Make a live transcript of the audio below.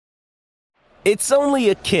It's only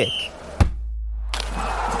a kick,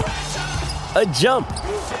 a jump,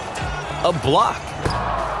 a block.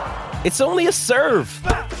 It's only a serve.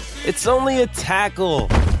 It's only a tackle,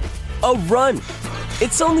 a run.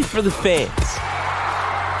 It's only for the fans.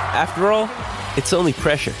 After all, it's only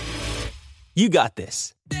pressure. You got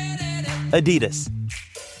this. Adidas.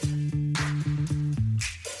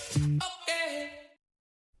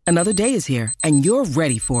 Another day is here, and you're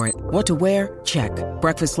ready for it. What to wear? Check.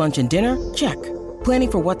 Breakfast, lunch, and dinner? Check.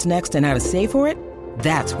 Planning for what's next and how to save for it?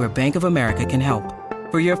 That's where Bank of America can help.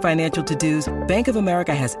 For your financial to-dos, Bank of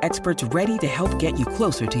America has experts ready to help get you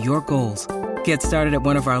closer to your goals. Get started at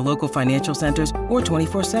one of our local financial centers or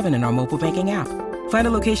 24/7 in our mobile banking app. Find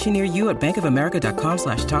a location near you at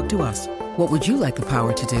bankofamerica.com/talktous. What would you like the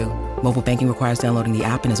power to do? Mobile banking requires downloading the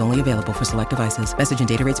app and is only available for select devices. Message and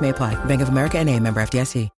data rates may apply. Bank of America N.A., member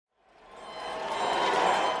FDIC.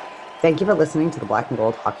 Thank you for listening to the Black and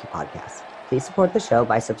Gold Hockey Podcast. Please support the show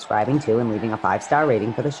by subscribing to and leaving a 5-star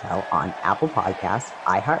rating for the show on Apple Podcasts,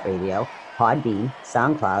 iHeartRadio, Podbean,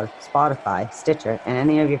 SoundCloud, Spotify, Stitcher, and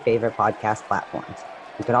any of your favorite podcast platforms.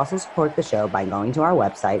 You can also support the show by going to our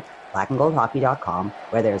website, blackandgoldhockey.com,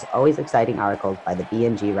 where there's always exciting articles by the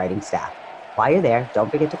BNG writing staff. While you're there, don't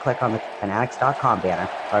forget to click on the Fanatics.com banner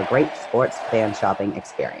for a great sports fan shopping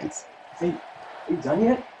experience. Hey, you done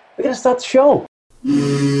yet? We gotta start the show.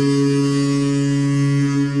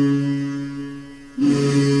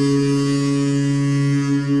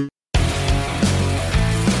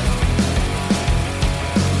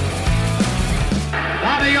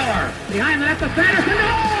 Behind the net to Sanderson,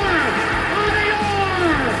 Orr! Bobby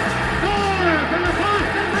Orr! Orr from the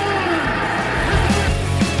Boston Bruins!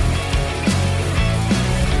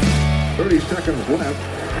 30 seconds left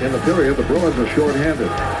in the period. The Bruins are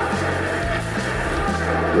shorthanded.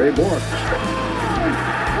 Ray Bourque.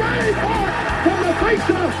 Ray Bourque from the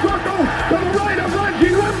face-off circle to the right of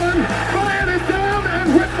Reggie Whitman. Fired it down and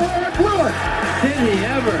Whitmore blew it. Did he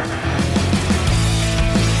ever?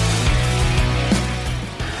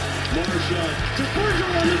 To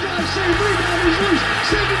Bergeron on the drive, save, rebound, he's loose,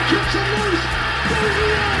 Sagan kicks him loose,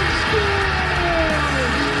 Bergeron scores!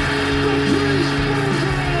 Patrice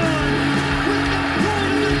Bergeron, with the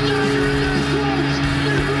point of the dagger in their throats,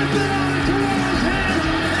 they rip it out of Toronto's hands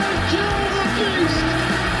and kill the beast!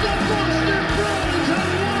 The Boston Bruins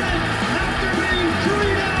have won it after being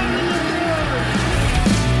 3 down in the third!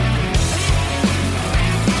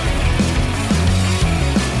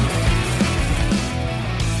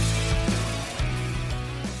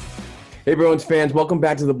 Hey, Bruins fans, welcome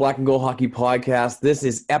back to the Black and Gold Hockey Podcast. This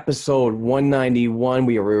is episode 191.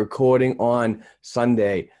 We are recording on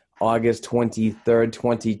Sunday, August 23rd,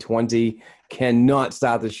 2020. Cannot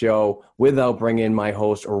start the show without bringing my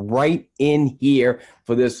host right in here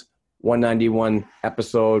for this 191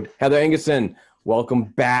 episode. Heather Ingerson, welcome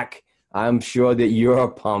back. I'm sure that you're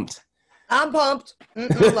pumped. I'm pumped.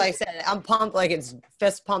 Like I said, I'm pumped like it's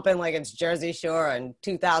fist pumping like it's Jersey Shore in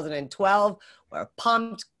 2012. We're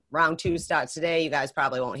pumped. Round 2 starts today. You guys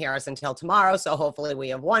probably won't hear us until tomorrow, so hopefully we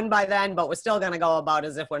have won by then, but we're still going to go about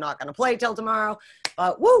as if we're not going to play till tomorrow.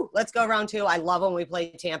 But woo, let's go round 2. I love when we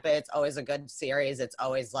play Tampa. It's always a good series. It's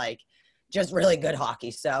always like just really good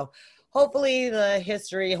hockey. So hopefully the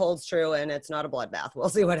history holds true and it's not a bloodbath. We'll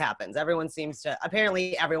see what happens.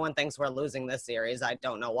 Apparently everyone thinks we're losing this series. I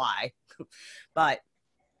don't know why, but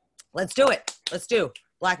let's do it. Let's do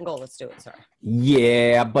Black and Gold. Let's do it. Sorry.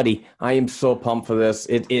 Yeah, buddy. I am so pumped for this.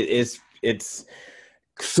 It's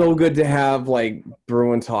so good to have like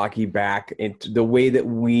Bruins hockey back. The way that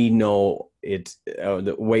we know it's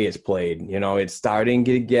the way it's played. You know, it's starting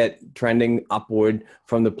to get trending upward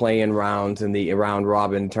from the play-in rounds and the round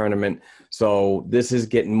robin tournament. So this is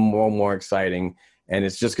getting more and more exciting. And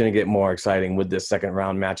it's just going to get more exciting with this second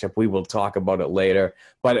round matchup. We will talk about it later.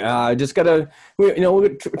 But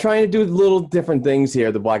we're trying to do little different things here,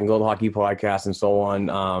 the Black and Gold Hockey Podcast and so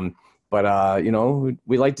on.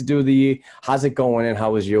 We like to do the how's it going and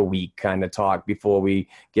how was your week kind of talk before we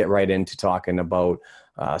get right into talking about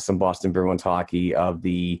some Boston Bruins hockey of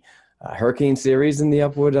the Hurricane series and the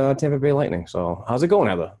upward Tampa Bay Lightning. So how's it going,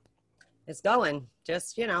 Heather? It's going.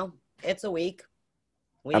 Just, it's a week.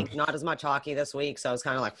 Not as much hockey this week, so I was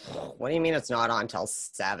kind of like, what do you mean it's not on till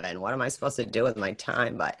 7? What am I supposed to do with my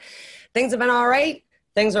time? But things have been all right.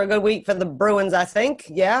 Things are a good week for the Bruins, I think.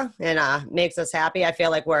 Yeah, and makes us happy. I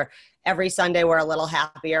feel like every Sunday we're a little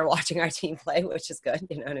happier watching our team play, which is good.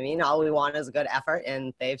 You know what I mean? All we want is a good effort,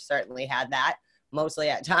 and they've certainly had that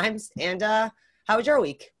mostly at times. And how was your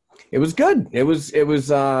week? It was good.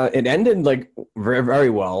 It ended like very, very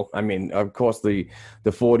well. I mean, of course, the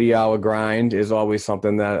 40-hour grind is always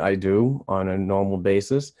something that I do on a normal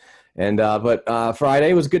basis. But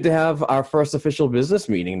Friday was good to have our first official business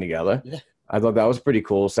meeting together. Yeah. I thought that was pretty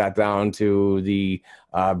cool. Sat down to the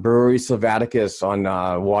Brewery Sylvaticus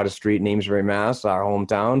on Water Street in Amesbury, Mass., our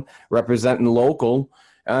hometown, representing local.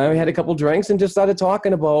 We had a couple drinks and just started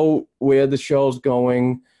talking about where the show's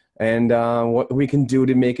going and what we can do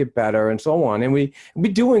to make it better and so on. And we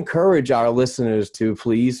do encourage our listeners to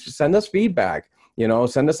please send us feedback.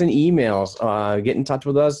 Send us an emails, get in touch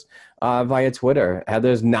with us via Twitter.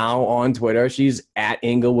 Heather's now on Twitter. She's at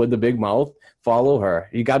Inglewood the Big Mouth. Follow her.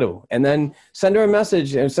 You got to. And then send her a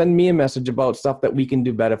message and send me a message about stuff that we can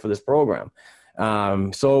do better for this program.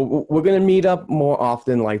 So we're going to meet up more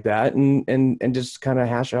often like that and just kind of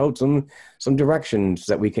hash out some directions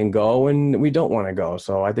that we can go and we don't want to go.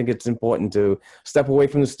 So I think it's important to step away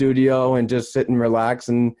from the studio and just sit and relax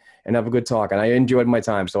and have a good talk. And I enjoyed my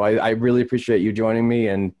time. So I really appreciate you joining me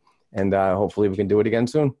and hopefully we can do it again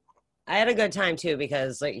soon. I had a good time too,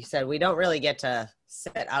 because like you said, we don't really get to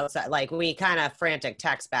sit outside. Like we kind of frantic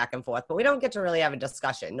text back and forth, but we don't get to really have a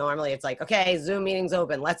discussion. Normally it's like, okay, Zoom meeting's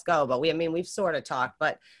open, let's go. But we've sort of talked,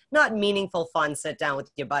 but not meaningful, fun, sit down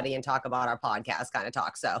with your buddy and talk about our podcast kind of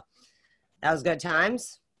talk. So that was good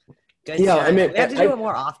times. Good. Yeah. Times. I mean, we have to do it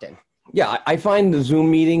more often. Yeah. I find the Zoom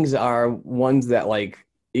meetings are ones that like,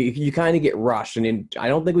 you kind of get rushed and I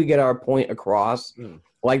don't think we get our point across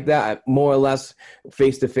like that. More or less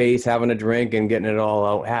face to face, having a drink and getting it all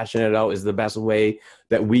out, hashing it out is the best way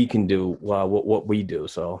that we can do what we do.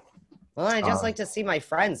 So, well, I just like to see my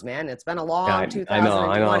friends, man. It's been a long 2020. I know.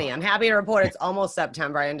 I'm happy to report it's almost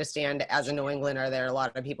September. I understand as a New Englander, there are a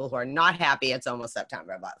lot of people who are not happy it's almost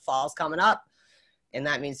September, but fall's coming up. And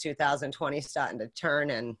that means 2020 starting to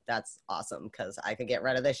turn. And that's awesome because I could get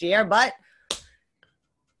rid of this year, but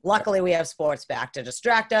luckily, we have sports back to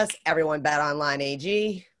distract us. Everyone bet online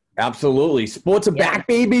AG. Absolutely. Sports are back,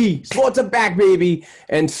 baby. Sports are back, baby.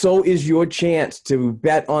 And so is your chance to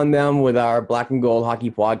bet on them with our Black and Gold Hockey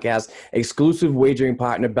Podcast, exclusive wagering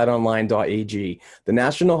partner, betonline.ag. The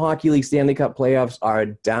National Hockey League Stanley Cup playoffs are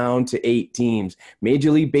down to 8 teams. Major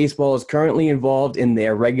League Baseball is currently involved in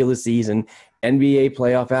their regular season. NBA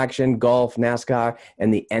playoff action, golf, NASCAR,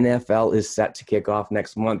 and the NFL is set to kick off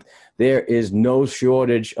next month. There is no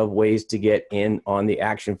shortage of ways to get in on the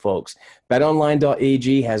action, folks.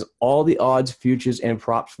 BetOnline.ag has all the odds, futures, and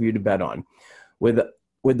props for you to bet on. With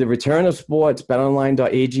the return of sports,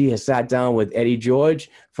 BetOnline.ag has sat down with Eddie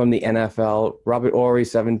George from the NFL, Robert Ory,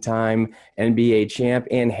 7-time NBA champ,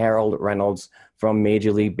 and Harold Reynolds from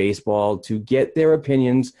Major League Baseball to get their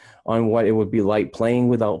opinions on what it would be like playing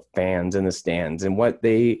without fans in the stands and what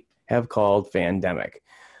they have called Fandemic.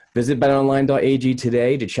 Visit betonline.ag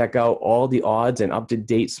today to check out all the odds and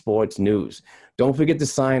up-to-date sports news. Don't forget to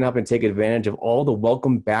sign up and take advantage of all the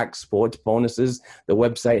welcome back sports bonuses the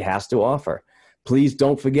website has to offer. Please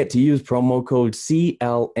don't forget to use promo code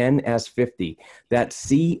CLNS50. That's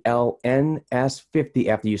CLNS50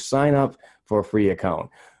 after you sign up for a free account.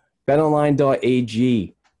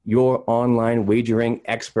 BetOnline.ag, your online wagering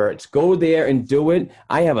experts. Go there and do it.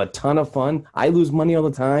 I have a ton of fun. I lose money all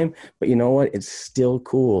the time, but you know what? It's still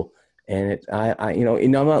cool. And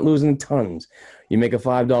I'm not losing tons. You make a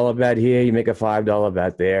 $5 bet here, you make a $5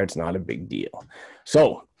 bet there. It's not a big deal.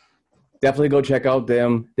 So definitely go check out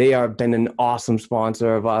them. They have been an awesome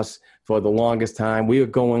sponsor of us for the longest time. We are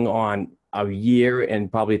going on a year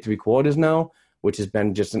and probably 3/4 now, which has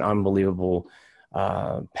been just an unbelievable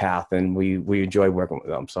path, and we enjoy working with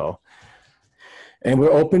them. So, and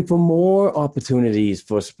we're open for more opportunities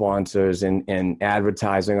for sponsors and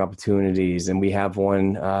advertising opportunities. And we have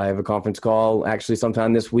I have a conference call actually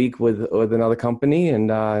sometime this week with another company, and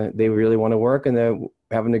they really want to work, and they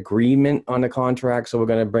have an agreement on the contract. So we're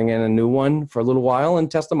going to bring in a new one for a little while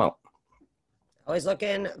and test them out. Always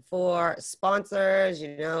looking for sponsors,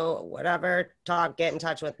 whatever. Get in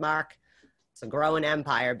touch with Mark. It's a growing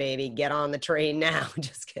empire, baby. Get on the train now.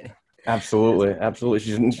 Just kidding. Absolutely.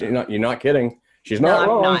 You're not kidding. She's not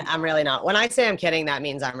wrong. I'm really not. When I say I'm kidding, that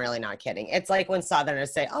means I'm really not kidding. It's like when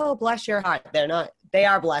Southerners say, "Oh, bless your heart." They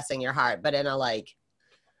are blessing your heart, but in a like,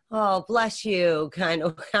 "Oh, bless you," kind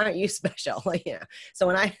of, aren't you special? So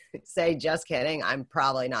when I say just kidding, I'm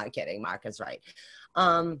probably not kidding. Mark is right.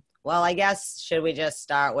 Well, I guess, should we just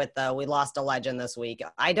start with we lost a legend this week?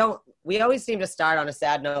 We always seem to start on a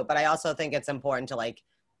sad note, but I also think it's important to I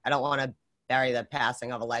don't want to bury the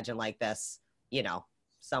passing of a legend like this,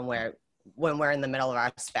 somewhere when we're in the middle of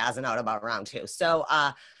our spazzing out about round 2. So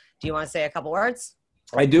do you want to say a couple words?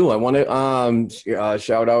 I do. I want to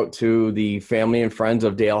shout out to the family and friends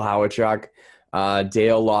of Dale Howachuk.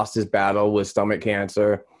 Dale lost his battle with stomach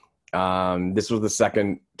cancer. This was the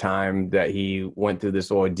second time that he went through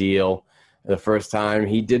this ordeal. The first time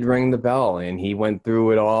he did ring the bell, and he went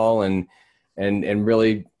through it all and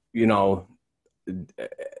really, you know,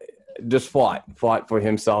 just fought for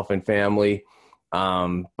himself and family.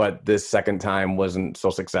 But this second time wasn't so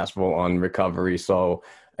successful on recovery.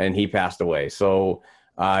 And he passed away. So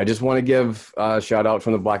I just want to give a shout out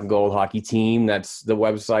from the Black and Gold Hockey Team. That's the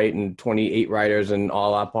website, and 28 writers and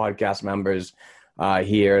all our podcast members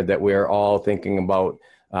here, that we're all thinking about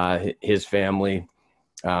his family,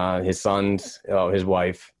 his sons, his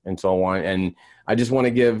wife, and so on. And I just want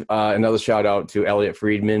to give another shout out to Elliot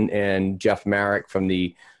Friedman and Jeff Marek from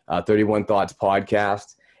the 31 Thoughts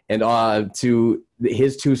podcast, and to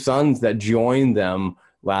his two sons that joined them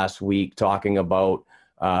last week, talking about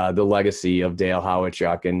the legacy of Dale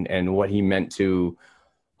Howachuk and what he meant to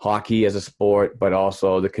hockey as a sport, but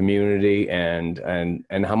also the community, and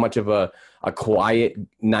how much of a quiet,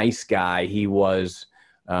 nice guy he was.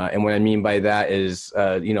 And what I mean by that is,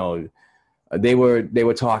 you know, they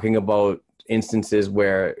were talking about instances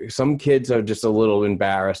where some kids are just a little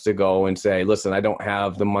embarrassed to go and say, listen, I don't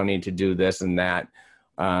have the money to do this and that.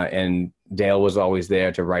 And Dale was always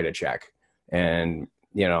there to write a check. And,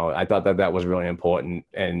 you know, I thought that was really important.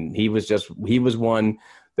 And he was one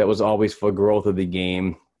that was always for growth of the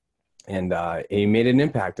game. And he made an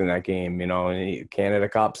impact in that game, you know, and Canada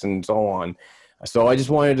Cups and so on. So I just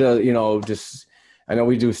wanted to, you know, I know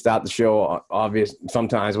we do start the show obvious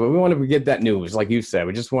sometimes, but we want to get that news. Like you said,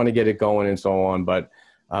 we just want to get it going and so on. But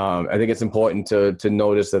I think it's important to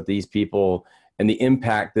notice that these people and the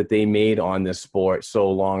impact that they made on this sport so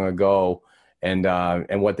long ago,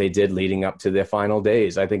 and what they did leading up to their final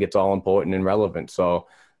days. I think it's all important and relevant. So,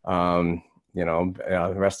 you know,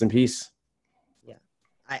 rest in peace. Yeah.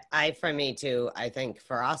 I for me too, I think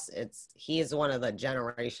for us, he's one of the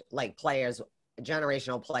generational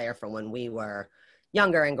player from when we were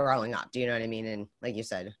younger and growing up. Do you know what I mean? And like you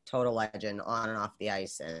said, total legend on and off the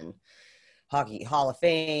ice, and Hockey Hall of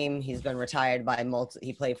Fame. He's been retired by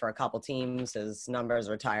he played for a couple teams. His numbers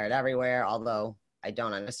retired everywhere, although I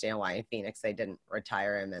don't understand why in Phoenix they didn't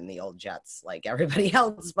retire him in the old Jets like everybody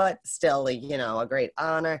else, but still, you know, a great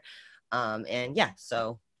honor. And yeah,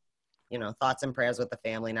 so, you know, thoughts and prayers with the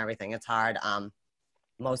family and everything. It's hard.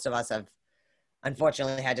 Most of us have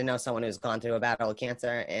unfortunately had to know someone who's gone through a battle with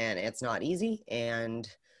cancer, and it's not easy. And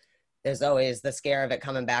there's always the scare of it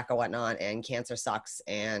coming back or whatnot, and cancer sucks,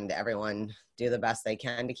 and everyone do the best they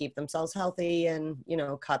can to keep themselves healthy and, you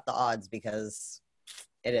know, cut the odds, because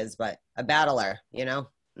it is but a battler, you know.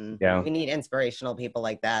 Yeah. We need inspirational people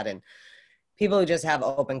like that, and people who just have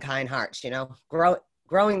open, kind hearts, you know,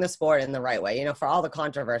 growing the sport in the right way. You know, for all the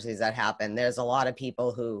controversies that happen, there's a lot of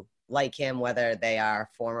people who like him, whether they are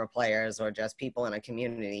former players or just people in a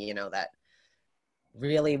community, you know, that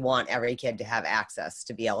really want every kid to have access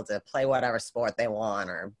to be able to play whatever sport they want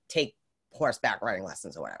or take horseback riding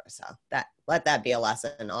lessons or whatever. So let that be a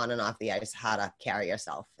lesson on and off the ice, how to carry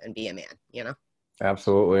yourself and be a man, you know?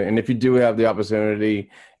 Absolutely. And if you do have the opportunity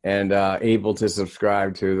and able to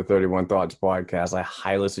subscribe to the 31 Thoughts podcast, I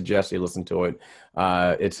highly suggest you listen to it.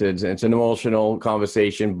 It's an emotional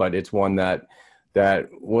conversation, but it's one that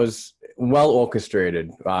was well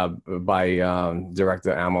orchestrated by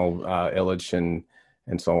director Amel Illich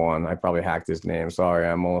and so on. I probably hacked his name. Sorry,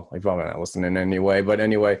 Amel. You're probably not listening anyway. But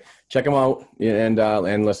anyway, check him out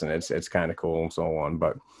and listen. It's kind of cool and so on.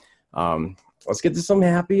 But let's get to some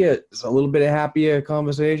a little bit of happier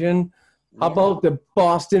conversation. How about the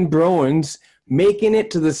Boston Bruins making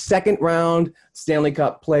it to the second round Stanley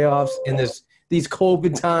Cup playoffs in these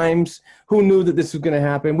COVID times? Who knew that this was going to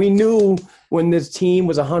happen? We knew when this team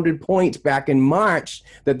was 100 points back in March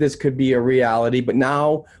that this could be a reality, but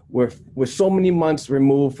now we're so many months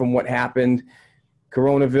removed from what happened.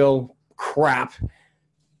 Coronaville crap.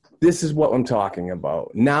 This is what I'm talking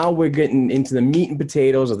about. Now we're getting into the meat and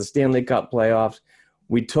potatoes of the Stanley Cup playoffs.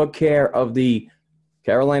 We took care of the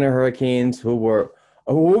Carolina Hurricanes, who were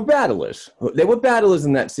battlers. They were battlers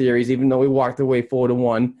in that series, even though we walked away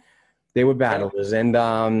 4-1. They were battlers, and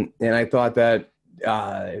I thought that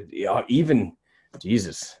even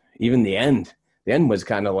the end was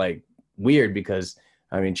kind of like weird, because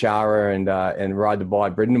I mean, Chara and Rod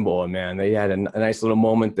DeBoer, Brind'Amour, man, they had a nice little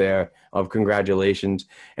moment there of congratulations.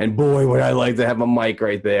 And boy, would I like to have a mic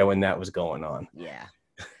right there when that was going on. Yeah.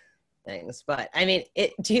 Things. But I mean,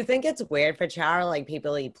 do you think it's weird for Chara, like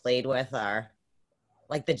people he played with are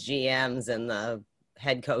like the GMs and the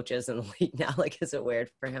head coaches in the league now? Like, is it weird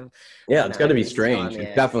for him? Yeah, it's got to be strange.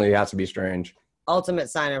 It definitely has to be strange. ultimate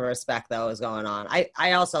sign of respect though is going on.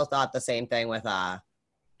 I also thought the same thing with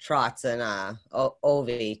Trotz and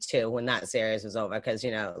Ovi too when that series was over, because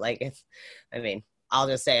I'll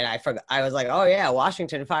just say it. I was like, oh yeah,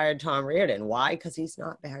 Washington fired Tom Reardon. Why? Because he's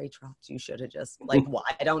not Barry Trotz. You should have just why?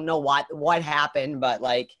 I don't know what happened, but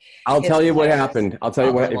I'll tell you what happened. I'll tell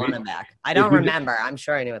you what. I want him back. I don't remember. I'm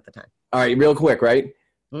sure I knew at the time. All right, real quick, right?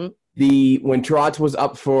 Hmm? When Trotz was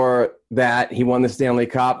up for that, he won the Stanley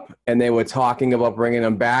Cup, and they were talking about bringing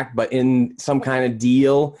him back, but in some kind of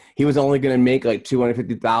deal, he was only going to make like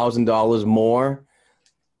 $250,000 more,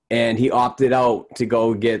 and he opted out to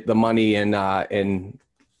go get the money in Long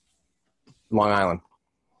Island.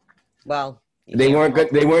 Well, they weren't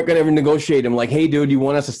going to negotiate him like, hey, dude, you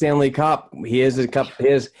won us a Stanley Cup. Here's a cup.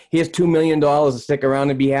 Here's $2 million to stick around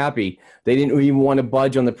and be happy. They didn't even want to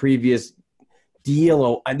budge on the previous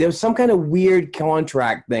deal. There was some kind of weird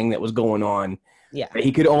contract thing that was going on. Yeah,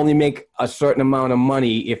 he could only make a certain amount of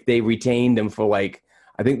money if they retained him for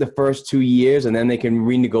I think the first 2 years, and then they can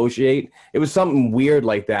renegotiate. It was something weird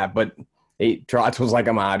like that. But Trotz was like,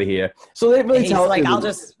 I'm out of here. So they really tell like, I'll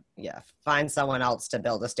just find someone else to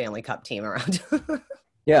build a Stanley Cup team around.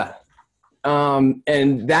 Yeah.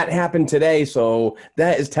 And that happened today, so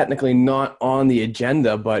that is technically not on the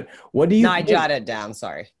agenda. But what do you? No, I jotted it down.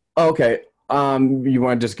 Sorry. Okay. You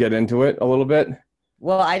want to just get into it a little bit?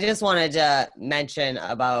 Well, I just wanted to mention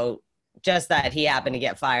about just that he happened to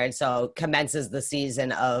get fired. So commences the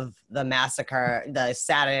season of the massacre, the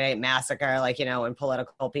Saturday Night Massacre, when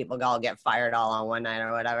political people all get fired all on one night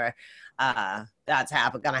or whatever. That's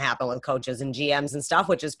going to happen with coaches and GMs and stuff,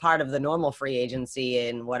 which is part of the normal free agency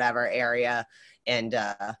in whatever area and,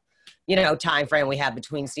 time frame we have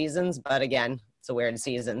between seasons. But again, it's a weird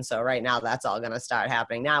season. So right now that's all going to start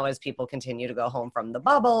happening now as people continue to go home from the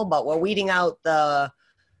bubble, but we're weeding out the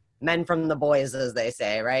men from the boys, as they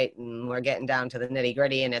say, right? And we're getting down to the nitty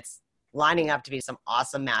gritty, and it's lining up to be some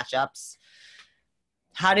awesome matchups.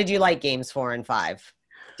 How did you like games 4 and 5?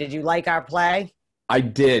 Did you like our play? I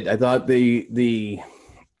did. I thought the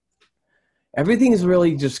everything is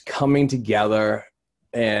really just coming together,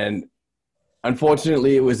 and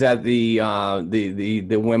unfortunately, it was at the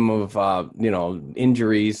whim of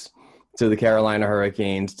injuries to the Carolina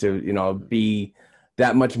Hurricanes to be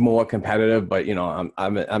that much more competitive. But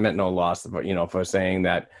I'm at no loss, for saying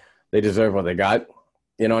that they deserve what they got.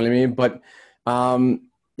 You know what I mean? But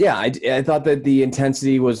I thought that the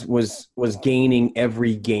intensity was gaining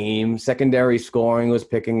every game. Secondary scoring was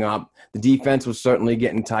picking up. The defense was certainly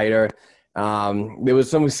getting tighter. There was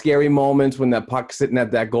some scary moments when that puck's sitting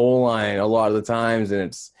at that goal line a lot of the times,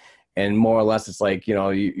 and more or less it's like,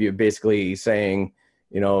 you're basically saying,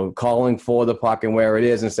 calling for the puck and where it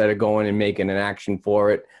is instead of going and making an action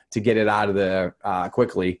for it to get it out of there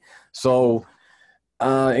quickly. So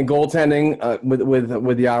in goaltending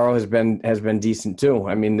with Yaro has been decent too.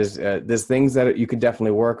 I mean, there's things that you can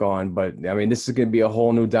definitely work on, but I mean, this is going to be a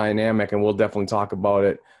whole new dynamic, and we'll definitely talk about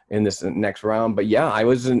it in this next round. But yeah,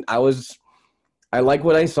 I like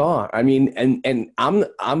what I saw. I mean, and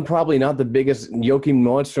I'm probably not the biggest Joachim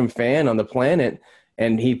Nordstrom fan on the planet,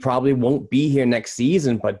 and he probably won't be here next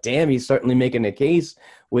season. But damn, he's certainly making a case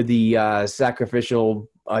with the sacrificial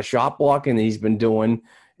shot blocking that he's been doing,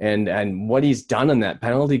 and what he's done in that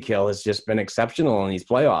penalty kill has just been exceptional in these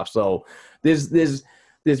playoffs. So there's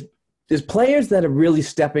players that are really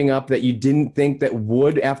stepping up that you didn't think that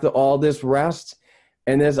would after all this rest.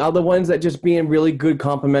 And there's other ones that just being really good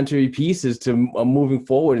complementary pieces to moving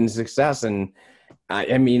forward in success. And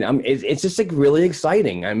it's just really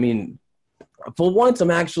exciting. I mean, for once, I'm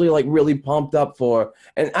actually really pumped up for,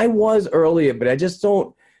 and I was earlier, but I just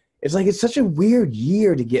don't, it's such a weird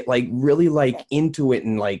year to get really into it.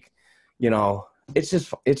 And it's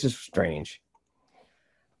just strange.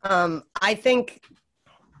 I think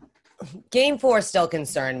Game 4 still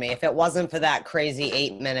concerned me. If it wasn't for that crazy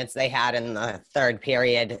 8 minutes they had in the third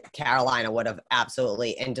period, Carolina would have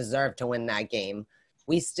absolutely and deserved to win that game.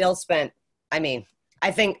 We still spent, I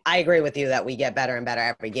think I agree with you that we get better and better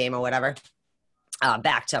every game or whatever,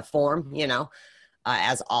 back to form,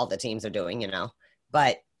 as all the teams are doing,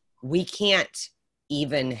 but we can't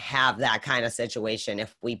even have that kind of situation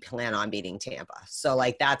if we plan on beating Tampa. So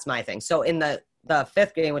that's my thing. So in the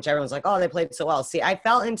fifth game, which everyone's like, oh, they played so well. See, I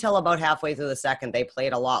felt until about halfway through the second, they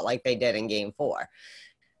played a lot like they did in Game 4.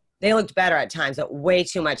 They looked better at times, but way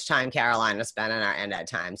too much time Carolina spent on our end at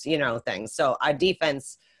times, things. So our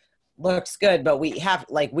defense looks good, but we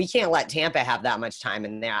can't let Tampa have that much time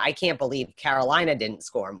in there. I can't believe Carolina didn't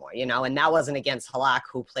score more, and that wasn't against Halak,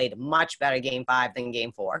 who played much better Game 5 than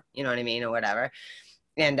Game 4, you know what I mean, or whatever.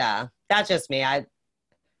 And that's just me.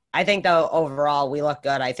 I think, though, overall, we look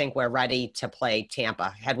good. I think we're ready to play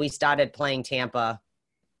Tampa. Had we started playing Tampa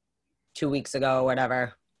 2 weeks ago or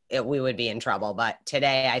whatever, we would be in trouble. But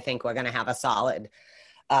today, I think we're going to have a solid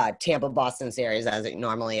Tampa-Boston series, as it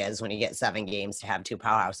normally is when you get 7 games to have two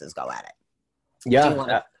powerhouses go at it.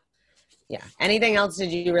 Yeah. Yeah. Anything else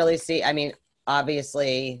did you really see? I mean,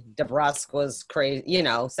 obviously, DeBrusque was crazy.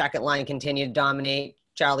 Second line continued to dominate.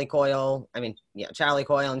 Charlie Coyle and Charlie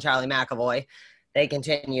McAvoy, they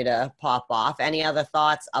continue to pop off. Any other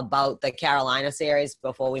thoughts about the Carolina series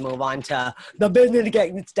before we move on to the business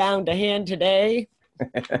gets down to hand today?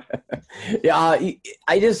 Yeah,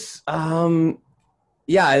 I just, like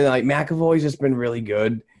McAvoy's just been really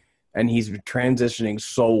good, and he's transitioning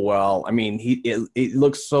so well. I mean, it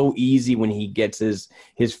looks so easy when he gets his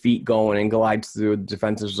feet going and glides through the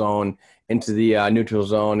defensive zone into the neutral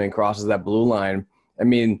zone and crosses that blue line. I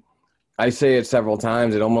mean, I say it several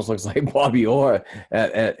times. It almost looks like Bobby Orr,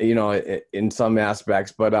 in some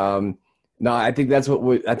aspects. But no, I think that's what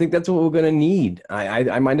we're going to need.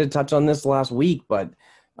 I might have touched on this last week, but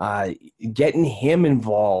getting him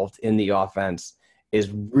involved in the offense is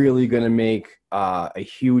really going to make a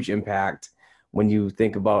huge impact when you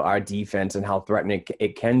think about our defense and how threatening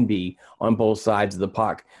it can be on both sides of the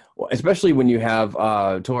puck, especially when you have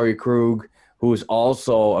Torrey Krug, who is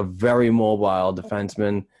also a very mobile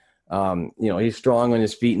defenseman. He's strong on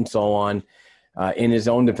his feet and so on in his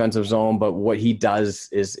own defensive zone, but what he does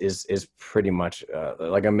is pretty much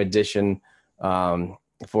like a magician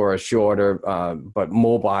for a shorter but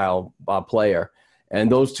mobile player. And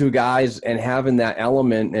those two guys, and having that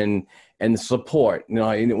element and support,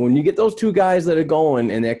 when you get those two guys that are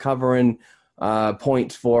going and they're covering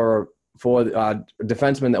points for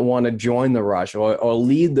defensemen that want to join the rush or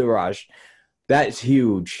lead the rush, that's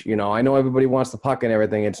huge. I know everybody wants the puck and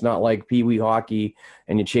everything. It's not like Pee Wee hockey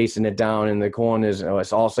and you're chasing it down in the corners.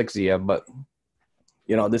 It's all 6 of you. But,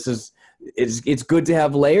 it's good to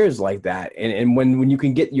have layers like that. And when you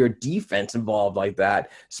can get your defense involved like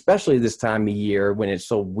that, especially this time of year when it's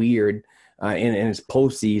so weird and it's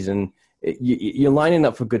postseason, you're lining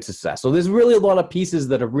up for good success. So there's really a lot of pieces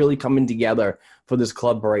that are really coming together for this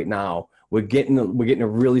club right now. We're getting a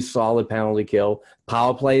really solid penalty kill.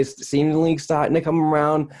 Power plays seemingly starting to come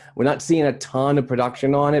around. We're not seeing a ton of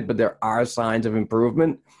production on it, but there are signs of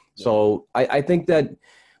improvement. So I think that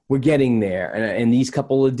we're getting there. And these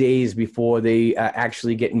couple of days before they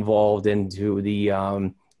actually get involved into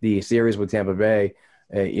the series with Tampa Bay,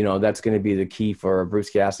 that's going to be the key for Bruce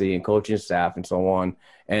Cassidy and coaching staff and so on.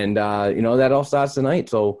 And, that all starts tonight.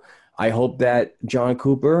 So I hope that John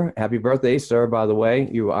Cooper, happy birthday, sir, by the way.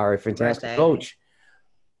 You are a fantastic coach.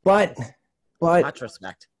 But Much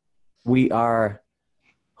respect. We are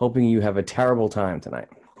hoping you have a terrible time tonight.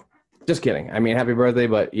 Just kidding. I mean, happy birthday,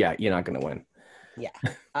 but yeah, you're not going to win. Yeah.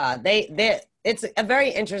 It's a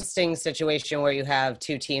very interesting situation where you have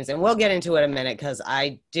two teams, and we'll get into it in a minute because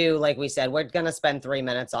I do, like we said, we're going to spend 3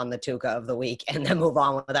 minutes on the Tuca of the week and then move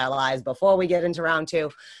on with our lives before we get into round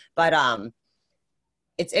 2. But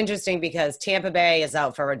it's interesting because Tampa Bay is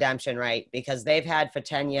out for redemption, right? Because they've had for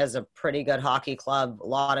 10 years a pretty good hockey club, a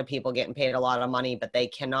lot of people getting paid a lot of money, but they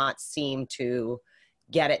cannot seem to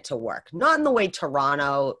get it to work. Not in the way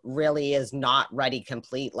Toronto really is not ready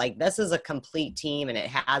complete. Like, this is a complete team, and it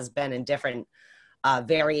has been in different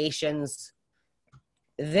variations.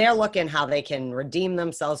 They're looking how they can redeem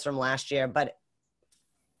themselves from last year, but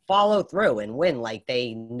follow through and win like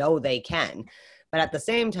they know they can. But at the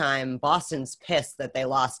same time, Boston's pissed that they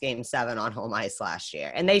lost Game 7 on home ice last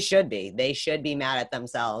year. And they should be. They should be mad at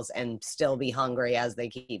themselves and still be hungry, as they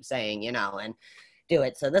keep saying, and do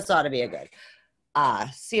it. So this ought to be a good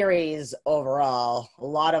series overall. A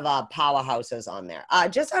lot of powerhouses on there.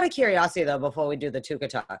 Just out of curiosity, though, before we do the Tuca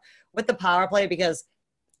talk, with the power play, because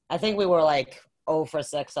I think we were like 0 for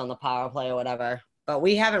 6 on the power play or whatever. But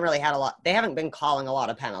we haven't really had a lot. They haven't been calling a lot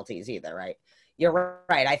of penalties either, right? You're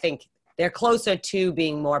right. I think they're closer to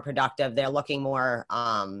being more productive. They're looking more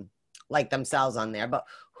like themselves on there. But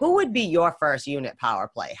who would be your first unit power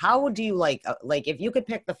play? How would you like if you could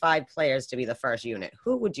pick the 5 players to be the first unit,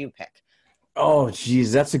 who would you pick? Oh,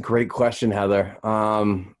 geez, that's a great question, Heather.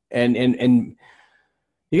 And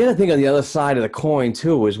you got to think on the other side of the coin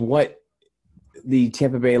too is what the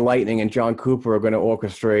Tampa Bay Lightning and John Cooper are going to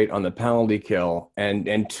orchestrate on the penalty kill,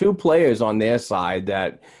 and 2 players on their side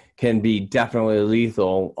that can be definitely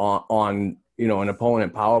lethal on an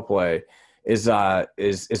opponent power play is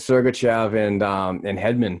Sergachev and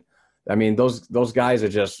Hedman. I mean, those guys are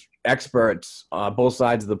just experts both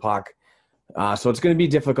sides of the puck. So it's going to be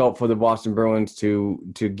difficult for the Boston Bruins to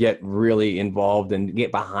get really involved and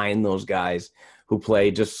get behind those guys who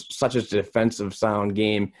play just such a defensive sound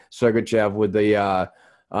game. Sergachev with the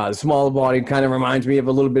smaller body kind of reminds me of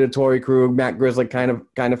a little bit of Torrey Krug, Matt Grizzly kind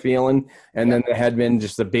of feeling. And then the Hedman,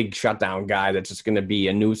 just a big shutdown guy that's just going to be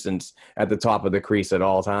a nuisance at the top of the crease at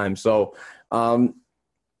all times. So I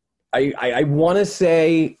want to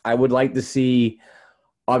say I would like to see,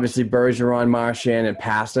 obviously, Bergeron, Marchand, and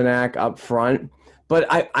Pasternak up front. But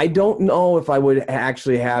I don't know if I would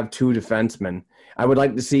actually have two defensemen. I would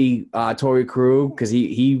like to see Torrey Krug because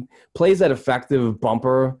he plays that effective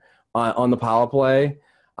bumper on the power play.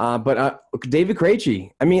 But David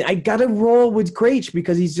Krejci, I mean, I got to roll with Krejci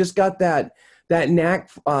because he's just got that knack,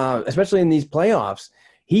 especially in these playoffs.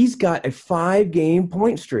 He's got a 5-game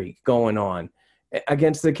point streak going on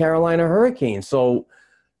against the Carolina Hurricanes. So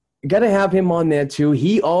got to have him on there too.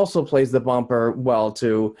 He also plays the bumper well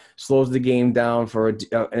too, slows the game down for an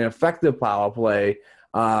effective power play.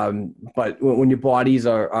 But when your bodies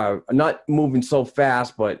are not moving so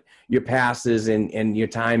fast, but your passes and your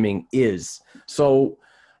timing is. So,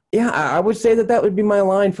 yeah, I would say that would be my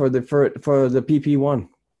line for the PP1.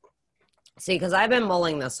 See, because I've been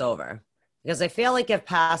mulling this over. Because I feel like if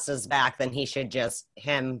Pass is back, then he should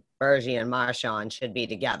him, Bergie, and Marchand should be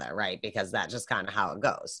together, right? Because that's just kind of how it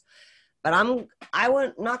goes. But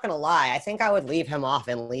not going to lie. I think I would leave him off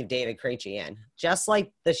and leave David Krejci in. Just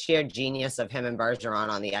like the sheer genius of him and Bergeron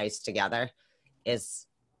on the ice together is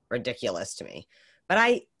ridiculous to me. But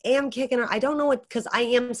I am kicking. I don't know what, because I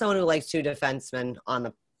am someone who likes two defensemen on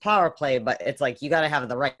the power play, but it's like you got to have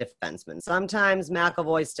the right defenseman. Sometimes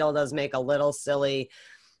McAvoy still does make a little silly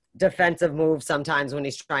defensive move sometimes when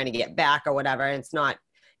he's trying to get back or whatever. And it's not,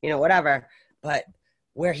 whatever. But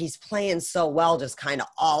where he's playing so well, just kind of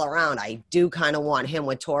all around, I do kind of want him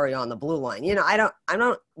with Torrey on the blue line. I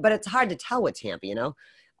don't, but it's hard to tell with Tampa,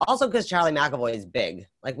 Also because Charlie McAvoy is big.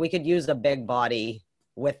 Like we could use a big body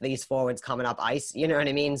with these forwards coming up ice. You know what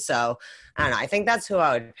I mean? So I don't know. I think that's who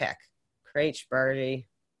I would pick. Krejci, Bergie,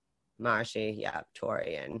 Marshy,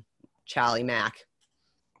 Torrey, and Charlie Mack.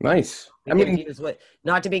 Nice.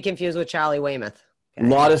 Not to be confused with Charlie Weymouth. Okay.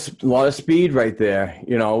 Lot of speed right there.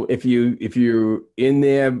 If you're in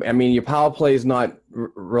there, I mean, your power play is not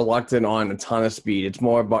reluctant on a ton of speed. It's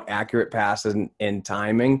more about accurate passes and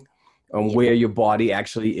timing on where your body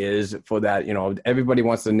actually is for that. Everybody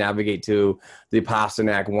wants to navigate to the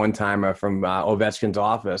Pasternak one-timer from Ovechkin's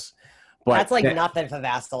office. But that's like nothing for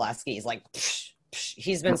Vasilevsky. He's like,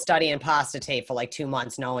 he's been studying pasta tape for like 2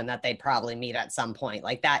 months, knowing that they'd probably meet at some point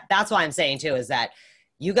like that. That's why I'm saying too, is that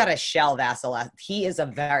you got to shell Vasilevsky. He is a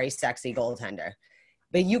very sexy goaltender,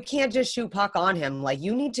 but you can't just shoot puck on him. Like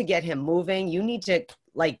you need to get him moving. You need to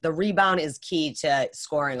the rebound is key to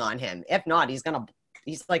scoring on him. If not, he's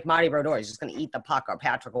like Marty Brodeur. He's just going to eat the puck or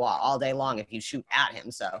Patrick Roy all day long if you shoot at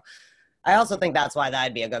him. So I also think that's why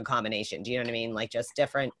that'd be a good combination. Do you know what I mean? Like just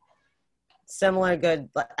different, similar, good.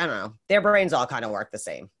 I don't know. Their brains all kind of work the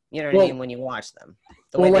same. You know what I mean? When you watch them,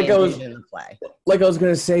 the way they envision the play. Like I was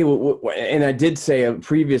going to say, and I did say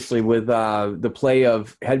previously with the play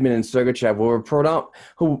of Hedman and Sergachev,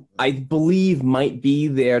 who I believe might be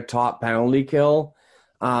their top penalty kill.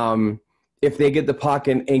 If they get the puck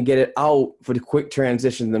and get it out for the quick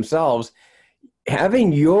transition themselves,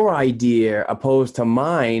 having your idea opposed to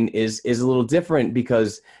mine is a little different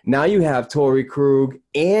because now you have Torrey Krug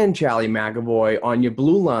and Charlie McAvoy on your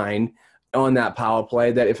blue line on that power play,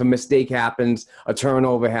 that if a mistake happens, a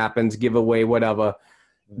turnover happens, giveaway, whatever,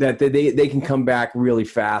 that they can come back really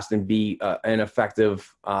fast and be an effective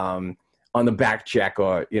on the back check,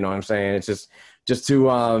 or what I'm saying? It's just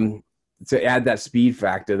to add that speed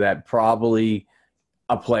factor that probably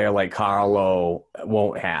a player like Carlo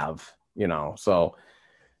won't have, so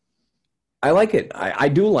I like it. I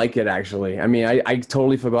do like it, actually. I mean, I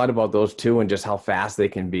totally forgot about those two and just how fast they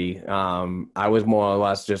can be. I was more or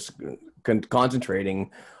less just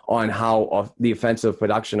concentrating on how the offensive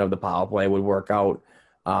production of the power play would work out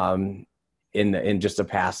in just a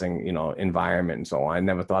passing, environment and so on. I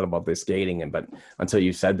never thought about the skating, but until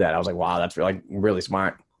you said that, I was like, wow, that's really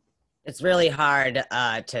smart. It's really hard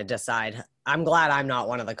to decide. I'm glad I'm not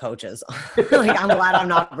one of the coaches. I'm glad I'm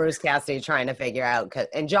not Bruce Cassidy trying to figure out.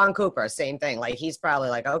 And John Cooper, same thing. Like he's probably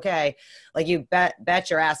like, okay, like you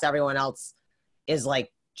bet your ass everyone else is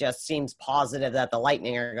like just seems positive that the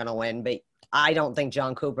Lightning are going to win, but I don't think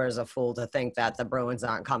John Cooper is a fool to think that the Bruins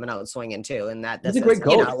aren't coming out swinging too, and that this is a great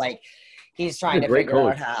coach. He's trying to figure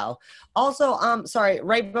out how. Also, sorry,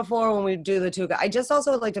 right before when we do the two, I just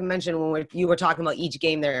also would like to mention when you were talking about each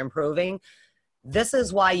game they're improving, this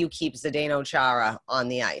is why you keep Zdeno Chara on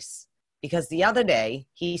the ice. Because the other day,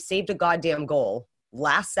 he saved a goddamn goal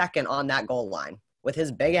last second on that goal line with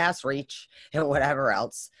his big-ass reach and whatever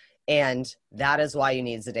else. And that is why you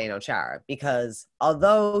need Zdeno Chara, because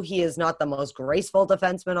although he is not the most graceful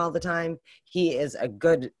defenseman all the time, he is a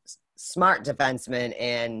good, smart defenseman,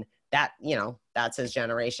 and that, that's his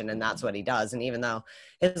generation, and that's what he does. And even though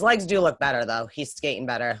his legs do look better, though, he's skating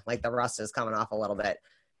better, like the rust is coming off a little bit.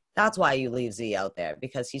 That's why you leave Z out there,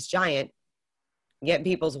 because he's giant, getting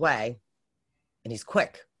people's way, and he's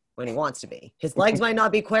quick when he wants to be. His legs might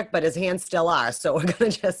not be quick, but his hands still are. So we're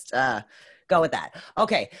going to just go with that.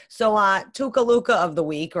 Okay. So Tuukka Luka of the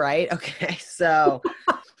week, right? Okay. So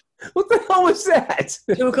what the hell was that?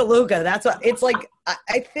 Tuukka Luka. That's what it's like.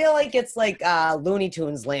 I feel like it's like Looney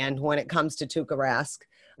Tunes land when it comes to Tuukka Rask.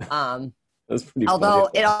 That's pretty Although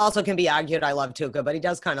funny. it also can be argued, I love Tuukka, but he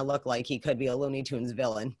does kind of look like he could be a Looney Tunes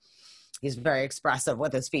villain. He's very expressive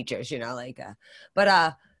with his features,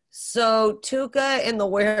 so Tuukka in the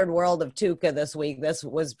weird world of Tuukka this week, this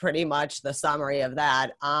was pretty much the summary of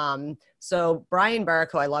that. So Brian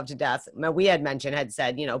Burke, who I love to death, we had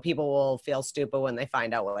said, people will feel stupid when they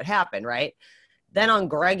find out what happened, right? Then on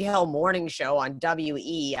Greg Hill morning show on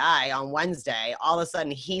WEEI on Wednesday, all of a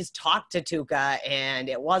sudden he's talked to Tuukka, and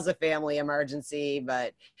it was a family emergency,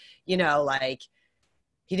 but, he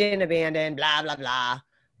didn't abandon, blah, blah, blah.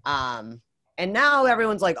 And now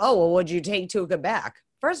everyone's like, oh, well, would you take Tuukka back?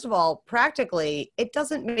 First of all, practically, it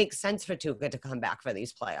doesn't make sense for Tuukka to come back for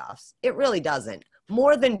these playoffs. It really doesn't.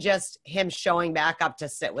 More than just him showing back up to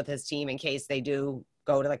sit with his team in case they do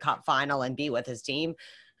go to the Cup final and be with his team.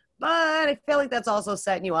 But I feel like that's also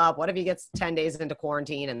setting you up. What if he gets 10 days into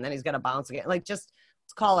quarantine and then he's going to bounce again? Just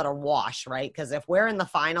let's call it a wash, right? Because if we're in the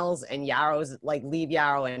finals and Yaro's leave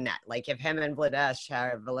Yaro in net, if him and Vladesh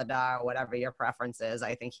or Vladar, whatever your preference is,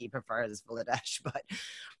 I think he prefers Vladesh,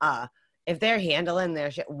 but if they're handling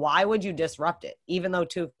their shit, why would you disrupt it? Even though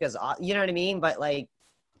Tuukka's, you know what I mean? But I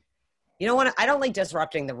don't like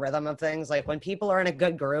disrupting the rhythm of things. When people are in a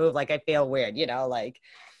good groove, I feel weird,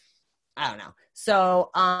 I don't know.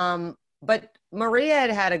 So, but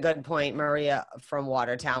Maria had a good point. Maria from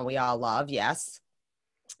Watertown, we all love. Yes.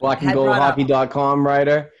 blackandgoldhockey.com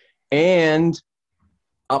writer and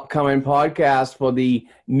upcoming podcast for the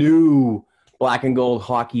new Black and Gold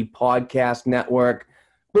Hockey Podcast Network,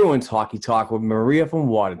 Bruins Hockey Talk with Maria from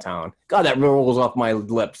Watertown. God, that rolls off my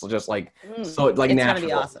lips so it's natural. It's going to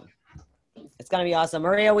be awesome. It's going to be awesome.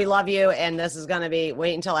 Maria, we love you, and this is going to be –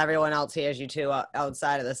 wait until everyone else hears you, too,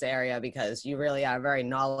 outside of this area, because you really are a very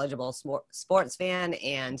knowledgeable sports fan,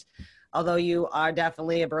 and although you are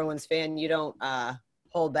definitely a Bruins fan, you don't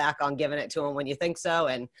hold back on giving it to them when you think so,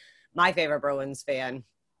 and my favorite Bruins fan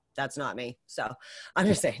 – that's not me. So I'm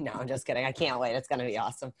just saying, no, I'm just kidding. I can't wait. It's going to be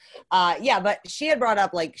awesome. But she had brought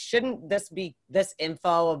up, shouldn't this be this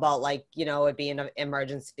info about it being an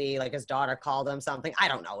emergency, his daughter called him something. I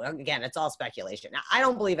don't know. Again, it's all speculation. Now, I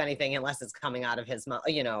don't believe anything unless it's coming out of his mouth,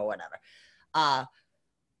 whatever.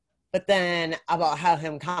 But then about how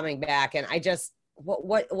him coming back, and I just,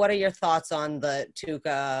 what are your thoughts on the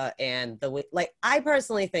Tuukka and I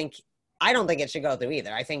personally think, I don't think it should go through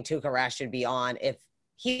either. I think Tuukka Rask should be on. If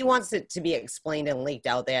he wants it to be explained and leaked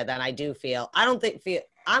out there, then I'm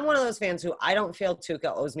one of those fans who I don't feel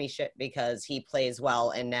Tuukka owes me shit because he plays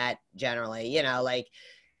well in net generally,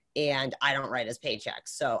 and I don't write his paychecks.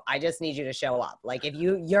 So I just need you to show up. If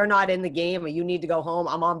you're not in the game or you need to go home,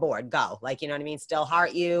 I'm on board. Go. You know what I mean? Still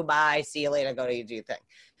heart you. Bye. See you later. Go do your thing.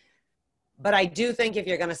 But I do think if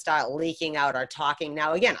you're going to start leaking out or talking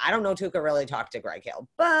now, again, I don't know Tuukka really talked to Greg Hill,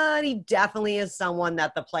 but he definitely is someone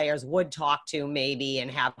that the players would talk to maybe and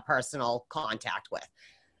have personal contact with.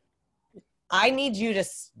 I need you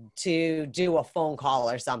to do a phone call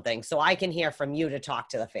or something so I can hear from you to talk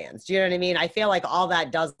to the fans. Do you know what I mean? I feel like all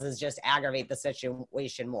that does is just aggravate the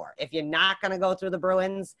situation more. If you're not going to go through the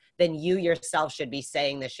Bruins, then you yourself should be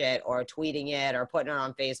saying the shit or tweeting it or putting it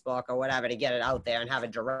on Facebook or whatever to get it out there and have a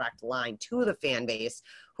direct line to the fan base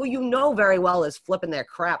who very well is flipping their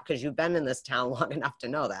crap because you've been in this town long enough to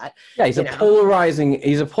know that. Yeah, he's a polarizing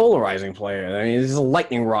player. I mean, he's a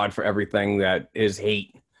lightning rod for everything that is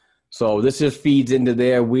hate. So this just feeds into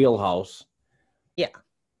their wheelhouse. Yeah.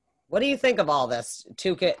 What do you think of all this,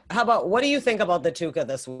 Tuukka? What do you think about the Tuukka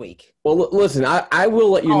this week? Well, listen, I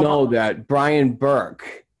will let you know that Brian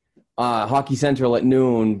Burke, Hockey Central at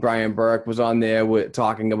noon, Brian Burke was on there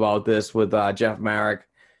talking about this with Jeff Marek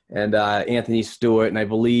and Anthony Stewart, and I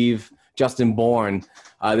believe Justin Bourne.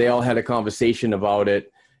 They all had a conversation about it.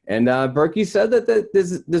 And Berkey said that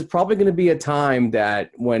there's probably going to be a time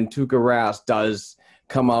that when Tuukka Rask does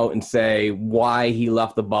come out and say why he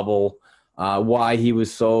left the bubble, why he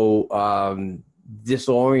was so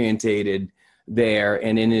disorientated there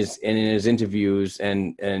and in his interviews,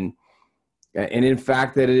 and And in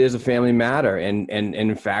fact, that it is a family matter. And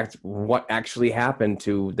in fact, what actually happened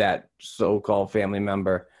to that so-called family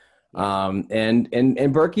member. And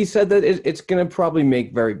Berkey said that it's going to probably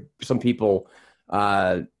make some people,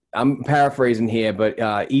 I'm paraphrasing here, but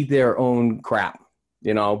eat their own crap,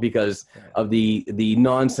 because of the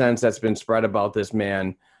nonsense that's been spread about this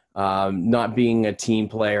man, not being a team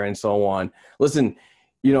player and so on. Listen,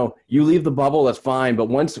 you leave the bubble, that's fine. But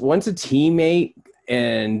once a teammate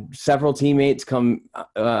and several teammates come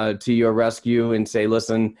to your rescue and say,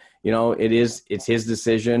 listen, it's his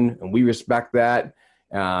decision and we respect that.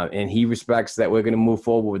 And he respects that we're going to move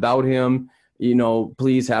forward without him.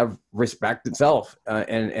 Please have respect itself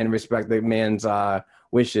and respect the man's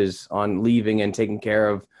wishes on leaving and taking care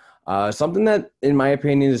of something that, in my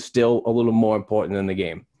opinion, is still a little more important than the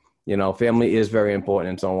game. Family is very important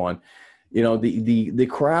and so on. The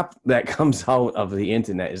crap that comes out of the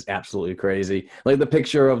internet is absolutely crazy. Like the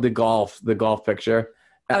picture of the golf picture.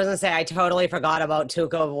 I was going to say, I totally forgot about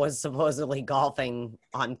Tuukka was supposedly golfing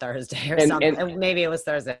on Thursday or something. Maybe it was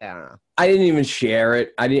Thursday. I don't know. I didn't even share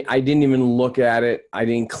it. I didn't even look at it. I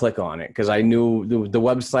didn't click on it because I knew the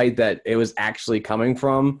website that it was actually coming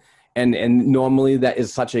from. And normally that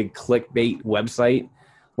is such a clickbait website.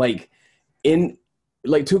 Like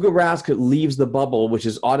Tuukka Rask leaves the bubble, which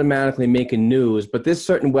is automatically making news. But this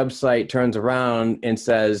certain website turns around and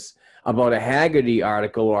says about a Haggerty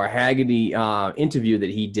article or a Haggerty interview that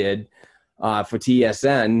he did for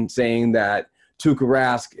TSN, saying that Tuukka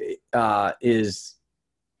Rask is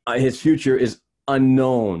his future is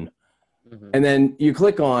unknown. Mm-hmm. And then you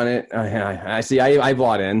click on it. I see. I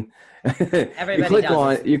bought in.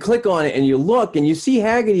 You click on it and you look and you see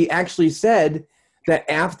Haggerty actually said that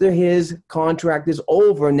after his contract is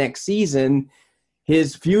over next season,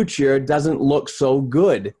 his future doesn't look so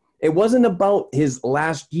good. It wasn't about his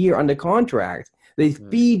last year under contract. They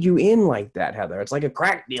feed you in like that, Heather. It's like a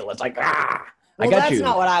crack deal. It's like, I got you. That's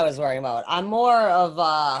not what I was worrying about. I'm more of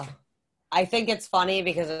I think it's funny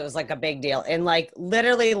because it was like a big deal. And like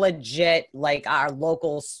literally legit, like our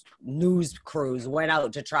local news crews went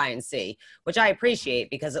out to try and see, which I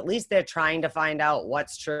appreciate because at least they're trying to find out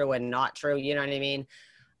what's true and not true. You know what I mean?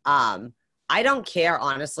 I don't care,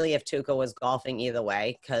 honestly, if Tuukka was golfing either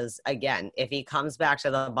way, because, again, if he comes back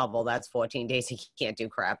to the bubble, that's 14 days. He can't do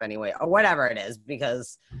crap anyway, or whatever it is,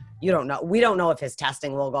 because you don't know. We don't know if his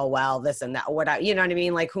testing will go well, this and that, whatever. You know what I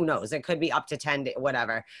mean? Like, who knows? It could be up to 10 days,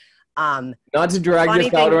 whatever. Not to drag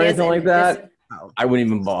this out or anything like that. I wouldn't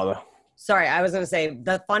even bother. Sorry, I was going to say,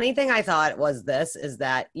 the funny thing I thought was this, is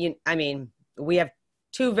that, we have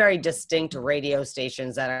two very distinct radio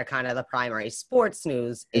stations that are kind of the primary sports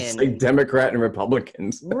news. It's like Democrat and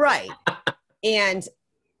Republicans. Right. And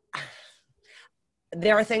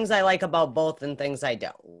there are things I like about both and things I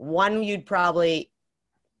don't. One you'd probably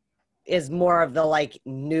is more of the like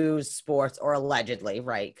news, sports, or allegedly,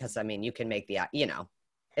 right? Because, you can make the,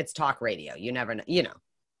 it's talk radio. You never know,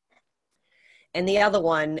 And the other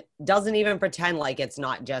one doesn't even pretend like it's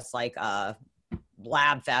not just like a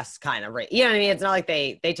blab fest kind of, you know what I mean? It's not like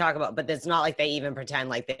they talk about, but it's not like they even pretend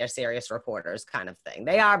like they're serious reporters kind of thing.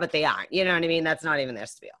 They are, but they aren't. You know what I mean? That's not even their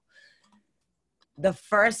spiel. The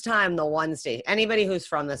first time the one station, anybody who's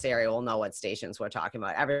from this area will know what stations we're talking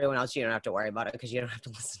about. Everyone else, you don't have to worry about it because you don't have to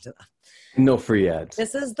listen to them. No free ads.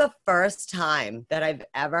 This is the first time that I've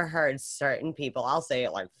ever heard certain people, I'll say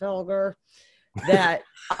it like Felger, that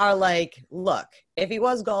are like, look, if he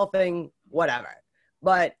was golfing, whatever.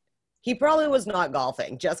 But he probably was not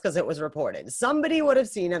golfing just because it was reported. Somebody would have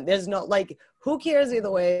seen him. There's no, like, who cares either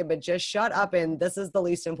way, but just shut up. And this is the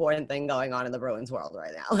least important thing going on in the Bruins world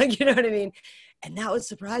right now. Like, you know what I mean? And that was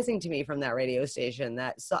surprising to me from that radio station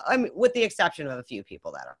with the exception of a few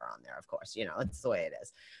people that are on there, of course, it's the way it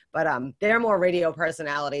is. But they're more radio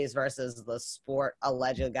personalities versus the sport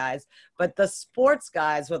alleged guys. But the sports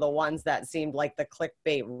guys were the ones that seemed like the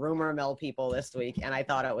clickbait rumor mill people this week. And I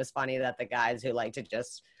thought it was funny that the guys who like to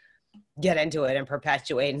just get into it and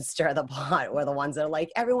perpetuate and stir the pot were the ones that are like,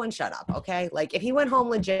 everyone shut up, okay? Like, if he went home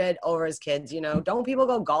legit over his kids, don't people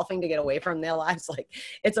go golfing to get away from their lives? Like,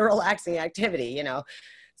 it's a relaxing activity,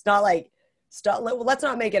 It's not like, let's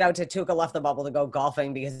not make it out to Tuukka left the bubble to go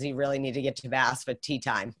golfing because he really needed to get to Bass for tea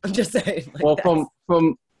time. I'm just saying. Like, well,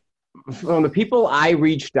 from the people I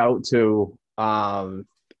reached out to,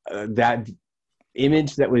 that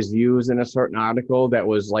image that was used in a certain article that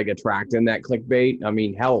was like attracting that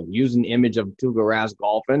clickbait. Hell, use an image of Tuukka Rask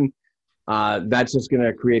golfing. That's just going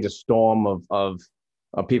to create a storm of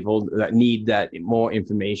people that need that more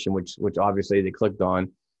information, which obviously they clicked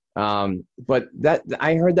on. But that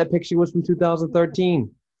I heard that picture was from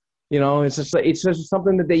 2013. It's just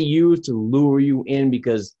something that they use to lure you in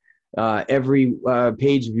because every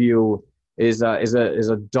page view is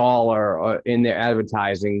a dollar in their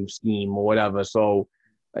advertising scheme or whatever. So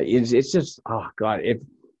it's just, oh God, if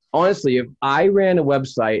I ran a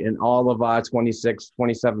website and all of our 26,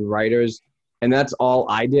 27 writers, and that's all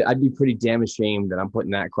I did, I'd be pretty damn ashamed that I'm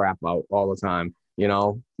putting that crap out all the time.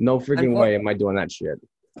 No freaking way am I doing that shit.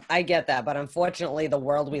 I get that, but unfortunately the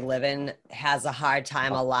world we live in has a hard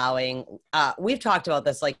time allowing, we've talked about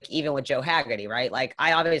this, like even with Joe Haggerty, right? Like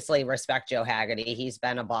I obviously respect Joe Haggerty. He's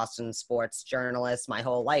been a Boston sports journalist my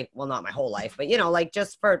whole life. Well, not my whole life, but like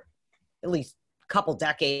just for at least a couple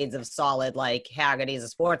decades of solid, like Haggerty's a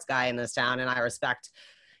sports guy in this town. And I respect,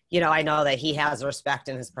 I know that he has respect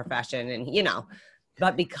in his profession and,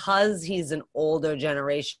 but because he's an older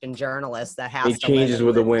generation journalist that has to changes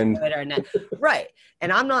with the wind. Right.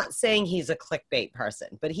 And I'm not saying he's a clickbait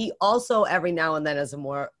person, but he also every now and then is a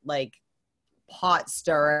more like pot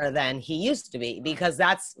stirrer than he used to be, because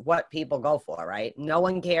that's what people go for, right? No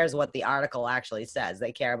one cares what the article actually says.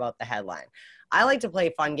 They care about the headline. I like to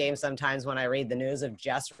play fun games sometimes when I read the news of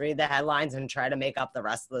just read the headlines and try to make up the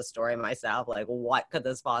rest of the story myself. Like, what could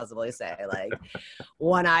this possibly say? Like,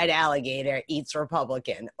 one-eyed alligator eats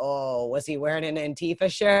Republican. Oh, was he wearing an Antifa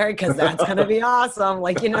shirt? Because that's going to be awesome.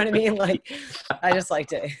 Like, you know what I mean? Like, I just like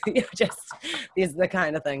to, these are the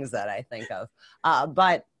kind of things that I think of.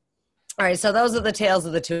 But all right, so those are the tales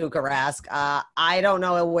of the Tuukka Rask. I don't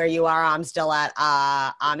know where you are. I'm still at.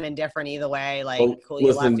 I'm indifferent either way. Like, cool,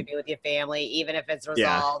 you left to be with your family, even if it's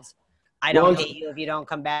resolved. Yeah. I don't hate you if you don't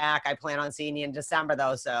come back. I plan on seeing you in December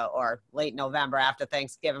though, or late November after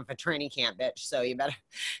Thanksgiving for training camp, bitch. So you better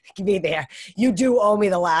be there. You do owe me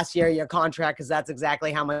the last year of your contract because that's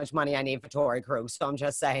exactly how much money I need for Torrey Krug. So I'm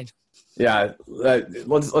just saying. Yeah,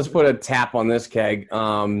 let's put a tap on this keg.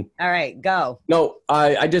 All right, go. No,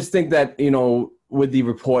 I just think that with the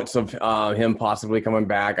reports of him possibly coming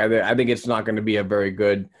back, I think it's not going to be a very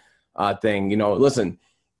good thing. Listen,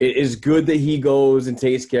 it is good that he goes and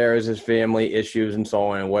takes care of his family issues and so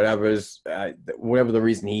on, and whatever the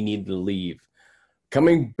reason he needed to leave.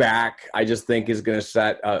 Coming back, I just think is going to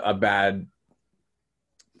set a bad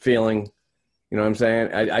feeling. You know what I'm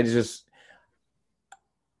saying? I just.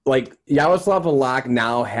 Like, Yaroslav Halak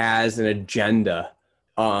now has an agenda.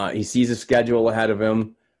 He sees a schedule ahead of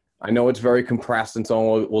him. I know it's very compressed, and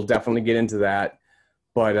so we'll definitely get into that.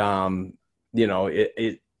 But,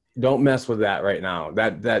 don't mess with that right now.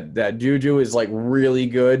 That juju is, like, really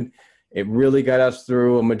good. It really got us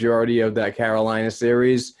through a majority of that Carolina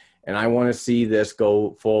series, and I want to see this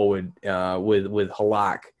go forward with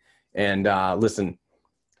Halak. And, listen,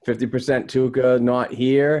 50% Tuukka not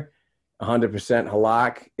here. 100%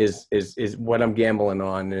 Halak is what I'm gambling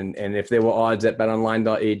on. And if there were odds at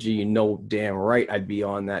betonline.ag, damn right I'd be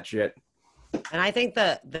on that shit. And I think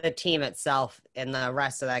the team itself and the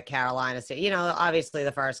rest of that Carolina state, obviously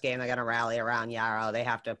the first game, they're going to rally around Yarrow. They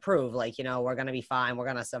have to prove, we're going to be fine. We're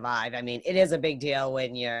going to survive. I mean, it is a big deal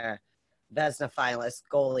when your Vezina finalist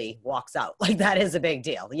goalie walks out. Like, that is a big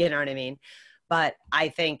deal. You know what I mean? But I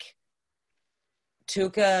think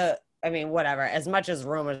Tuukka, whatever, as much as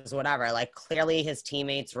rumors, whatever, like, clearly his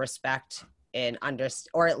teammates respect and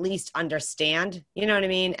or at least understand, you know what I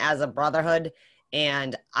mean, as a brotherhood.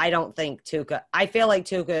 And I don't think I feel like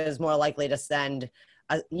Tuukka is more likely to send,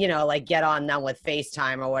 get on them with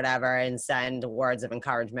FaceTime or whatever and send words of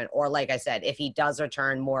encouragement. Or, like I said, if he does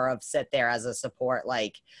return, more of sit there as a support,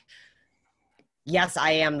 like, yes,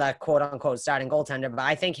 I am the quote-unquote starting goaltender, but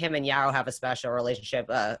I think him and Yarrow have a special relationship.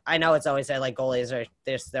 I know it's always said, like, goalies are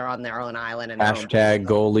they're on their own island. And hashtag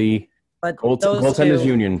goalie. But goaltenders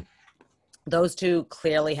union. Those two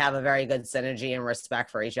clearly have a very good synergy and respect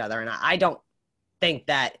for each other. And I don't think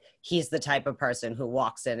that he's the type of person who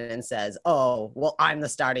walks in and says, oh, well, I'm the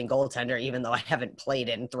starting goaltender, even though I haven't played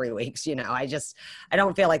in 3 weeks. I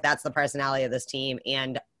don't feel like that's the personality of this team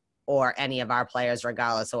or any of our players,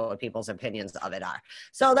 regardless of what people's opinions of it are.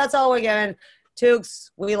 So that's all we're getting.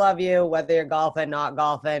 Tukes, we love you, whether you're golfing, not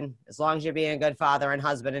golfing. As long as you're being a good father and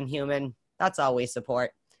husband and human, that's all we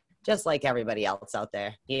support. Just like everybody else out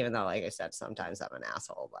there, even though, like I said, sometimes I'm an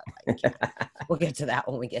asshole, but we'll get to that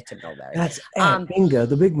when we get to Millbury. That's Inga,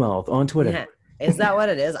 the big mouth, on Twitter. Yeah. Is that what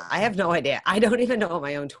it is? I have no idea. I don't even know what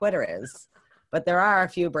my own Twitter is. But there are a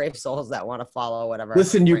few brave souls that want to follow whatever.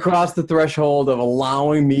 Listen, you crossed the threshold of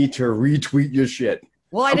allowing me to retweet your shit.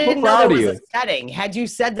 Well, I didn't know there was a setting. Had you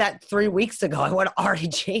said that 3 weeks ago, I would have already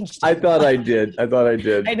changed it. I thought I did. I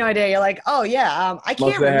had no idea. You're like, oh, yeah, I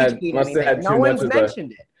can't retweet anything. No one's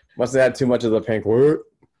mentioned it. Must have had too much of the pink word.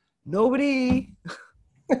 Nobody.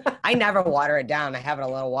 I never water it down. I have it a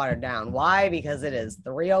little watered down. Why? Because it is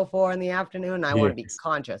 3:04 in the afternoon. And I want to be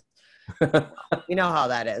conscious. You know how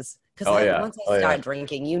that is. Because once I start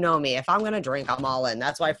drinking, you know me. If I'm going to drink, I'm all in.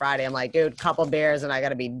 That's why Friday, I'm like, dude, couple beers and I got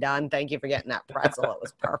to be done. Thank you for getting that pretzel. It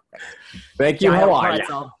was perfect. Thank you. How are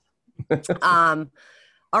you?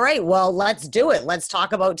 All right. Well, let's do it. Let's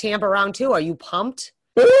talk about Tampa round 2. Are you pumped?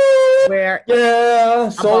 Yeah.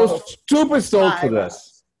 So super stoked for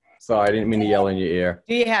this. Sorry, I didn't mean to yell in your ear.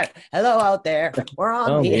 Do you have hello out there? We're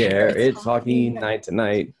on the air. It's hockey night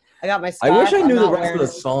tonight. I got my scarf. I wish I knew the rest of the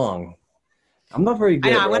song. I'm not very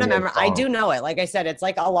good. I know, I'm going to remember. I do know it. Like I said, it's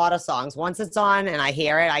like a lot of songs. Once it's on and I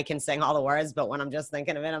hear it, I can sing all the words. But when I'm just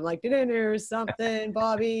thinking of it, I'm like, dinner something,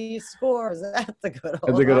 Bobby scores. That's a good old.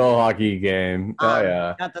 It's a good old hockey game.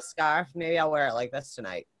 Got the scarf. Maybe I'll wear it like this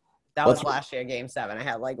tonight. That was last year, Game 7. I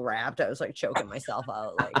had like wrapped. I was like choking myself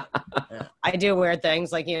out. Like I do weird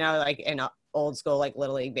things, like like in old school, like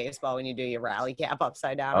Little League baseball, when you do your rally cap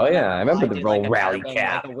upside down. Oh yeah, I remember the like rally turban,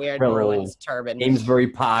 cap, like a weird Bruins turban. Amesbury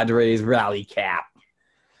Padres rally cap.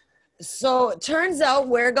 So it turns out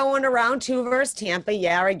we're going to round 2 versus Tampa.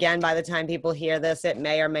 Yeah, again, by the time people hear this, it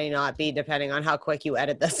may or may not be, depending on how quick you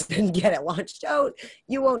edit this and get it launched out.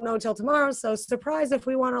 You won't know till tomorrow, so surprise if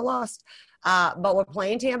we won or lost. But we're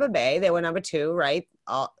playing Tampa Bay. They were number 2, right?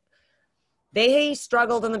 They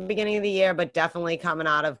struggled in the beginning of the year, but definitely coming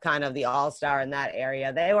out of kind of the all-star in that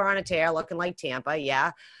area. They were on a tear looking like Tampa,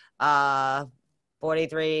 yeah.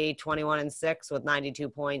 43, 21-6 with 92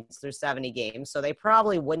 points through 70 games. So they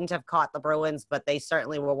probably wouldn't have caught the Bruins, but they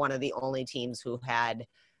certainly were one of the only teams who had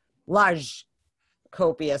large,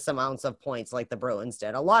 copious amounts of points like the Bruins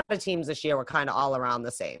did. A lot of teams this year were kind of all around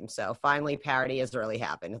the same. So finally parity has really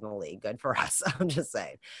happened in the league. Good for us. I'm just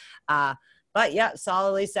saying. But yeah,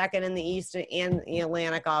 solidly second in the East and the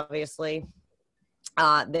Atlantic, obviously.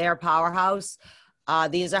 Their powerhouse.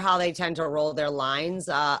 These are how they tend to roll their lines.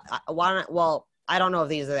 I don't know if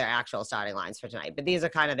these are their actual starting lines for tonight, but these are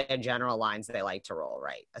kind of their general lines they like to roll,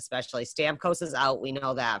 right? Especially Stamkos is out. We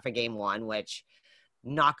know that for Game 1, which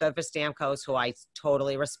not good for Stamkos, who I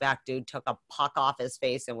totally respect. Dude took a puck off his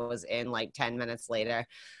face and was in like 10 minutes later.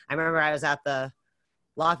 I remember I was at the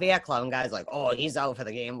Lafayette Club and guys like, oh, he's out for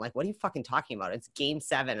the game. Like, what are you fucking talking about? It's Game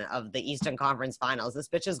 7 of the Eastern Conference Finals. This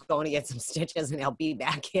bitch is going to get some stitches and he'll be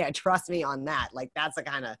back here. Trust me on that. Like, that's the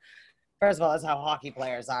kind of, first of all, that's how hockey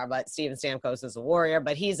players are, but Steven Stamkos is a warrior,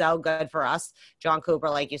 but he's out. Good for us. John Cooper,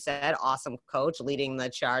 like you said, awesome coach leading the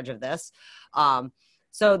charge of this.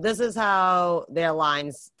 So this is how their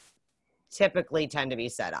lines typically tend to be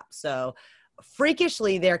set up. So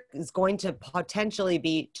freakishly, there is going to potentially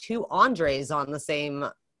be 2 Andres on the same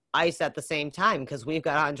ice at the same time, because we've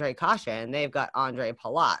got Andre Kasha and they've got Andre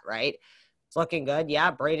Palat, right? It's looking good.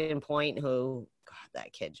 Yeah, Braden Point, who, God,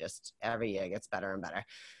 that kid just every year gets better and better.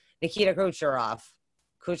 Nikita Kucherov.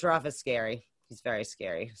 Kucherov is scary. He's very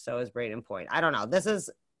scary. So is Braden Point. I don't know. This is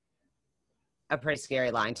a pretty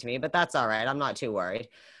scary line to me, but that's all right. I'm not too worried.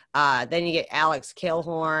 Then you get Alex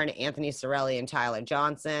Killhorn, Anthony Cirelli, and Tyler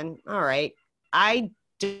Johnson. All right. I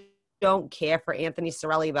don't care for Anthony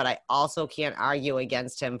Cirelli, but I also can't argue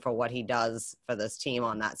against him for what he does for this team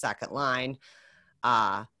on that second line.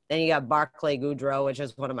 Then you got Barclay Goodrow, which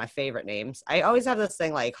is one of my favorite names. I always have this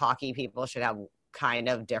thing like hockey people should have kind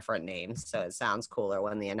of different names, so it sounds cooler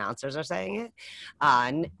when the announcers are saying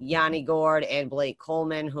it. Yanni Gord and Blake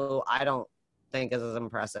Coleman, who I don't think is as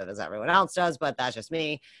impressive as everyone else does, but that's just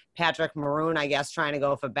me. Patrick Maroon, I guess, trying to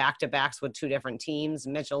go for back-to-backs with 2 different teams,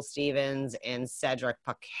 Mitchell Stevens and Cedric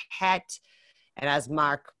Paquette. And as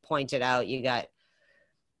Mark pointed out, you got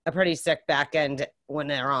a pretty sick back end when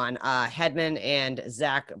they're on. Hedman and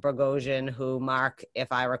Zach Bogosian, who Mark, if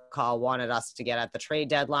I recall, wanted us to get at the trade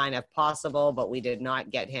deadline if possible, but we did not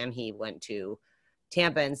get him. He went to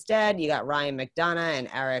Tampa instead. You got Ryan McDonough and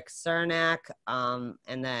Eric Cernak,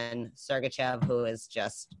 and then Sergachev, who is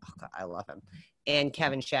just, oh God, I love him, and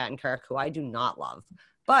Kevin Shattenkirk, who I do not love.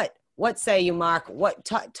 But what say you, Mark?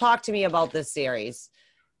 Talk to me about this series.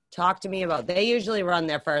 Talk to me about, they usually run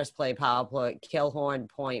their first play power play, Killhorn,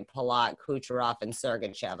 Point, Palat, Kucherov, and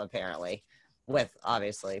Sergachev, apparently, with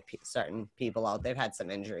obviously certain people out. They've had some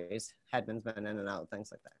injuries. Hedman's been in and out,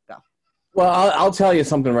 things like that. Go. Well, I'll tell you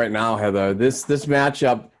something right now, Heather. This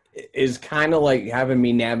matchup is kind of like having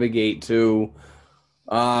me navigate to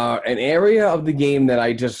an area of the game that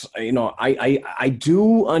I just, I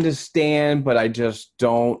do understand, but I just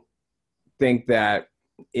don't think that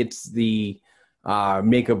it's the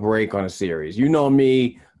make or break on a series. You know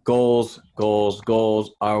me, goals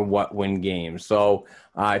are what win games. So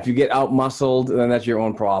if you get out-muscled, then that's your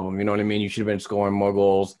own problem. You know what I mean? You should have been scoring more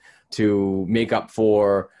goals to make up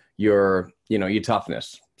for your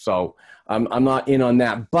toughness. So I'm not in on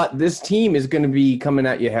that. But this team is going to be coming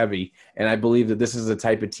at you heavy, and I believe that this is the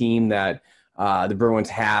type of team that the Bruins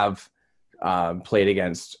have played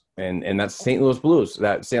against, and that's St. Louis Blues,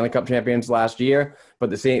 that Stanley Cup champions last year, but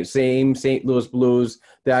the same St. Louis Blues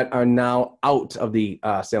that are now out of the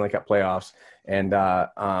Stanley Cup playoffs. And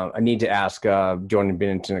I need to ask Jordan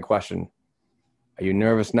Binnington a question. Are you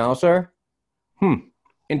nervous now, sir?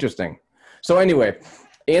 Interesting. So anyway,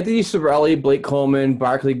 Anthony Cirelli, Blake Coleman,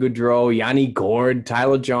 Barclay Goodrow, Yanni Gourde,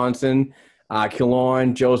 Tyler Johnson,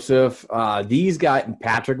 Killorn, Joseph, these guys,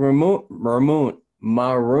 Patrick Maroon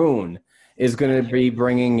is going to be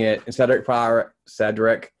bringing it.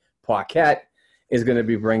 Cedric Paquette is going to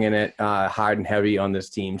be bringing it hard and heavy on this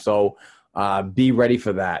team. So be ready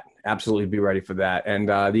for that. Absolutely be ready for that. And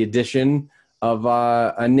the addition of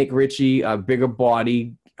Nick Ritchie, a bigger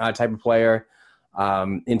body type of player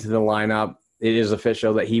into the lineup. It is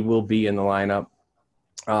official that he will be in the lineup.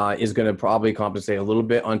 Is going to probably compensate a little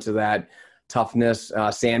bit onto that toughness,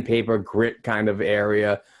 sandpaper, grit kind of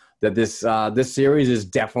area that this series is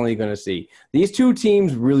definitely going to see. These two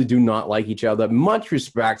teams really do not like each other. Much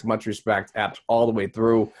respect all the way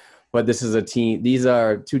through. But this is a team. These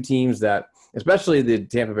are two teams that, especially the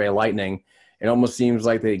Tampa Bay Lightning, it almost seems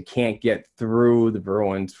like they can't get through the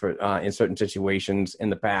Bruins for in certain situations in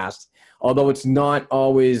the past. Although it's not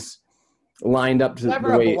always lined up to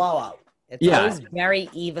never the way. A blowout. It's always very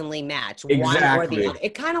evenly matched. Exactly. One or the other.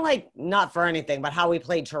 It kind of like, not for anything, but how we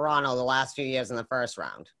played Toronto the last few years in the first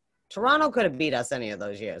round. Toronto could have beat us any of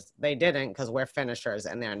those years. They didn't because we're finishers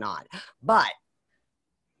and they're not. But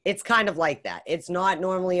it's kind of like that. It's not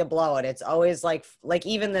normally a blowout. It's always like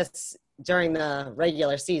even this during the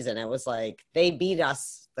regular season, it was like they beat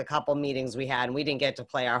us the couple meetings we had, and we didn't get to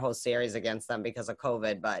play our whole series against them because of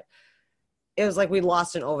COVID, but it was like we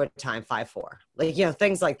lost in overtime 5-4. Like,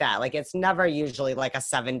 things like that. Like, it's never usually like a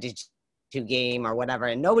 7-2 game or whatever,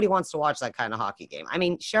 and nobody wants to watch that kind of hockey game. I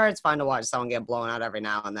mean, sure, it's fun to watch someone get blown out every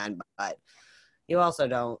now and then, but you also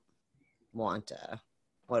don't want to.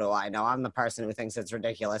 What do I know? I'm the person who thinks it's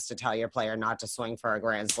ridiculous to tell your player not to swing for a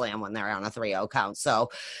grand slam when they're on a 3-0 count. So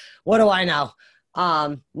what do I know?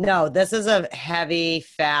 No, this is a heavy,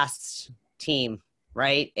 fast team,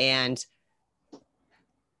 right? And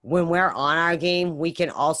when we're on our game, we can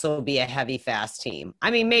also be a heavy, fast team. I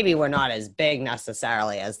mean, maybe we're not as big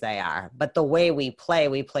necessarily as they are, but the way we play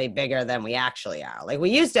bigger than we actually are. Like,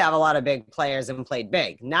 we used to have a lot of big players and played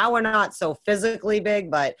big. Now we're not so physically big,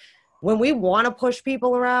 but when we want to push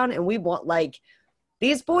people around and we want, like,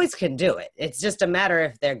 these boys can do it. It's just a matter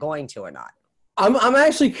if they're going to or not. I'm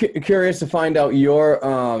actually curious to find out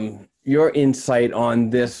your insight on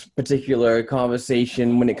this particular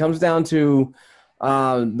conversation when it comes down to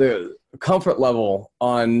the comfort level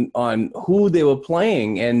on who they were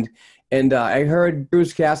playing. And I heard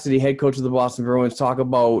Bruce Cassidy, head coach of the Boston Bruins, talk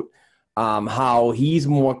about how he's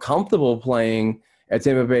more comfortable playing a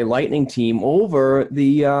Tampa Bay Lightning team over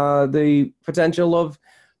the potential of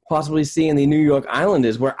possibly seeing the New York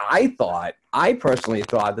Islanders, where I personally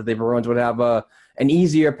thought that the Bruins would have an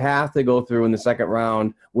easier path to go through in the second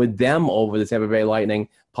round with them over the Tampa Bay Lightning,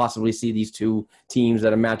 possibly see these two teams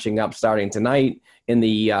that are matching up starting tonight in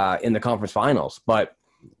the conference finals. But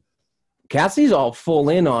Cassidy's all full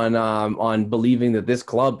in on believing that this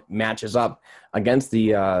club matches up against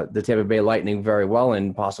the Tampa Bay Lightning very well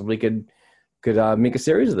and possibly could make a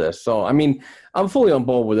series of this. So, I mean, I'm fully on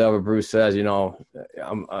board with whatever Bruce says.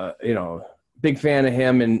 I'm big fan of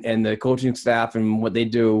him and the coaching staff and what they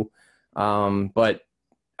do. But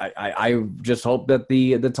I just hope that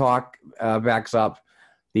the talk backs up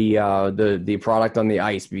the product on the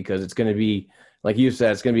ice, because it's going to be, like you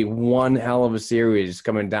said, it's going to be one hell of a series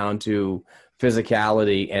coming down to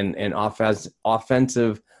physicality and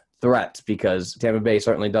offensive threats, because Tampa Bay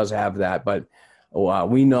certainly does have that. But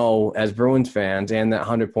we know as Bruins fans and that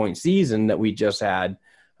 100-point season that we just had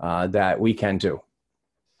that we can too.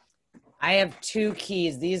 I have two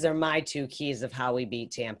keys. These are my two keys of how we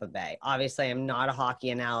beat Tampa Bay. Obviously, I'm not a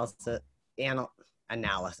hockey a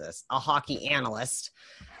hockey analyst.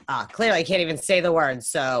 Clearly, I can't even say the word.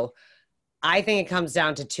 So I think it comes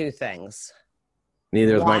down to two things.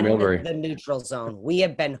 Neither is Mike Milbury. The neutral zone. We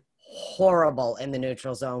have been horrible in the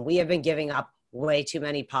neutral zone. We have been giving up way too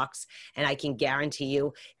many pucks, and I can guarantee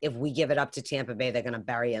you, if we give it up to Tampa Bay, they're going to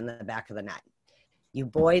bury it in the back of the net. You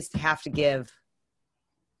boys have to give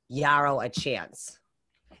Yarrow a chance.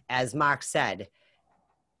 As Mark said,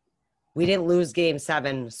 we didn't lose Game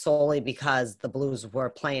 7 solely because the Blues were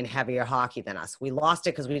playing heavier hockey than us. We lost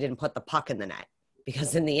it because we didn't put the puck in the net,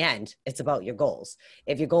 because in the end, it's about your goals.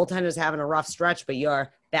 If your goaltender's having a rough stretch, but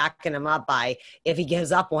you're backing him up by, if he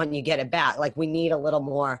gives up one, you get it back. Like, we need a little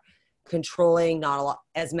more controlling, not a lot,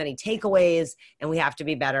 as many takeaways, and we have to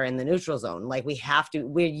be better in the neutral zone. Like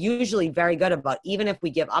we're usually very good about, even if we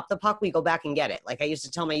give up the puck, we go back and get it. Like I used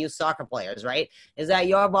to tell my youth soccer players, right? Is that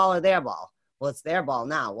your ball or their ball? Well, it's their ball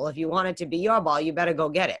now. Well, if you want it to be your ball, you better go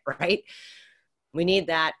get it, right? We need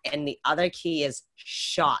that. And the other key is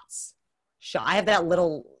shots. I have that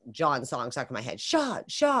Little John song stuck in my head.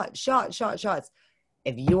 Shots.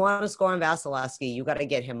 If you want to score on Vasilevsky, you got to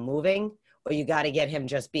get him moving, or you got to get him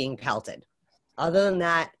just being pelted. Other than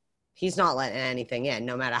that, he's not letting anything in,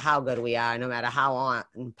 no matter how good we are, no matter how on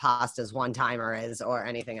Pasta's one-timer is or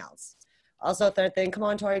anything else. Also, third thing, come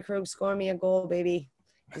on, Torrey Krug, score me a goal, baby.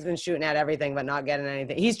 He's been shooting at everything but not getting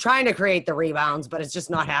anything. He's trying to create the rebounds, but it's just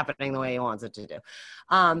not happening the way he wants it to do.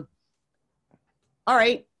 All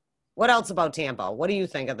right. What else about Tampa? What do you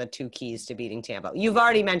think are the two keys to beating Tampa? You've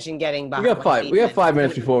already mentioned getting behind. We have 5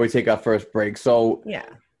 minutes before we take our first break. So yeah,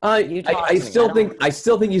 I still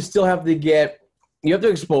think you still have to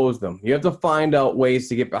expose them. You have to find out ways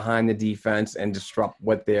to get behind the defense and disrupt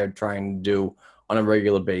what they're trying to do on a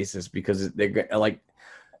regular basis, because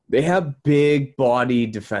they have big body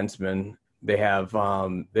defensemen. They have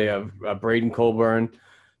Braden Colburn.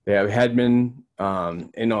 They have Hedman.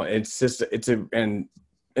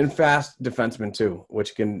 And fast defensemen too,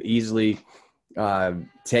 which can easily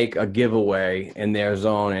take a giveaway in their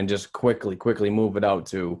zone and just quickly move it out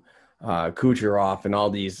to Kucherov and all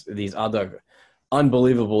these other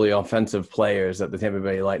unbelievably offensive players that the Tampa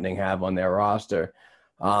Bay Lightning have on their roster.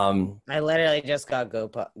 I literally just got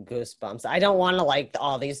goosebumps. I don't want to like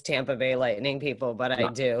all these Tampa Bay Lightning people, but I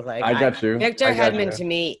do. Like I got you. Victor Hedman to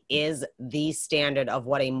me is the standard of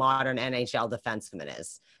what a modern NHL defenseman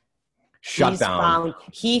is.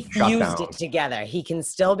 He fused it together. He can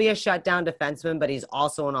still be a shutdown defenseman, but he's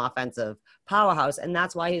also an offensive powerhouse. And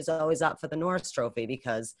that's why he's always up for the Norris Trophy,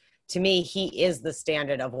 because to me, he is the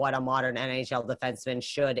standard of what a modern NHL defenseman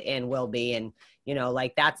should and will be. And,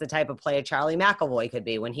 that's the type of player Charlie McAvoy could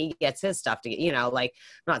be when he gets his stuff to, I'm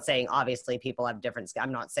not saying obviously people have different,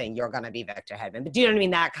 I'm not saying you're going to be Victor Hedman, but do you know what I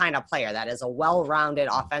mean? That kind of player that is a well-rounded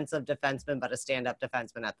offensive defenseman, but a stand-up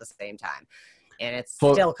defenseman at the same time. And it's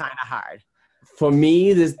still kind of hard. For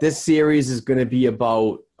me, this series is going to be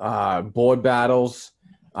about board battles,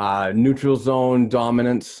 neutral zone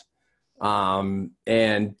dominance,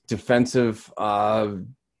 and defensive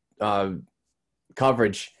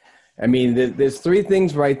coverage. I mean, there's three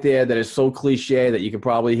things right there that is so cliche that you could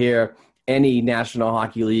probably hear any National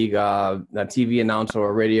Hockey League a TV announcer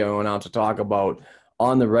or radio announcer talk about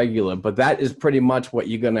on the regular. But that is pretty much what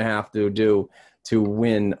you're going to have to do to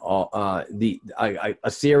win a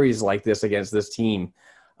series like this against this team.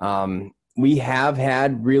 We have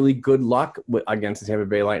had really good luck against the Tampa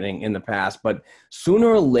Bay Lightning in the past, but sooner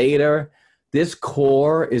or later, this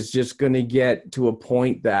core is just going to get to a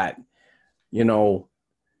point that,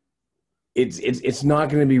 it's not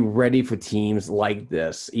going to be ready for teams like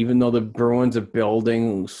this, even though the Bruins are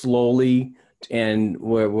building slowly and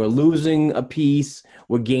we're losing a piece,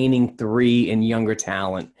 we're gaining 3 in younger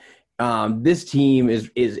talent. This team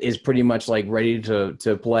is pretty much like ready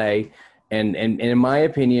to play, and in my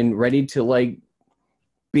opinion, ready to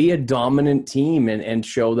be a dominant team and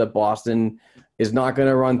show that Boston is not going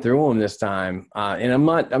to run through them this time. And I'm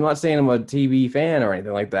not saying I'm a TV fan or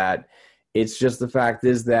anything like that. It's just the fact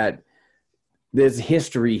is that there's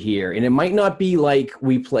history here, and it might not be like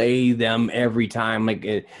we play them every time.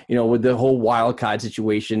 With the whole wild card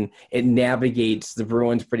situation, it navigates the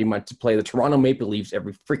Bruins pretty much to play the Toronto Maple Leafs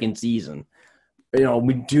every freaking season.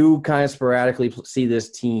 We do kind of sporadically see this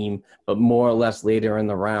team, but more or less later in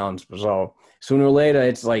the rounds. So sooner or later,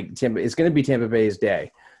 it's going to be Tampa Bay's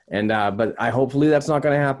day. And but hopefully that's not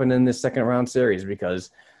going to happen in this second round series,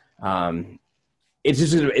 because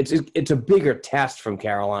it's a bigger test from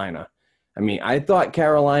Carolina. I mean, I thought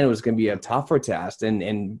Carolina was going to be a tougher test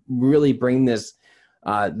and really bring the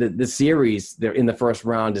series there in the first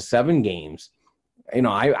round to 7 games.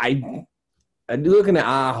 I looking at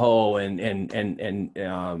Aho and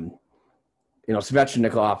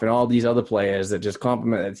Svechnikov and all these other players that just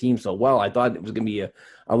complement the team so well. I thought it was going to be a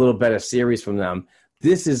little better series from them.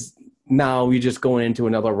 This is now you're just going into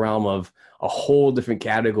another realm of a whole different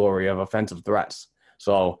category of offensive threats.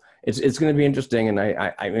 So it's going to be interesting. And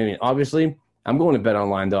I mean, obviously, I'm going to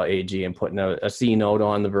betonline.ag and putting a C note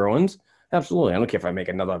on the Bruins. Absolutely. I don't care if I make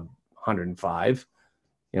another 105,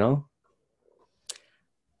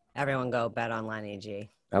 Everyone go betonline.ag.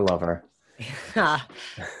 I love her.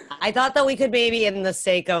 I thought that we could maybe, in the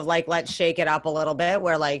sake of let's shake it up a little bit.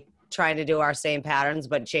 We're trying to do our same patterns,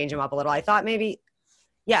 but change them up a little. I thought maybe,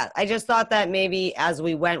 I just thought that maybe as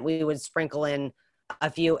we went, we would sprinkle in a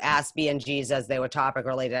few Ask B and G's as they were topic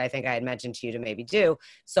related. I think I had mentioned to you to maybe do.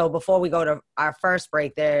 So before we go to our first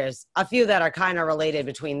break, there's a few that are kind of related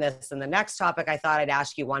between this and the next topic. I thought I'd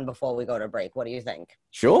ask you one before we go to break. What do you think?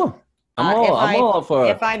 Sure. I'm all for it.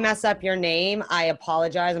 If I mess up your name, I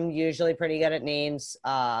apologize. I'm usually pretty good at names.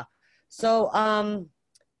 So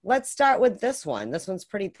let's start with this one. This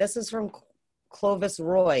is from Clovis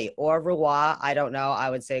Roy or Roy. I don't know. I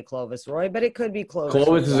would say Clovis Roy, but it could be Clovis.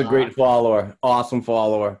 Clovis is a great follower. Awesome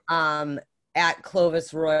follower. At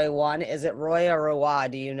Clovis Roy 1. Is it Roy or Roy?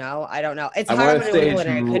 Do you know? I don't know. It's hard in New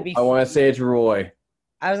England. It could be. I want to say it's Roy.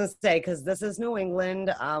 I was going to say, because this is New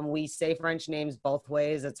England. We say French names both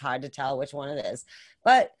ways. It's hard to tell which one it is.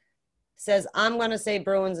 But says, I'm going to say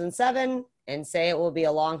Bruins in 7 and say it will be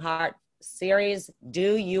a long hard series.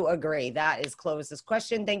 Do you agree? That is Clovis's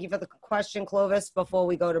question. Thank you for the question, Clovis. Before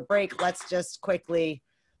we go to break, let's just quickly,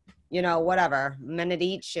 whatever, minute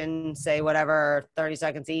each and say whatever, 30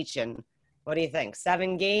 seconds each. And what do you think?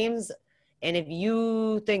 7 games? And if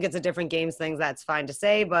you think it's a different games thing, that's fine to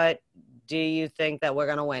say, but do you think that we're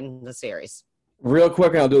going to win the series? Real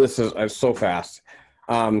quick, and I'll do this so fast.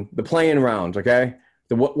 The playing rounds, okay?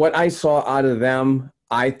 What I saw out of them,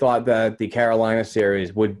 I thought that the Carolina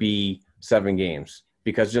series would be 7 games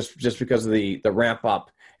because just because of the ramp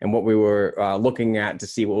up and what we were looking at to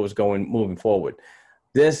see what was moving forward.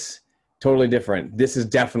 This totally different. This is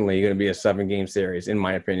definitely going to be a 7-game series, in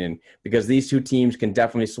my opinion, because these two teams can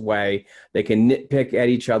definitely sway. They can nitpick at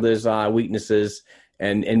each other's weaknesses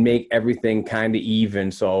and make everything kind of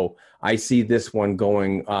even. So I see this one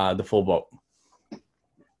going the full boat.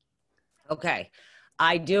 Okay.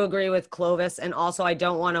 I do agree with Clovis. And also I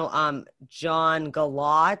don't want to, John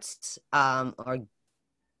Galot,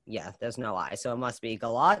 there's no I, so it must be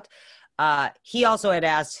Galot. He also had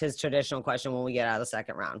asked his traditional question when we get out of the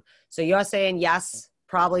second round. So you're saying, yes,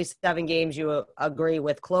 probably 7 games. You agree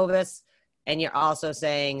with Clovis. And you're also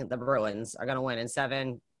saying the Bruins are going to win in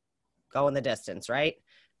 7, go in the distance, right?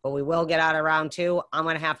 But we will get out of round 2. I'm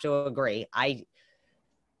going to have to agree. I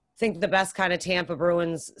think the best kind of Tampa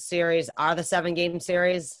Bruins series are the 7-game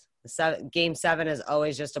series. Game 7 is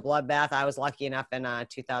always just a bloodbath. I was lucky enough in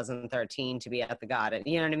 2013 to be at the Garden.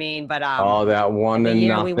 You know what I mean? But that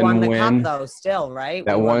 1-0 we won the win. cup though, still, right?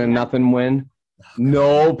 That 1-0 win.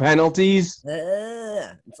 No penalties.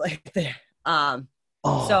 It's like there.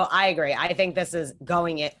 So I agree. I think this is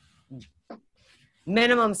going it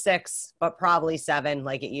minimum 6, but probably 7,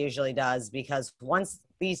 like it usually does, because once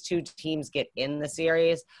these two teams get in the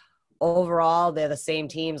series, overall, they're the same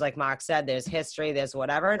teams. Like Mark said, there's history, there's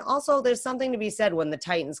whatever. And also there's something to be said when the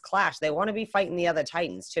Titans clash. They want to be fighting the other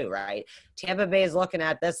Titans too, right? Tampa Bay is looking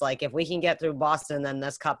at this like, if we can get through Boston, then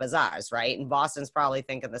this cup is ours, right? And Boston's probably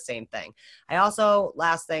thinking the same thing. I also,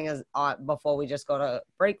 last thing is, before we just go to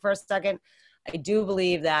break for a second, I do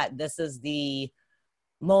believe that this is the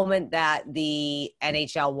moment that the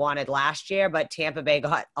NHL wanted last year, but Tampa Bay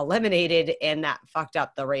got eliminated and that fucked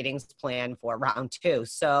up the ratings plan for round 2.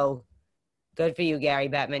 So good for you, Gary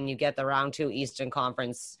Bettman. You get the round 2 Eastern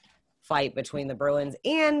Conference fight between the Bruins,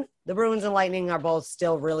 and the Bruins and Lightning are both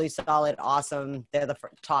still really solid, awesome. They're the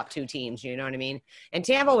top 2 teams, you know what I mean? And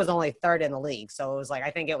Tampa was only 3rd in the league. So it was like,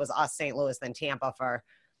 I think it was us, St. Louis, then Tampa for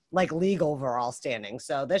like league overall standing.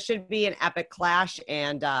 So this should be an epic clash,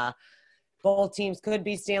 and both teams could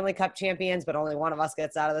be Stanley Cup champions, but only one of us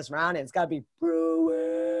gets out of this round. And it's got to be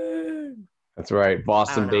Bruins. That's right.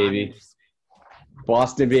 Boston, baby.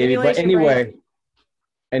 Boston, baby. But anyway,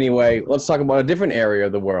 let's talk about a different area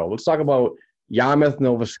of the world. Let's talk about Yarmouth,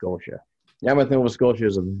 Nova Scotia. Yarmouth, Nova Scotia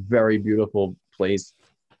is a very beautiful place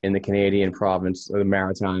in the Canadian province of the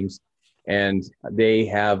Maritimes. And they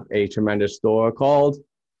have a tremendous store called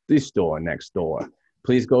The Store Next Door.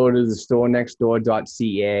 Please go to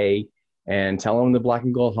thestorenextdoor.ca and tell them the Black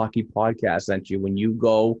and Gold Hockey Podcast sent you when you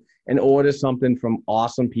go and order something from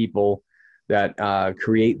awesome people that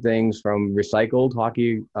create things from recycled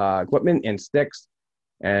hockey equipment and sticks.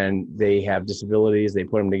 And they have disabilities. They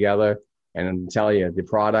put them together. And I tell you, the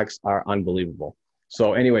products are unbelievable.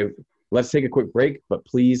 So anyway, let's take a quick break. But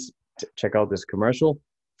please check out this commercial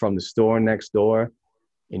from The Store Next Door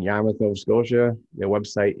in Yarmouth, Nova Scotia. Their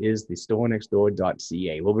website is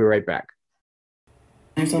thestorenextdoor.ca. We'll be right back.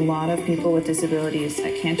 There's a lot of people with disabilities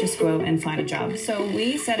that can't just go out and find a job. So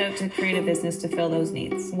we set out to create a business to fill those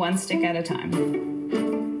needs, one stick at a time.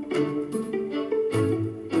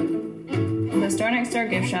 The Store Next Door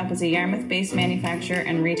Gift Shop is a Yarmouth-based manufacturer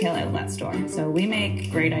and retail outlet store. So we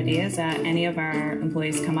make great ideas that any of our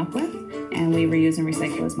employees come up with, and we reuse and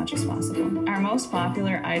recycle as much as possible. Our most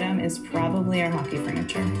popular item is probably our hockey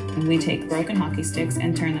furniture. We take broken hockey sticks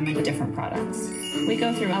and turn them into different products. We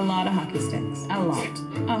go through a lot of hockey sticks,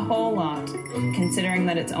 a whole lot. Considering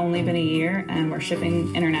that it's only been a year and we're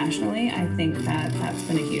shipping internationally, I think that that's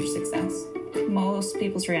been a huge success. Most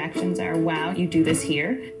people's reactions are, wow, you do this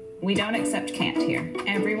here? We don't accept can't here.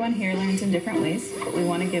 Everyone here learns in different ways, but we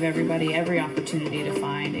want to give everybody every opportunity to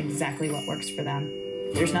find exactly what works for them.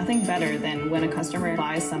 There's nothing better than when a customer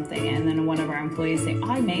buys something and then one of our employees say,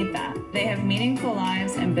 I made that. They have meaningful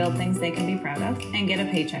lives and build things they can be proud of and get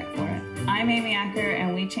a paycheck for it. I'm Amy Acker,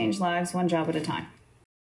 and we change lives one job at a time.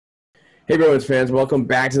 Hey, Bruins fans, welcome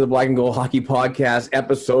back to the Black and Gold Hockey Podcast,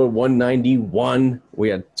 episode 191.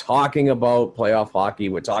 We are talking about playoff hockey.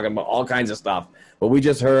 We're talking about all kinds of stuff. But we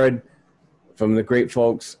just heard from the great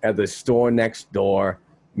folks at the store next door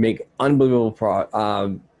make unbelievable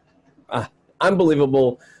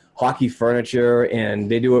hockey furniture, and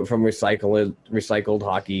they do it from recycled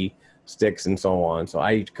hockey sticks and so on. So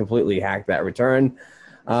I completely hacked that return.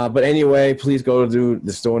 But anyway, please go to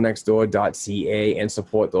thestorenextdoor.ca and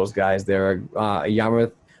support those guys. They're a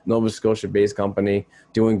Yarmouth, Nova Scotia-based company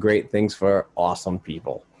doing great things for awesome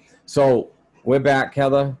people. So we're back,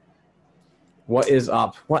 Heather. What is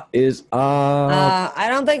up? I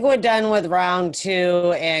don't think we're done with round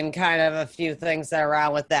two and kind of a few things that are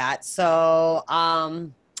around with that. So,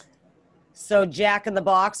 Jack in the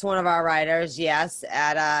Box, one of our writers, yes,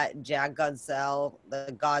 at Jack Godsell,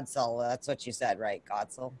 the Godsell, that's what you said, right?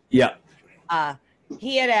 Godsell? Yeah.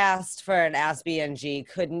 He had asked for an Ask BNG.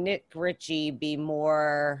 Could Nick Ritchie be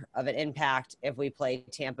more of an impact if we play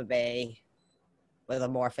Tampa Bay with a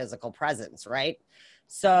more physical presence, right?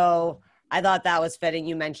 So I thought that was fitting.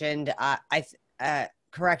 You mentioned,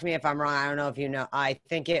 correct me if I'm wrong. I don't know if you know. I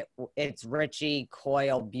think it's Ritchie,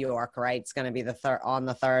 Coyle, Bjork, right? It's going to be on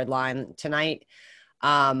the third line tonight.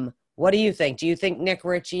 What do you think? Do you think Nick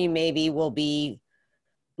Ritchie maybe will be?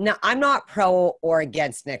 No, I'm not pro or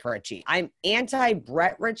against Nick Ritchie. I'm anti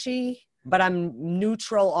Brett Ritchie, but I'm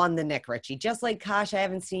neutral on the Nick Ritchie. Just like Kosh, I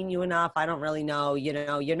haven't seen you enough. I don't really know.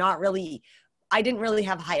 You're not really. I didn't really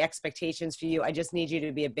have high expectations for you. I just need you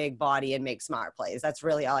to be a big body and make smart plays. That's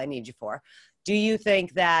really all I need you for. Do you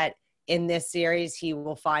think that in this series he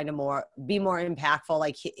will be more impactful,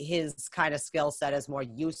 like his kind of skill set is more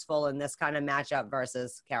useful in this kind of matchup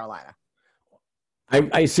versus Carolina?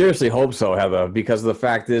 I seriously hope so, Heather, because the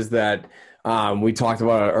fact is that we talked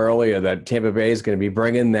about it earlier that Tampa Bay is going to be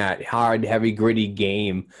bringing that hard, heavy, gritty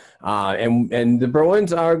game, and the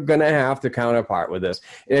Bruins are going to have to counterpart with this.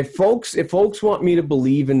 If folks want me to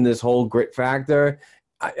believe in this whole grit factor,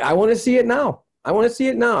 I want to see it now. I want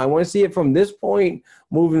to see it from this point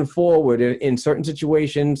moving forward in certain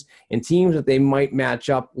situations and teams that they might match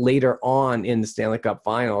up later on in the Stanley Cup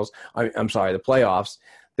Finals. The playoffs,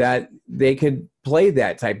 that they could play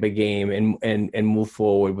that type of game and move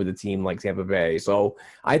forward with a team like Tampa Bay. So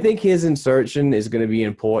I think his insertion is going to be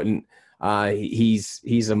important.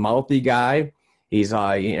 He's a mouthy guy. He's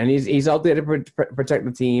out there to protect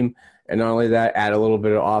the team, and not only that, add a little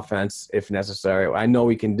bit of offense if necessary. I know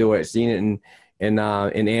he can do it. Seen it in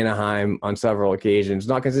Anaheim on several occasions,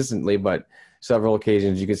 not consistently, but several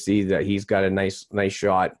occasions. You can see that he's got a nice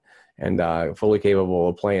shot and fully capable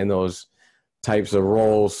of playing those types of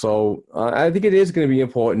roles. So I think it is going to be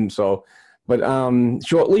important. So, but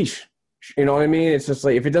short leash, you know what I mean? It's just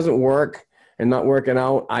like, if it doesn't work and not working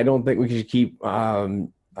out, I don't think we should keep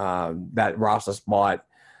that roster spot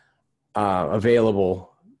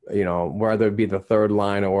available, whether it be the third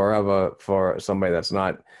line or wherever, for somebody that's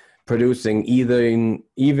not producing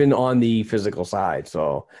even on the physical side.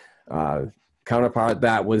 So counterpart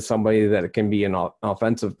that with somebody that can be an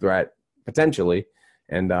offensive threat potentially,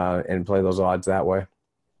 and play those odds that way.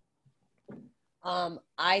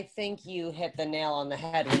 I think you hit the nail on the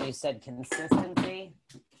head when you said consistency.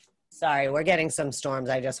 Sorry, we're getting some storms.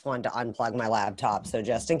 I just wanted to unplug my laptop. So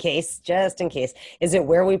just in case, is it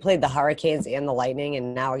where we played the Hurricanes and the Lightning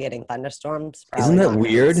and now we're getting thunderstorms? Isn't that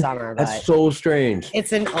weird? That's so strange.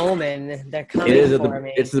 It's an omen. They're coming for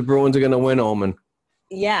me. It's the Bruins are going to win omen.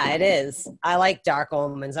 Yeah, it is. I like dark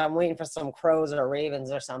omens. I'm waiting for some crows or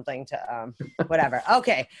ravens or something to whatever.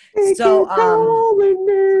 Okay. So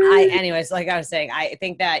anyways, like I was saying, I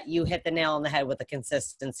think that you hit the nail on the head with the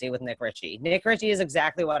consistency with Nick Ritchie. Nick Ritchie is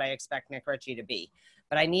exactly what I expect Nick Ritchie to be.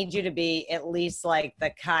 But I need you to be at least like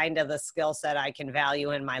the kind of the skill set I can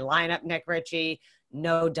value in my lineup, Nick Ritchie.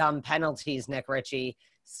 No dumb penalties, Nick Ritchie.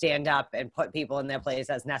 Stand up and put people in their place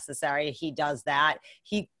as necessary. He does that.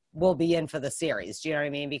 He will be in for the series. Do you know what I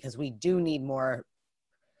mean? Because we do need more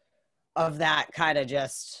of that kind of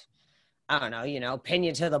just, I don't know, pin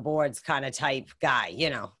you to the boards kind of type guy,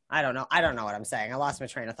 I don't know what I'm saying. I lost my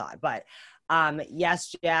train of thought, but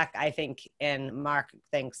yes, Jack, I think, and Mark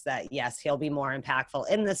thinks that, yes, he'll be more impactful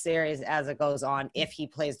in the series as it goes on if he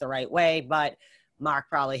plays the right way. But Mark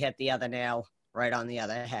probably hit the other nail right on the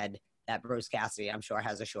other head that Bruce Cassidy, I'm sure,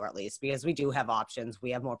 has a short lease because we do have options.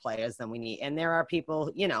 We have more players than we need. And there are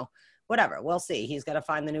people, whatever. We'll see. He's got to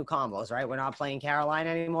find the new combos, right? We're not playing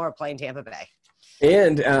Carolina anymore. We're playing Tampa Bay.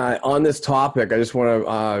 And on this topic, I just want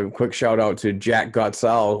to quick shout out to Jack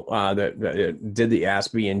Gottsell that did the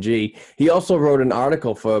Ask B&G. He also wrote an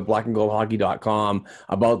article for blackandgoldhockey.com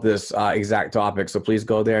about this exact topic. So please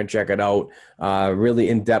go there and check it out. Really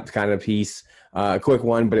in-depth kind of piece. A quick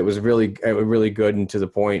one, but it was really good and to the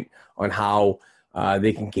point on how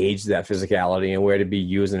they can gauge that physicality and where to be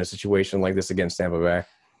used in a situation like this against Tampa Bay.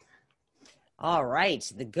 All right.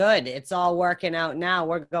 The good. It's all working out now.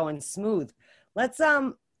 We're going smooth. Let's,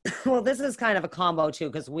 well, this is kind of a combo too,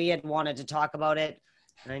 because we had wanted to talk about it.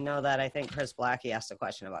 And I know that I think Chris Blackie asked a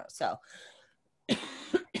question about it. So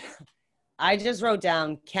I just wrote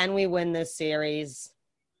down, can we win this series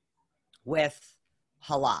with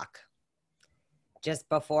Halak? Just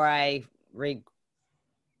before I read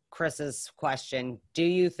Chris's question, do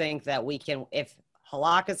you think that we can, if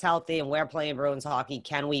Halak is healthy and we're playing Bruins hockey,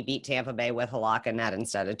 can we beat Tampa Bay with Halak and net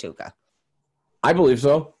instead of Tuukka? I believe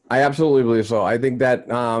so. I absolutely believe so. I think that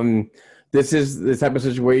this is the type of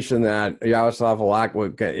situation that Yaroslav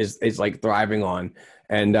Halak is like thriving on.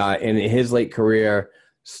 And in his late career,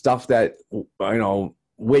 stuff that,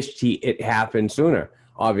 wished it happened sooner,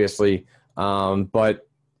 obviously. But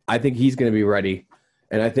I think he's going to be ready.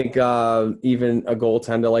 And I think even a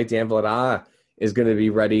goaltender like Dan Vladar is going to be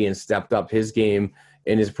ready and stepped up his game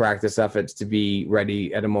in his practice efforts to be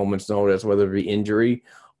ready at a moment's notice, whether it be injury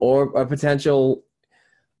or a potential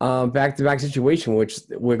back-to-back situation, which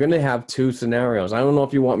we're going to have two scenarios. I don't know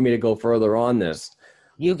if you want me to go further on this.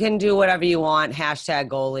 You can do whatever you want. Hashtag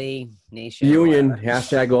goalie nation. Union.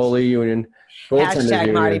 Hashtag goalie union. Hashtag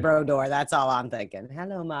union. Marty Brodeur. That's all I'm thinking.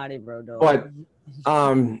 Hello, Marty Brodeur. But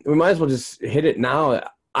we might as well just hit it now.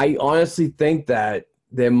 I honestly think that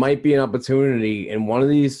there might be an opportunity in one of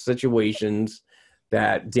these situations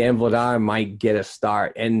that Dan Vladar might get a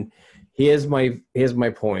start. And here's my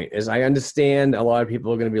point, is I understand a lot of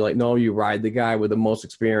people are going to be like, no, you ride the guy with the most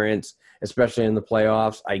experience, especially in the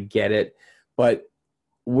playoffs. I get it. But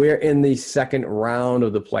we're in the second round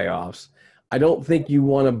of the playoffs. I don't think you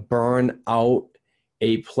want to burn out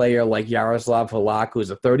a player like Yaroslav Halak,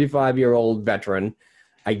 who's a 35-year-old veteran.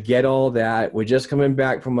 I get all that. We're just coming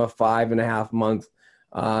back from a 5.5-month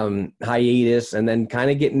hiatus and then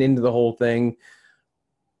kind of getting into the whole thing.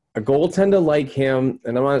 A goaltender like him,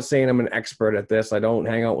 and I'm not saying I'm an expert at this. I don't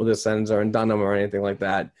hang out with the Sens or Dunham or anything like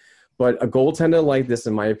that. But a goaltender like this,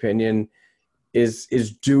 in my opinion, is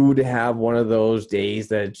due to have one of those days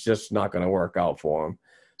that it's just not going to work out for him.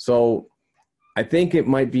 So I think it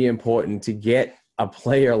might be important to get a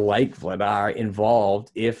player like Vladar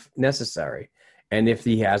involved if necessary. And if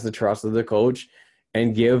he has the trust of the coach,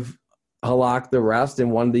 and give Halak the rest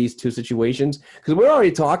in one of these two situations, because we're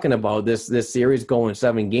already talking about this series going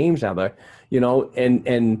 7 games, Heather,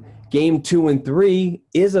 and game 2 and 3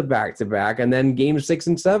 is a back-to-back, and then game 6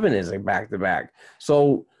 and 7 is a back-to-back.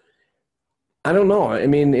 So I don't know. I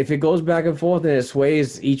mean, if it goes back and forth and it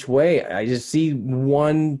sways each way, I just see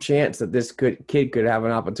one chance that this kid could have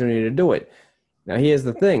an opportunity to do it. Now, here's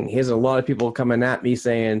the thing. Here's a lot of people coming at me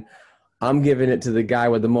saying, I'm giving it to the guy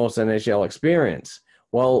with the most NHL experience.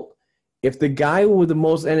 Well, if the guy with the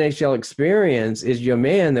most NHL experience is your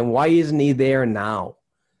man, then why isn't he there now?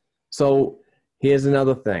 So here's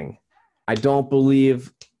another thing. I don't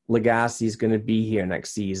believe Lagasse is going to be here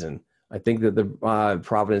next season. I think that the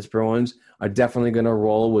Providence Bruins are definitely going to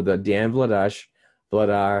roll with a Dan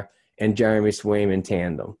Vladar, and Jeremy Swayman in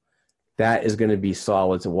tandem. That is going to be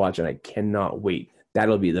solid to watch, and I cannot wait.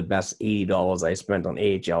 That'll be the best $80 I spent on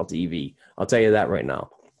AHL TV. I'll tell you that right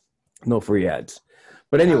now. No free ads.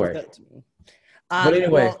 But anyway,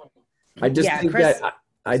 I just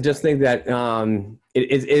think that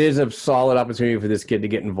it is a solid opportunity for this kid to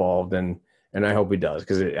get involved, and I hope he does,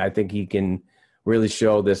 because I think he can really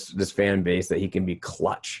show this fan base that he can be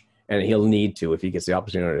clutch, and he'll need to if he gets the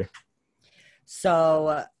opportunity.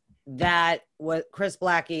 So that was Chris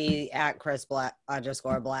Blackie at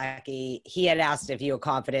Chris_Blackie. He had asked if you were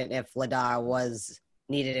confident if Vladar was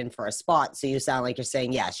needed in for a spot. So you sound like you're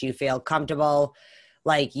saying yes, you feel comfortable.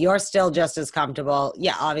 Like you're still just as comfortable.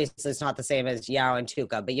 Yeah, obviously it's not the same as Yarrow and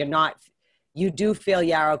Tuukka, but you do feel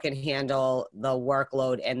Yarrow can handle the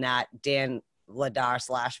workload, and that Dan Vladar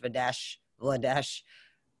 / Vladesh,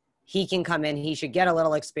 he can come in. He should get a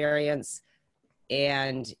little experience,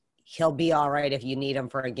 and he'll be all right if you need him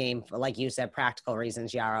for a game, for, like you said, practical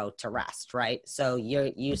reasons, Yarrow, to rest, right? So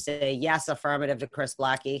you say yes, affirmative to Chris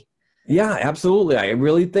Blackie? Yeah, absolutely. I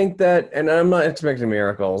really think that, and I'm not expecting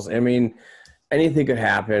miracles. I mean, anything could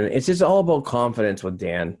happen. It's just all about confidence with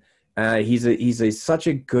Dan. He's such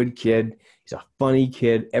a good kid. He's a funny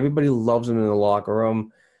kid. Everybody loves him in the locker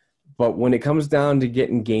room. But when it comes down to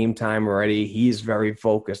getting game time ready, he's very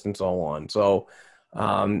focused and so on. So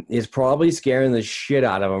it's probably scaring the shit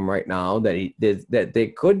out of him right now that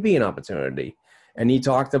there could be an opportunity. And he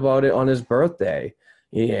talked about it on his birthday.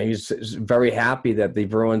 Yeah, he's very happy that the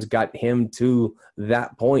Bruins got him to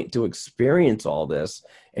that point to experience all this.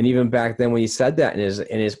 And even back then when he said that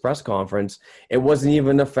in his press conference, it wasn't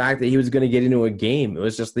even the fact that he was going to get into a game. It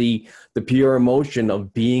was just the pure emotion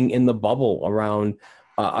of being in the bubble around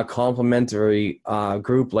a complimentary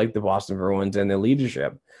group like the Boston Bruins and their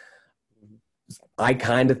leadership. I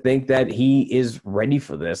kind of think that he is ready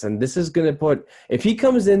for this. And this is going to put – if he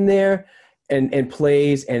comes in there and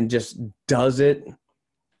plays and just does it –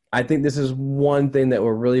 I think this is one thing that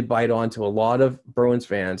will really bite on to a lot of Bruins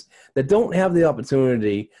fans that don't have the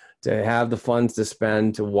opportunity to have the funds to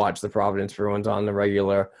spend to watch the Providence Bruins on the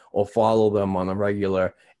regular or follow them on the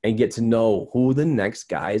regular and get to know who the next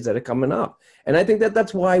guys that are coming up. And I think that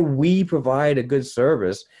that's why we provide a good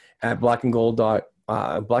service at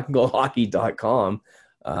blackandgoldhockey.com,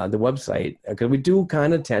 the website, because we do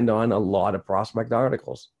kind of tend on a lot of prospect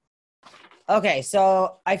articles. Okay,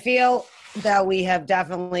 so I feel that we have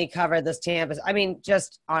definitely covered this Tampa. I mean,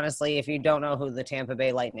 just honestly, if you don't know who the Tampa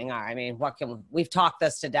Bay Lightning are, I mean, we've talked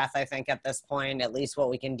this to death, I think, at this point, at least what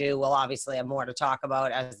we can do. We'll obviously have more to talk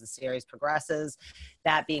about as the series progresses.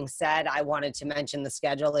 That being said, I wanted to mention the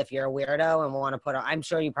schedule if you're a weirdo and want to I'm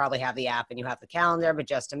sure you probably have the app and you have the calendar, but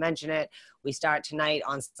just to mention it, we start tonight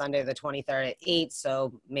on Sunday the 23rd at 8,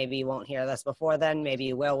 so maybe you won't hear this before then. Maybe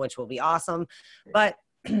you will, which will be awesome. But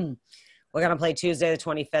we're going to play Tuesday the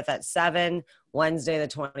 25th at 7, Wednesday the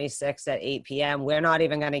 26th at 8 p.m. We're not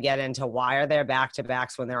even going to get into why are there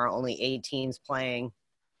back-to-backs when there are only 8 teams playing.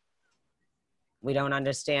 We don't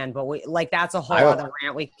understand, but that's a whole other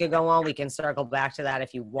rant we could go on. We can circle back to that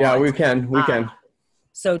if you want. Yeah, we can. We can.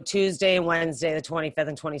 So Tuesday and Wednesday, the 25th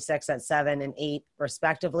and 26th at 7 and 8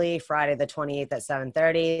 respectively, Friday the 28th at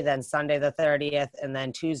 7:30, then Sunday the 30th, and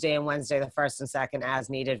then Tuesday and Wednesday the 1st and 2nd as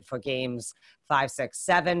needed for games 5, 6,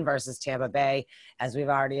 7 versus Tampa Bay. As we've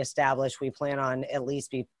already established, we plan on at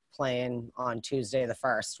least be playing on Tuesday the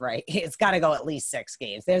 1st, right? It's got to go at least 6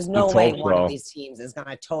 games. There's no way one of these teams is going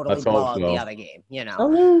to totally blow out the other game, you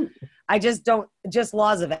know? I just don't – just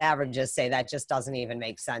laws of averages say that just doesn't even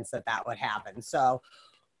make sense that would happen. So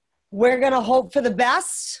we're going to hope for the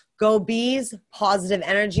best. Go Bees, positive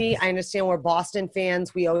energy. I understand we're Boston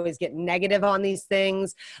fans. We always get negative on these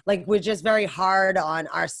things. Like, we're just very hard on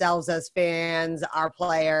ourselves as fans, our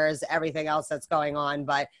players, everything else that's going on.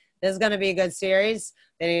 But this is going to be a good series.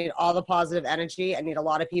 They need all the positive energy. I need a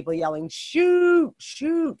lot of people yelling, shoot,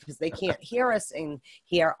 shoot, because they can't hear us in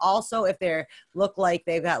here. Also, if they look like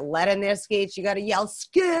they've got lead in their skates, you got to yell,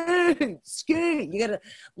 skate, skate. You got to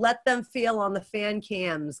let them feel on the fan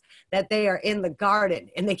cams that they are in the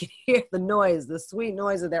Garden and they can hear the noise, the sweet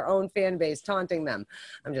noise of their own fan base taunting them.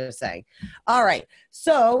 I'm just saying. All right.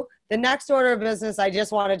 So the next order of business, I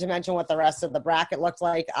just wanted to mention what the rest of the bracket looks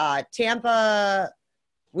like. Tampa,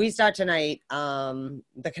 we start tonight.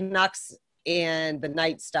 The Canucks and the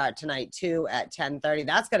Knights start tonight too at 10:30.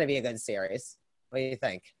 That's going to be a good series. What do you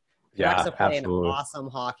think? Yeah, Canucks are playing absolutely. awesome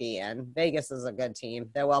hockey, and Vegas is a good team.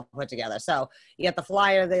 They're well put together. So you got the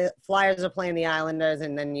Flyers. The Flyers are playing the Islanders,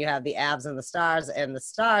 and then you have the Avs and the Stars. And the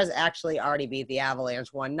Stars actually already beat the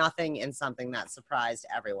Avalanche 1-0 in something that surprised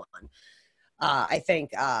everyone. I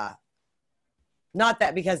think not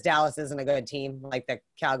that because Dallas isn't a good team, like the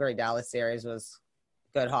Calgary-Dallas series was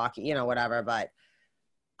good hockey, you know, whatever. But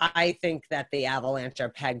I think that the Avalanche are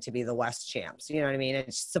pegged to be the West champs. You know what I mean?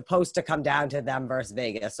 It's supposed to come down to them versus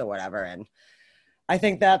Vegas or whatever. And I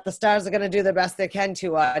think that the Stars are going to do the best they can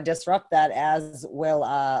to disrupt that, as will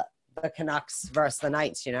the Canucks versus the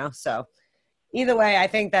Knights, you know? So either way, I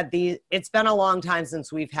think that it's been a long time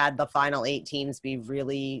since we've had the final 8 teams be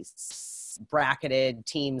really bracketed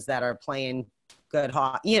teams that are playing good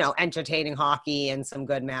hockey, you know, entertaining hockey and some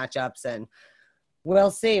good matchups. And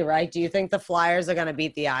we'll see, right? Do you think the Flyers are going to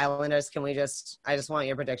beat the Islanders? I just want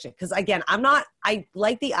your prediction. Because, again, I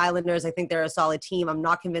like the Islanders. I think they're a solid team. I'm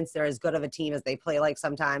not convinced they're as good of a team as they play like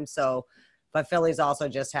sometimes. So, but Philly's also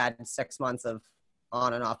just had 6 months of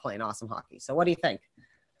on and off playing awesome hockey. So what do you think?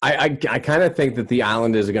 I kind of think that the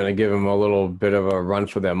Islanders are going to give him a little bit of a run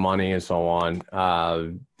for their money and so on.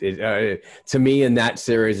 To me, in that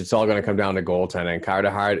series, it's all going to come down to goaltending. Carter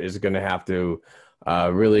Hart is going to have to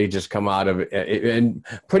really just come out of it and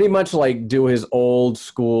pretty much like do his old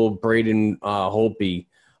school Braden Holtby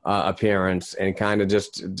appearance and kind of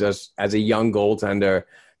just as a young goaltender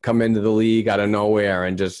come into the league out of nowhere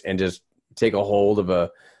and just take a hold of a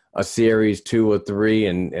series 2 or 3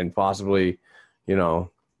 and possibly, you know,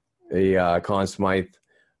 a Conn Smythe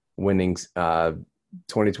winning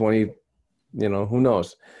 2020, you know, who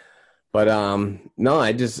knows. But no,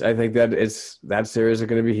 I think that that series is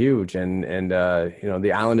going to be huge, and you know,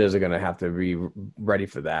 the Islanders are going to have to be ready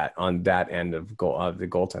for that on that end of the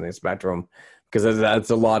goaltending spectrum, because that's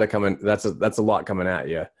a lot coming. That's a lot coming at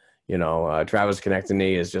you. You know, Travis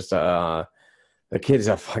Konecny is just the kid's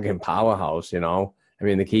a fucking powerhouse. You know, I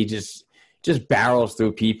mean, the kid just barrels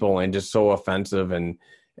through people and just so offensive, and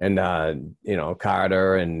you know,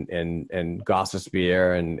 Carter and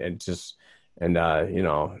Gostisbehere and you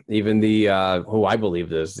know, even the who I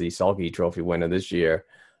believe is the Selke Trophy winner this year.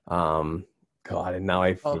 God, and now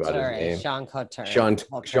I forgot his name. Sean Couturier.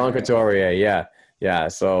 Sean Couturier, yeah.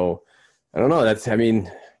 So I don't know. That's, I mean,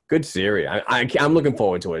 good series. I'm looking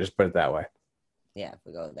forward to it. Just put it that way. Yeah, if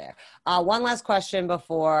we go there. One last question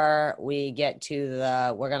before we get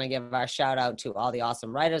to we're going to give our shout out to all the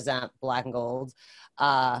awesome writers at Black and Gold.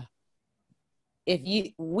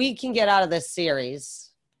 If we can get out of this series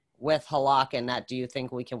with Halak in that, do you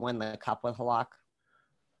think we can win the cup with Halak?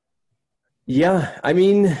 Yeah, I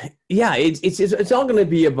mean, yeah, it's all going to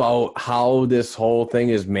be about how this whole thing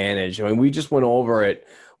is managed. I mean, we just went over it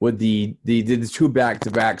with the 2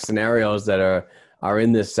 back-to-back scenarios that are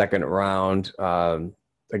in this second round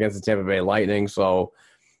against the Tampa Bay Lightning. So,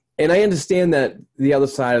 and I understand that the other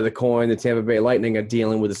side of the coin, the Tampa Bay Lightning are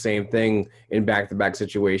dealing with the same thing in back-to-back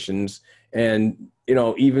situations. And, you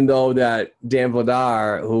know, even though that Dan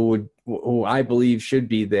Vladar, who I believe should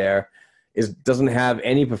be there, doesn't have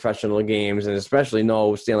any professional games and especially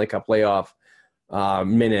no Stanley Cup playoff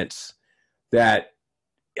minutes, that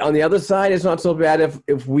on the other side, it's not so bad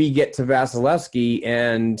if we get to Vasilevsky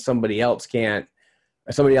and somebody else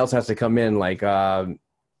has to come in. Like, I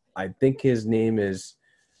think his name is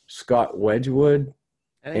Scott Wedgwood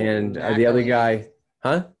and the other guy,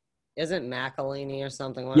 huh? Isn't McElhinney or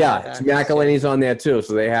something? Yeah, McElhinney's on there too.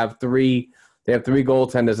 So they have three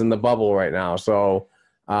goaltenders in the bubble right now. So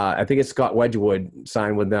I think it's Scott Wedgwood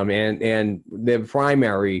signed with them, and their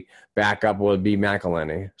primary backup would be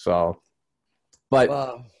McElhinney. So,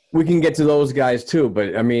 but we can get to those guys too.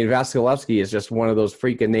 But I mean, Vasilevsky is just one of those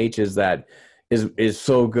freaking natures that is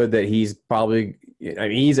so good that he's probably, I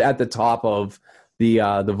mean, he's at the top of the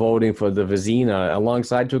voting for the Vezina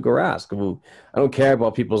alongside Tuukka Rask, who I don't care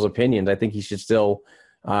about people's opinions. I think he should still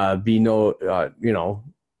be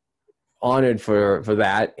honored for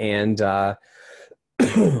that. And hot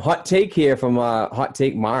take here from Hot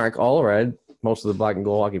Take Mark Allred, most of the Black and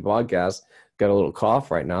Gold Hockey podcast, got a little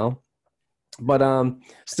cough right now. But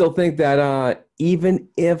still think that even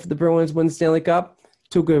if the Bruins win the Stanley Cup,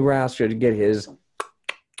 Tuukka Rask should get his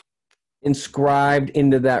inscribed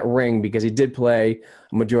into that ring, because he did play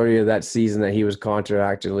a majority of that season that he was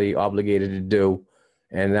contractually obligated to do,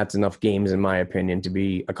 and that's enough games, in my opinion, to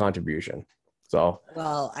be a contribution. So,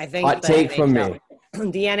 well, I think hot take from me.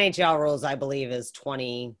 The NHL rules, I believe, is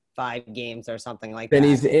 25 games or something like that. Then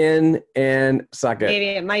he's in, and suck it. Maybe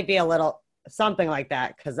it might be a little something like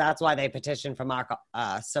that, because that's why they petitioned for Mark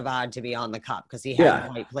Savard to be on the cup, because he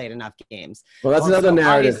hadn't quite played enough games. Well, that's another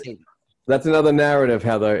narrative. That's another narrative,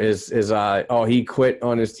 Heather, is he quit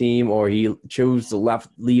on his team, or he chose to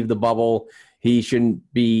leave the bubble. He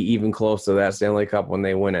shouldn't be even close to that Stanley Cup when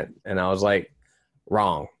they win it. And I was like,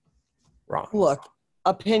 wrong. Look,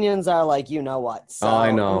 opinions are like, you know what. So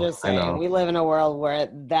I know. I'm just saying, I know. we live in a world where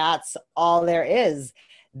that's all there is.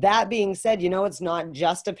 That being said, you know, it's not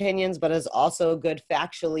just opinions, but it's also good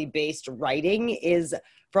factually based writing is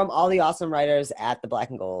from all the awesome writers at the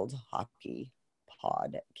Black and Gold Hockey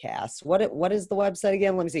Podcast. What is the website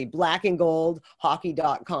again? Let me see.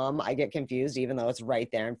 blackandgoldhockey.com. I get confused, even though it's right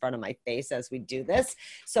there in front of my face as we do this.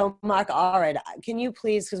 So, Mark Allred, can you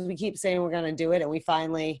please, because we keep saying we're going to do it and we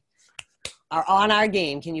finally are on our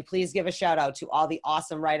game, can you please give a shout out to all the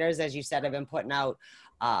awesome writers, as you said, have been putting out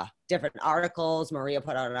different articles. Maria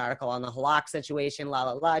put out an article on the Halak situation,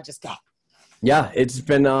 just go. Yeah, it's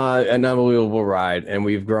been an unbelievable ride, and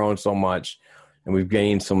we've grown so much. And we've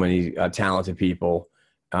gained so many talented people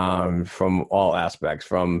from all aspects,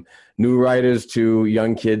 from new writers to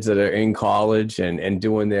young kids that are in college and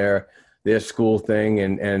doing their school thing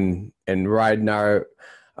and riding our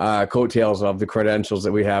coattails of the credentials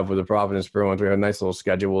that we have with the Providence Bruins. We have a nice little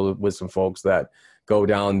schedule with some folks that go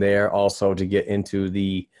down there also to get into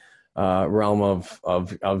the realm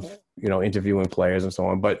of interviewing players and so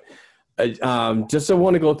on. But just I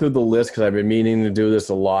want to go through the list because I've been meaning to do this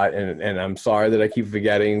a lot, and I'm sorry that I keep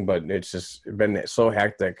forgetting, but it's just been so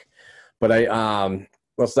hectic. But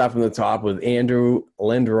let's start from the top with Andrew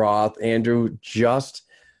Lindroth. Andrew just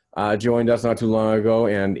joined us not too long ago,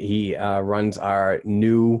 and he runs our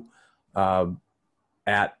new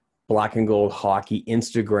at Black and Gold Hockey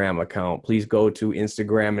Instagram account. Please go to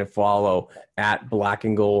Instagram and follow at Black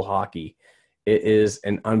and Gold Hockey. It is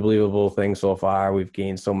an unbelievable thing so far. We've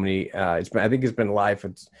gained so many. I think it's been live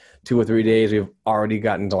for 2 or 3 days. We've already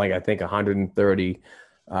gotten to 130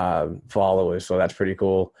 followers, so that's pretty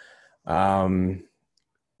cool.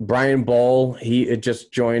 Brian Boll, he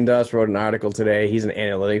just joined us, wrote an article today. He's an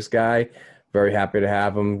analytics guy. Very happy to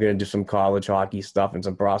have him. Going to do some college hockey stuff and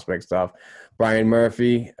some prospect stuff. Brian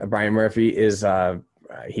Murphy is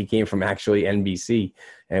he came from actually NBC,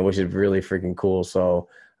 and which is really freaking cool. So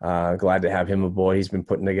glad to have him aboard. He's been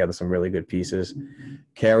putting together some really good pieces.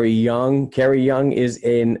 Carrie Young is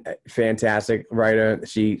a fantastic writer.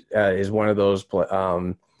 She is one of those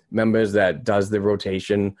members that does the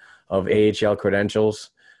rotation of AHL credentials.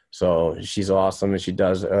 So she's awesome, and she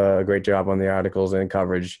does a great job on the articles and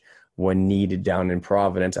coverage when needed down in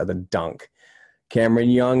Providence at the Dunk. Cameron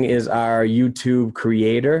Young is our YouTube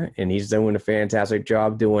creator, and he's doing a fantastic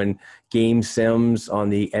job doing game sims on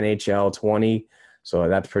the NHL 20. So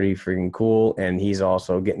that's pretty freaking cool. And he's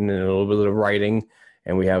also getting in a little bit of writing,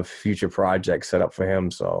 and we have future projects set up for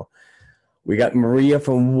him. So we got Maria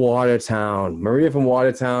from Watertown. Maria from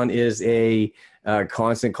Watertown is a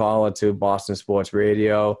constant caller to Boston Sports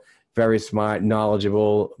Radio. Very smart,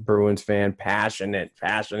 knowledgeable Bruins fan, passionate,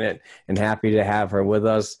 and happy to have her with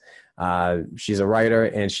us. She's a writer,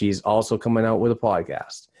 and she's also coming out with a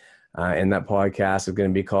podcast. And that podcast is going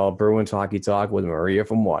to be called Bruins Hockey Talk with Maria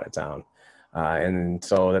from Watertown. And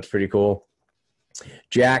so that's pretty cool.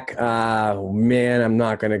 Jack, man, I'm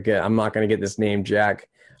not gonna get this name, Jack.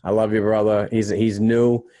 I love you, brother. He's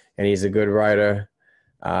new, and he's a good writer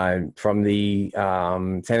from the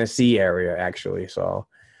Tennessee area, actually. So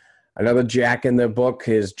another Jack in the book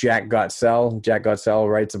is Jack Gottsell. Jack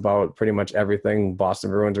Gottsell writes about pretty much everything Boston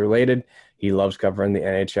Bruins related. He loves covering the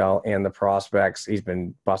NHL and the prospects. He's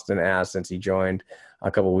been busting ass since he joined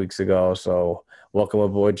a couple weeks ago. So welcome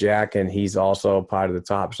aboard, Jack. And he's also part of the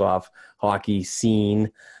Tops Off hockey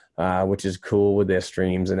scene, which is cool with their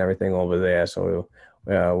streams and everything over there. So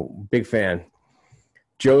big fan.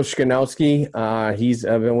 Joe Skanowski, he's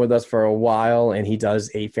been with us for a while, and he does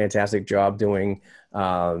a fantastic job doing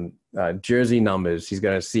jersey numbers. He's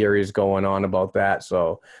got a series going on about that.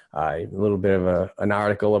 So a little bit of an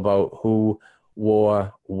article about who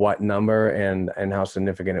wore what number and how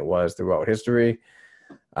significant it was throughout history.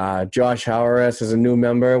 Josh Haueres is a new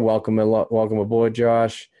member. Welcome aboard,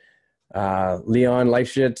 Josh. Leon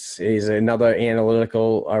Leifschitz is another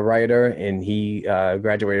analytical writer, and he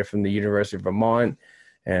graduated from the University of Vermont.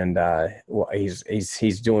 And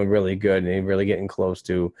he's doing really good, and he's really getting close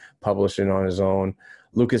to publishing on his own.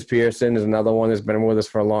 Lucas Pearson is another one that's been with us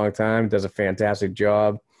for a long time, does a fantastic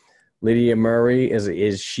job. Lydia Murray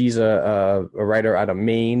she's a writer out of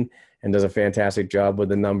Maine and does a fantastic job with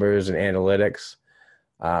the numbers and analytics.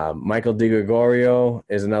 Michael DiGregorio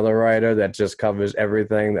is another writer that just covers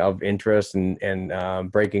everything of interest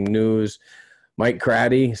and breaking news. Mike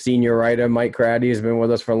Craddy, senior writer. Mike Craddy has been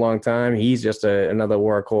with us for a long time. He's just another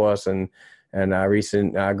workhorse and a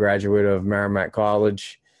recent graduate of Merrimack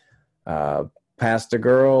College. Pastor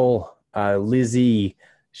Girl, Lizzie,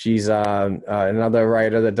 she's another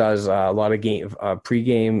writer that does a lot of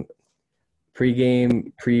pregame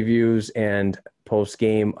previews and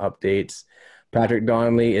post-game updates. Patrick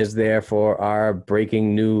Donnelly is there for our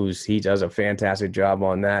breaking news. He does a fantastic job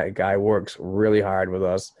on that. Guy works really hard with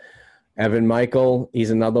us. Evan Michael,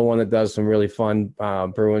 he's another one that does some really fun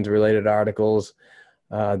Bruins-related articles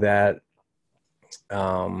that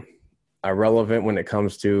are relevant when it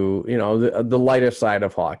comes to, the lighter side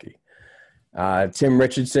of hockey. Tim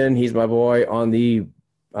Richardson, he's my boy on the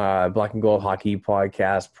Black and Gold Hockey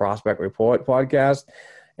Podcast, Prospect Report podcast,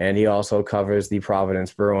 and he also covers the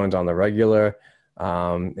Providence Bruins on the regular,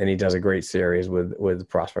 and he does a great series with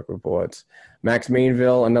Prospect Reports. Max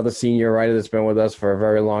Mainville, another senior writer that's been with us for a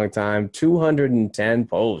very long time, 210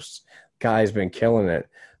 posts. Guy's been killing it.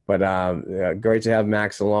 But great to have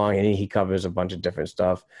Max along, and he covers a bunch of different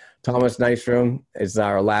stuff. Thomas Nystrom is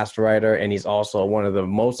our last writer, and he's also one of the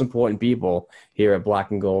most important people here at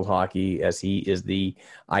Black and Gold Hockey, as he is the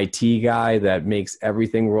IT guy that makes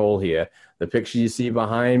everything roll here. the picture you see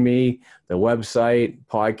behind me, the website,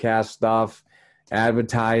 podcast stuff,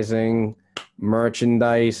 advertising,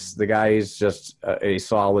 merchandise. The guy is just a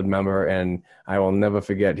solid member, and I will never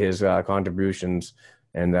forget his contributions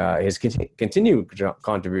and his continued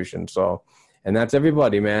contributions. So, and that's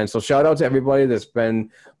everybody, man. So shout out to everybody that's been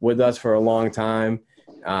with us for a long time,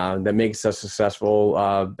 that makes us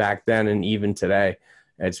successful back then and even today.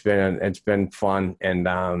 It's been fun, and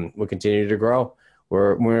we'll continue to grow.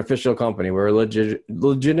 We're an official company. We're a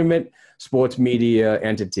legitimate sports media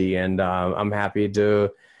entity, and I'm happy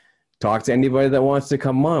to talk to anybody that wants to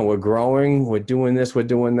come on. We're growing. We're doing this. We're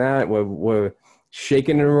doing that. We're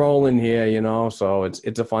shaking and rolling here, you know. So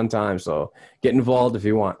it's a fun time. So get involved if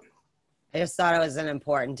you want. I just thought it was an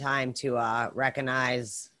important time to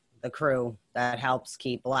recognize the crew that helps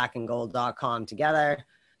keep blackandgold.com together,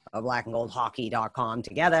 blackandgoldhockey.com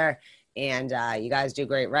together. And you guys do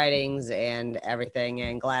great writings and everything,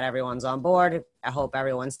 and glad everyone's on board. I hope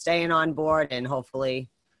everyone's staying on board, and hopefully,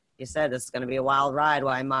 you said this is going to be a wild ride.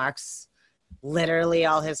 Why Mark's literally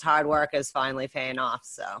all his hard work is finally paying off.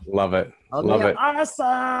 So love it. Love it.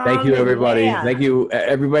 Awesome. Thank you, everybody. Yeah. Thank you,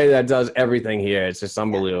 everybody that does everything here. It's just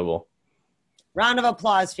unbelievable. Round of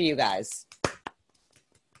applause for you guys.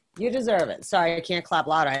 You deserve it. Sorry, I can't clap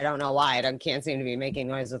louder. I don't know why. I can't seem to be making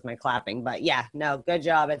noise with my clapping. But yeah, no, good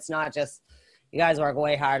job. It's not just, you guys work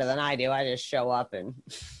way harder than I do. I just show up and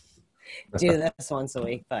do this once a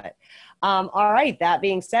week. But all right, that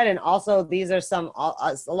being said, and also these are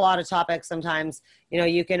a lot of topics. Sometimes, you know,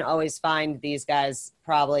 you can always find these guys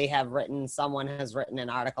probably someone has written an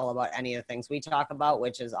article about any of the things we talk about,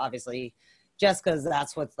 which is obviously just because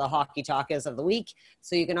that's what the hockey talk is of the week.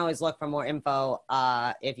 So you can always look for more info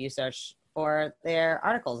if you search for their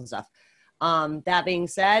articles and stuff. That being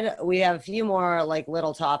said, we have a few more like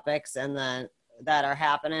little topics and then that are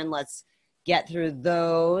happening. Let's get through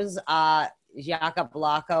those. Jakub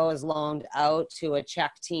Blako is loaned out to a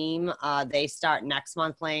Czech team. They start next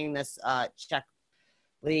month playing this Czech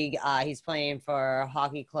league. He's playing for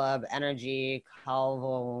Hockey Club Energy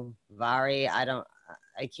Karlovy.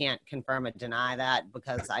 I can't confirm or deny that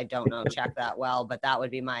because I don't know Czech that well, but that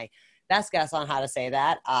would be my best guess on how to say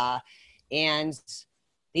that. And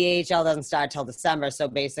the AHL doesn't start till December. So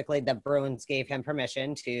basically the Bruins gave him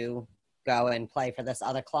permission to go and play for this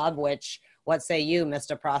other club, which, what say you,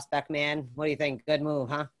 Mr. Prospect Man? What do you think? Good move,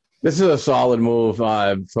 huh? This is a solid move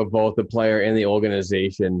for both the player and the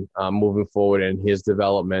organization moving forward in his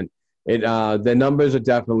development. The numbers are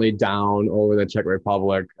definitely down over the Czech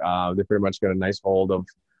Republic. They pretty much got a nice hold of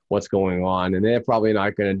what's going on, and they're probably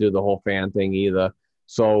not going to do the whole fan thing either.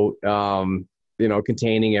 So,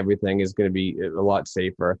 containing everything is going to be a lot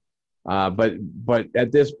safer. But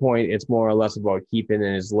at this point, it's more or less about keeping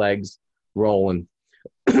his legs rolling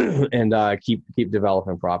and keep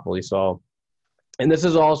developing properly. So, and this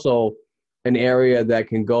is also an area that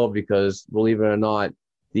can go because, believe it or not,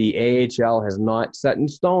 the AHL has not set in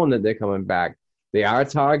stone that they're coming back. They are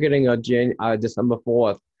targeting a December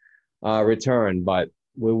 4th return, but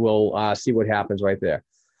we will see what happens right there.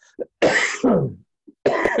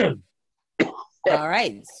 All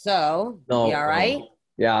right. So, you all right?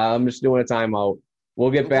 Yeah, I'm just doing a timeout.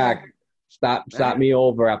 We'll get back. Stop me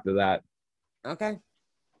over after that. Okay.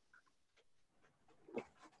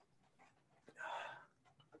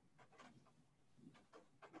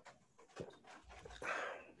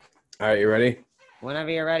 All right, you ready? Whenever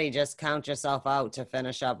you're ready, just count yourself out to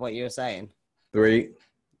finish up what you're saying. 3,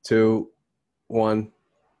 2, 1.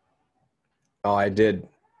 Oh, I did.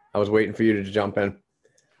 I was waiting for you to jump in.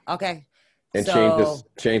 Okay. And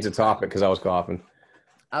change the topic because I was coughing.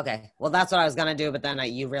 Okay. Well, that's what I was going to do, but then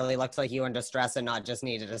you really looked like you were under stress and not just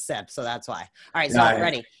needed a sip, so that's why. All right, so I'm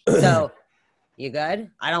ready. So, you good?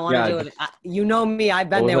 I don't want to do it. You know me. I've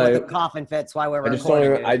been there with the coughing fits while we're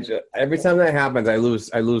recording. Every time that happens, I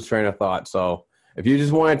lose train of thought. So if you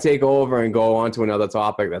just want to take over and go on to another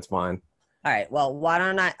topic, that's fine. All right. Well, why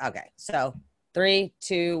don't I? Okay. So 3,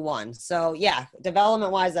 2, 1. So yeah,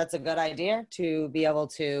 development-wise, that's a good idea to be able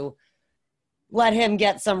to let him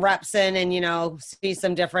get some reps in and, see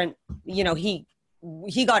some different, he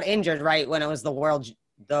got injured right when it was the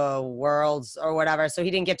worlds or whatever. So he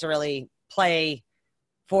didn't get to really play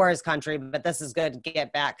for his country, but this is good to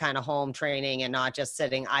get back kind of home training and not just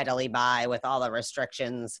sitting idly by with all the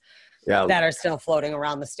restrictions that are still floating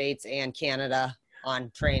around the States and Canada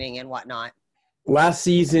on training and whatnot. Last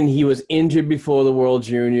season, he was injured before the World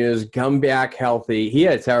Juniors, come back healthy. He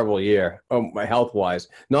had a terrible year, health-wise,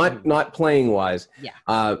 not playing-wise.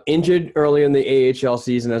 Yeah. Injured early in the AHL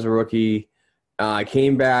season as a rookie,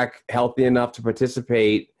 came back healthy enough to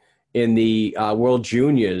participate, in the World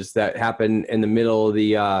Juniors that happen in the middle of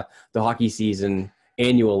the hockey season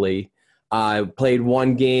annually. Played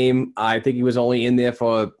one game. I think he was only in there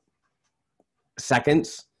for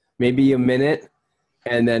seconds, maybe a minute,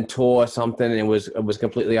 and then tore something and was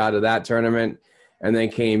completely out of that tournament, and then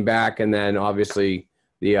came back, and then obviously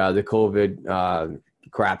the COVID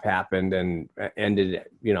crap happened and ended,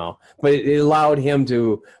 but it allowed him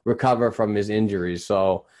to recover from his injuries.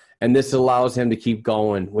 So, and this allows him to keep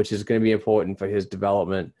going, which is going to be important for his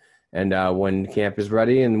development. And when camp is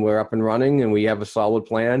ready and we're up and running and we have a solid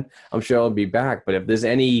plan, I'm sure he'll be back. But if there's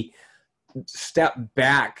any step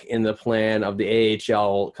back in the plan of the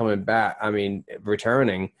AHL coming back,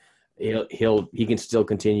 returning, he can still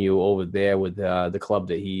continue over there with the club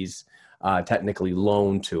that he's technically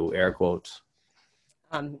loaned to, air quotes.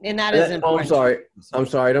 And that is important. I'm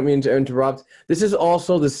sorry. I don't mean to interrupt. This is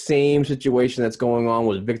also the same situation that's going on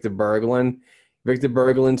with Victor Berglund. Victor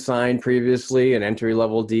Berglund signed previously an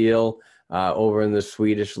entry-level deal over in the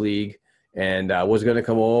Swedish league and was going to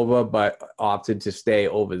come over, but opted to stay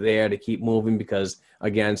over there to keep moving because,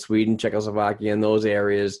 again, Sweden, Czechoslovakia, and those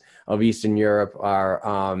areas of Eastern Europe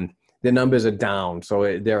are their numbers are down,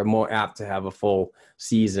 so they're more apt to have a full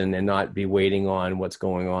season and not be waiting on what's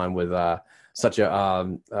going on with such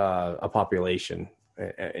a population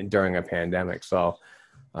during a pandemic. So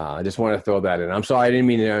I just want to throw that in. I'm sorry, I didn't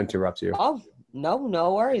mean to interrupt you. Oh,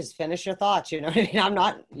 no worries. Finish your thoughts. You know what I mean? I'm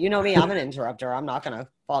not, me, I'm an interrupter. I'm not going to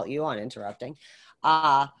fault you on interrupting.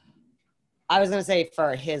 I was going to say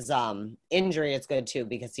for his injury, it's good too,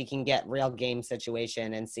 because he can get real game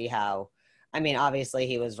situation and see how, obviously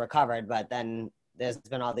he was recovered, but then there's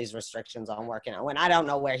been all these restrictions on working out. When I don't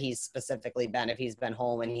know where he's specifically been, if he's been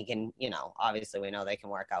home and he can, obviously we know they can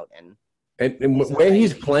work out and where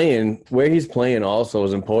he's playing also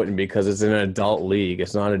is important because it's an adult league.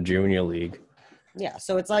 It's not a junior league. Yeah.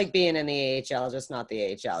 So it's like being in the AHL, just not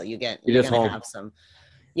the AHL. You're going to have some,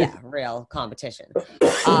 real competition.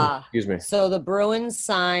 Excuse me. So the Bruins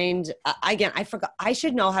signed, again, I forgot, I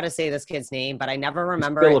should know how to say this kid's name, but I never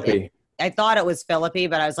remember it. I thought it was Philippi,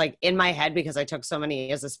 but I was like in my head because I took so many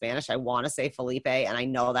years of Spanish. I want to say Felipe, and I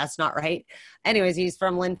know that's not right. Anyways, he's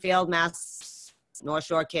from Linfield, Mass, North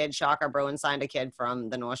Shore kid. Shocker, Bruins signed a kid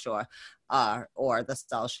from the North Shore or the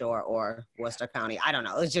South Shore or Worcester County. I don't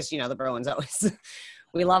know. It's just, the Bruins always.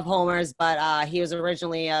 We love homers, but he was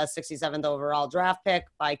originally a 67th overall draft pick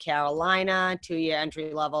by Carolina, 2-year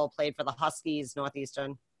entry level, played for the Huskies,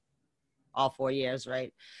 Northeastern, all 4 years,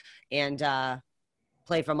 right? And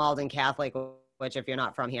played for Malden Catholic, which if you're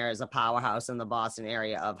not from here is a powerhouse in the Boston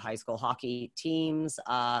area of high school hockey teams,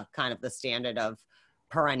 kind of the standard of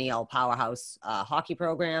perennial powerhouse hockey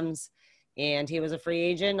programs. And he was a free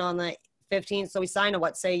agent on the 15th. So we signed him.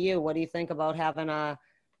 What say you? What do you think about having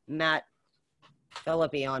Matt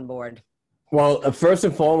Philippi on board? Well, first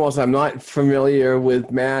and foremost, I'm not familiar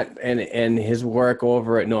with Matt and his work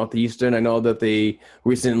over at Northeastern. I know that they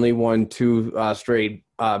recently won 2 straight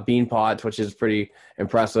Bean Pots, which is pretty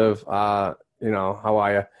impressive. How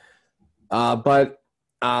are you? But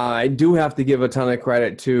I do have to give a ton of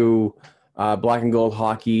credit to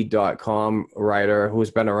blackandgoldhockey.com writer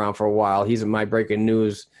who's been around for a while. He's my breaking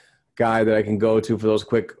news guy that I can go to for those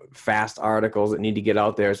quick, fast articles that need to get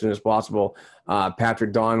out there as soon as possible.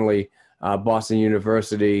 Patrick Donnelly, Boston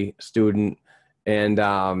University student,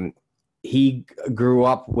 and he grew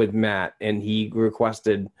up with Matt, and he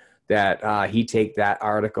requested that he take that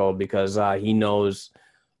article because he knows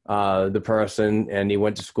the person, and he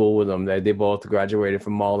went to school with them. They both graduated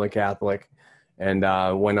from Malden Catholic and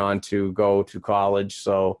went on to go to college,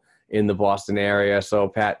 so in the Boston area. So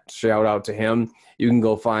Pat, shout out to him. You can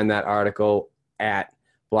go find that article at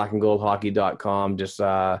blackandgoldhockey.com. Just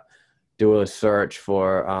do a search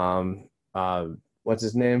for what's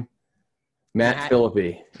his name? Matt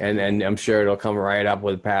Philippi. And I'm sure it'll come right up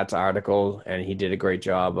with Pat's article. And he did a great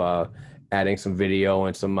job adding some video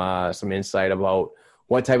and some insight about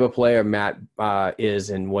what type of player Matt is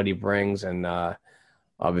and what he brings. And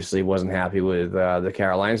obviously wasn't happy with the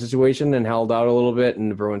Carolina situation and held out a little bit.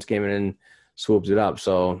 And the Bruins came in and swooped it up.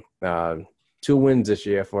 So 2 wins this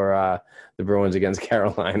year for the Bruins against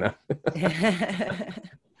Carolina.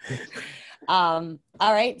 All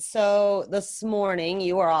right. So this morning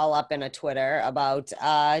you were all up in a Twitter about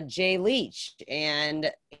Jay Leach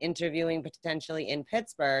and interviewing potentially in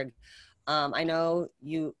Pittsburgh. I know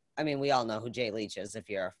you, we all know who Jay Leach is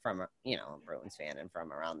if you're from, a Bruins fan and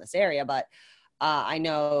from around this area, but I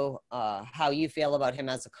know how you feel about him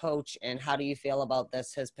as a coach, and how do you feel about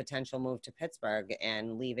his potential move to Pittsburgh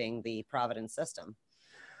and leaving the Providence system?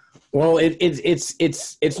 Well,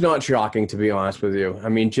 it's not shocking, to be honest with you. I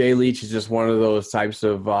mean, Jay Leach is just one of those types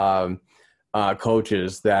of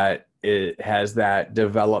coaches that has that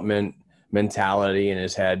development mentality in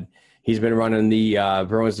his head. He's been running the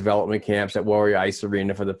Bruins development camps at Warrior Ice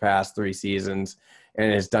Arena for the past 3 seasons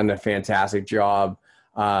and has done a fantastic job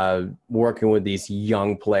working with these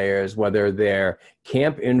young players, whether they're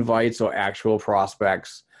camp invites or actual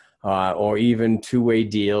prospects, or even two-way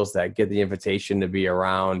deals that get the invitation to be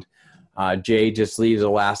around. Jay just leaves a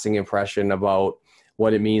lasting impression about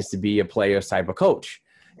what it means to be a player's type of coach.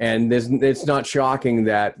 And it's not shocking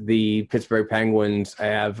that the Pittsburgh Penguins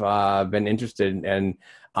have been interested. And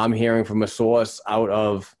I'm hearing from a source out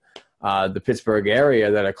of the Pittsburgh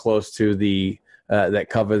area that are close to that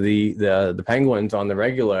cover the Penguins on the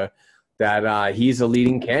regular, that he's a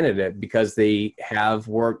leading candidate because they have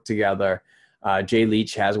worked together. Jay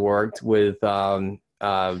Leach has worked with current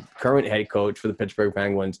head coach for the Pittsburgh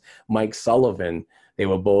Penguins, Mike Sullivan. They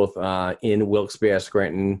were both in Wilkes-Barre,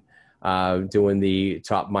 Scranton, doing the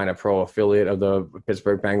top minor pro affiliate of the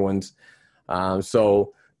Pittsburgh Penguins.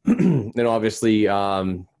 So then obviously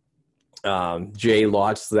Jay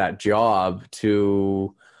lost that job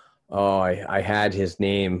to, I had his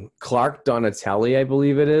name, Clark Donatelli, I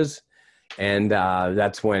believe it is. And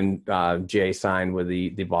that's when Jay signed with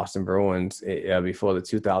the Boston Bruins before the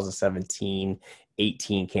 2017-18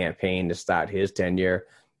 campaign to start his tenure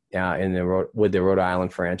with the Rhode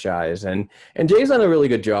Island franchise. And Jay's done a really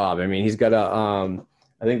good job. I mean, he's got I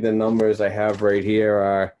think the numbers I have right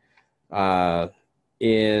here are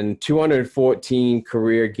in 214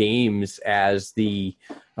 career games as the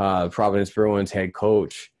Providence Bruins head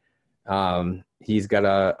coach. He's got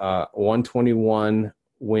a 121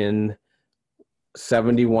 win,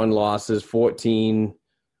 71 losses, 14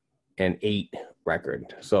 and 8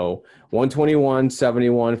 record. So 121,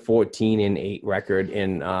 71, 14 and 8 record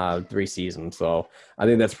in 3 seasons. So I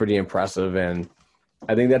think that's pretty impressive. And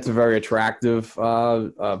I think that's a very attractive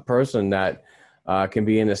person that can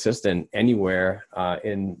be an assistant anywhere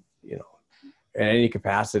in any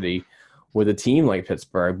capacity with a team like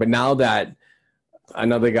Pittsburgh. But now that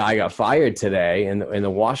another guy got fired today in the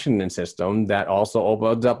Washington system, that also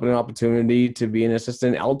opens up an opportunity to be an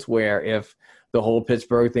assistant elsewhere if the whole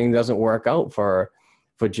Pittsburgh thing doesn't work out for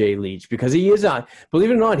Jay Leach, because he is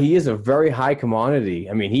believe it or not, he is a very high commodity.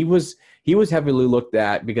 I mean, he was heavily looked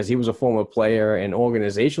at because he was a former player and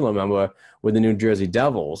organizational member with the New Jersey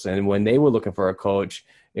Devils. And when they were looking for a coach,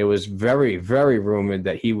 it was very, very rumored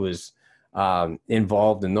that he was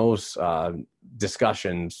involved in those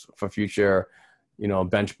discussions for future,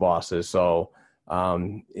 bench bosses. So,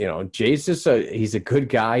 Jay's he's a good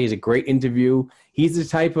guy. He's a great interview. He's the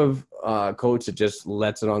type of coach that just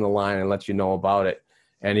lets it on the line and lets you know about it.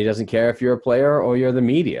 And he doesn't care if you're a player or you're the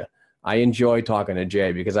media. I enjoy talking to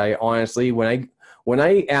Jay because I honestly, when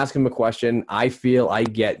I ask him a question, I feel I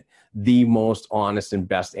get the most honest and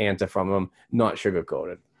best answer from him, not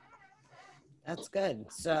sugarcoated. That's good.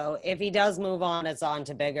 So if he does move on, it's on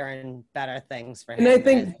to bigger and better things for him. And I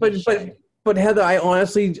think, but Heather, I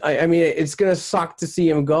honestly, I mean, it's going to suck to see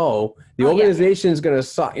him go. The organization is going to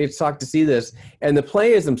suck. It sucked to see this, and the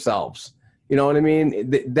players themselves. You know what I mean?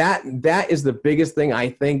 That is the biggest thing I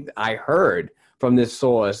think I heard from this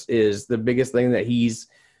source, is the biggest thing that he's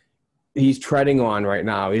treading on right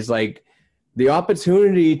now. He's like, the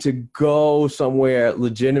opportunity to go somewhere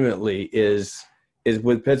legitimately is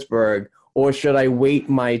with Pittsburgh, or should I wait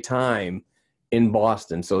my time in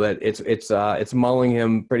Boston? So that it's mulling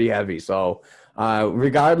him pretty heavy. So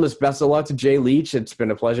regardless, best of luck to Jay Leach. It's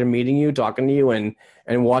been a pleasure meeting you, talking to you, and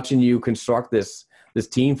watching you construct this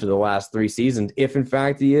team for the last 3 seasons, if in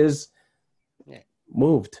fact he is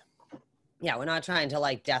moved. Yeah, we're not trying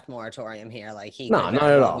to death moratorium here. No, not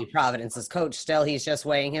at all. Be Providence's coach still. He's just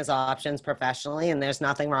weighing his options professionally, and there's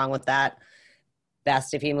nothing wrong with that.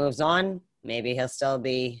 Best if he moves on, maybe he'll still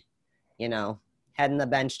be, heading the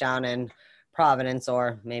bench down in Providence,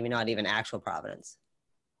 or maybe not even actual Providence.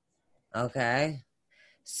 Okay.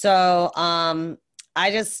 So I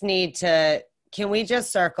just need to, can we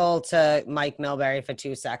just circle to Mike Milbury for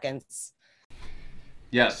 2 seconds?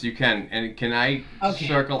 Yes, you can. And can I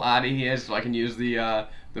circle out of here so I can use the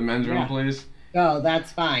men's room, please? Oh,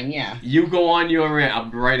 that's fine, yeah. You go on your rant. I'll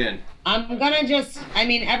be right in. I'm going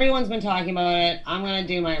to everyone's been talking about it. I'm going to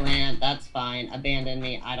do my rant. That's fine. Abandon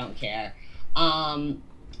me. I don't care.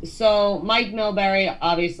 So Mike Milbury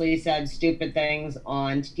obviously said stupid things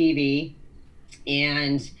on TV,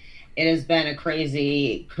 and it has been a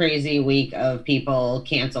crazy, crazy week of people,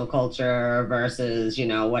 cancel culture versus,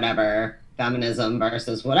 whatever, feminism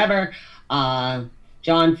versus whatever. John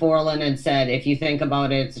Forlan had said, if you think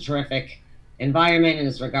about it, it's environment in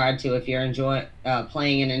this regard to if you're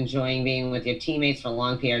playing and enjoying being with your teammates for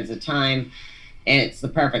long periods of time, it's the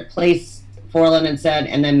perfect place, Forlan said.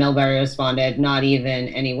 And then Milbury responded, not even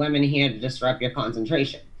any women here to disrupt your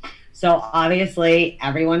concentration. So obviously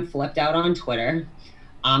everyone flipped out on Twitter.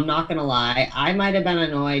 I'm not going to lie. I might have been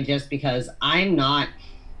annoyed just because I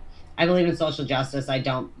believe in social justice. I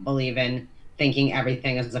don't believe in thinking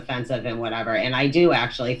everything is offensive and whatever. And I do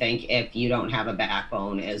actually think if you don't have a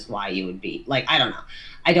backbone is why you would be like, I don't know.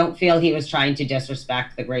 I don't feel he was trying to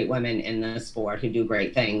disrespect the great women in the sport who do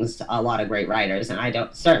great things, a lot of great writers. And I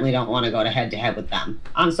certainly don't want to go to head with them.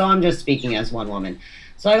 So I'm just speaking as one woman.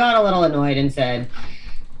 So I got a little annoyed and said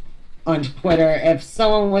on Twitter, as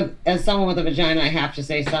someone with a vagina, I have to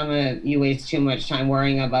say some of you waste too much time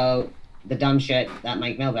worrying about the dumb shit that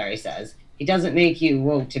Mike Milbury says. He doesn't make you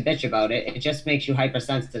woke to bitch about it. It just makes you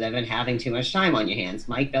hypersensitive and having too much time on your hands.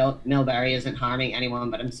 Mike Milbury isn't harming anyone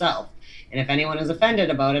but himself. And if anyone is offended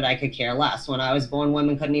about it, I could care less. When I was born,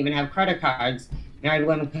 women couldn't even have credit cards. Married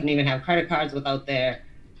women couldn't even have credit cards without their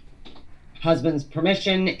husband's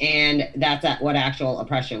permission. And that's what actual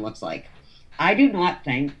oppression looks like. I do not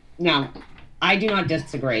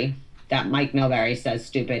disagree that Mike Milbury says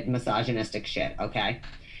stupid, misogynistic shit, okay?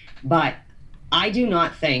 But I do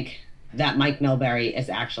not think that Mike Milbury is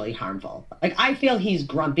actually harmful. Like, I feel he's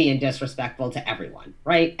grumpy and disrespectful to everyone,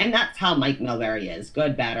 right? And that's how Mike Milbury is,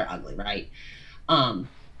 good, bad, or ugly, right?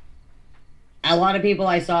 A lot of people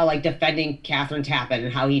I saw, like, defending Catherine Tappan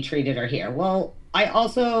and how he treated her here. Well, I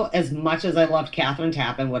also, as much as I loved Catherine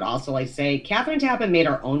Tappan, would also like say Catherine Tappan made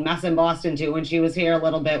her own mess in Boston, too, when she was here a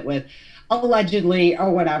little bit with allegedly or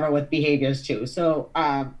whatever with behaviors too. So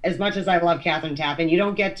as much as I love Catherine Tappan, you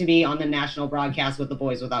don't get to be on the national broadcast with the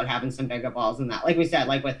boys without having some bigger balls than that. Like we said,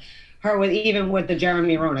 like with her, even with the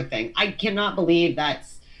Jeremy Roenick thing, I cannot believe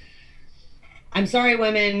I'm sorry,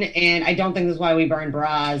 women, and I don't think this is why we burn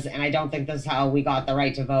bras, and I don't think this is how we got the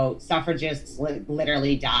right to vote. Suffragists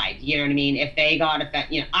literally died. You know what I mean? If they got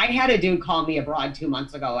offended, I had a dude call me a broad 2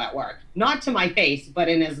 months ago at work, not to my face, but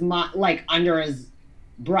in his under his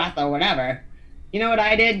breath or whatever. You know what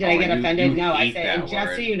I did? Did I get offended? No, I said,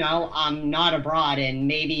 just so you know, I'm not a broad, and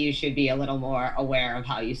maybe you should be a little more aware of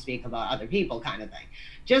how you speak about other people, kind of thing.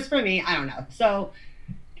 Just for me, I don't know. So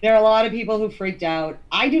there are a lot of people who freaked out.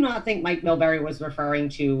 I do not think Mike Milbury was referring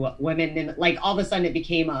to women, and like all of a sudden it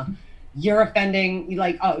became you're offending,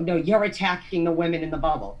 like, oh no, you're attacking the women in the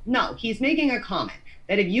bubble. No, he's making a comment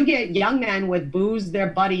that if you get young men with booze, their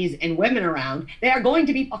buddies, and women around, they are going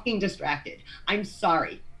to be fucking distracted. I'm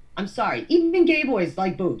sorry. Even gay boys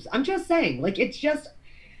like boobs. I'm just saying, like, it's just,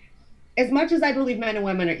 as much as I believe men and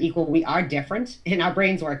women are equal, we are different and our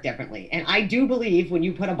brains work differently. And I do believe when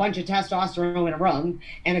you put a bunch of testosterone in a room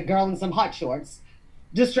and a girl in some hot shorts,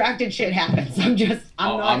 distracted shit happens.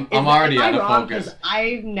 I'm already out of focus.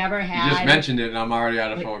 I've never had. You just mentioned it and I'm already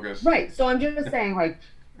out of focus. Right. So I'm just saying, like,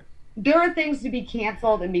 there are things to be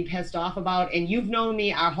canceled and be pissed off about, and you've known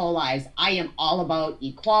me our whole lives. I am all about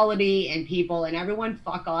equality and people and everyone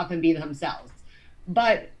fuck off and be themselves.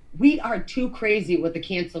 But we are too crazy with the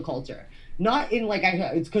cancel culture. Not in like,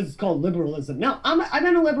 it's because it's called liberalism. No, I've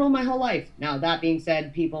been a liberal my whole life. Now, that being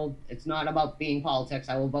said, people, it's not about being politics.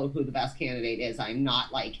 I will vote who the best candidate is. I'm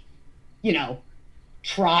not like,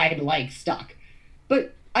 tribe-like stuck.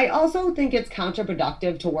 But I also think it's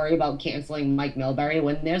counterproductive to worry about canceling Mike Milbury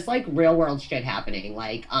when there's like real world shit happening.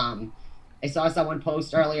 Like, I saw someone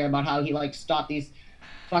post earlier about how he like stopped these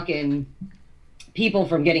fucking people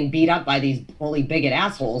from getting beat up by these bully bigot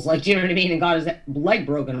assholes. Like, do you know what I mean? And got his leg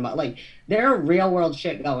broken about. Like, there are real world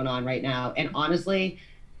shit going on right now. And honestly,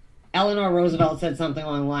 Eleanor Roosevelt said something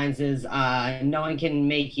along the lines is, no one can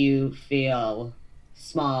make you feel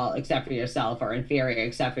small except for yourself or inferior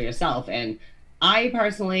except for yourself. And I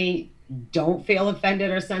personally don't feel offended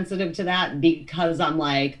or sensitive to that because I'm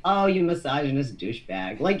like, oh, you misogynist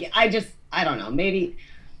douchebag. Like, I don't know. Maybe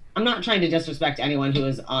I'm not trying to disrespect anyone who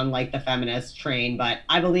is on like the feminist train, but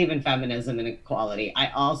I believe in feminism and equality. I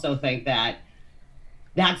also think that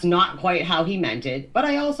that's not quite how he meant it, but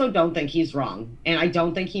I also don't think he's wrong. And I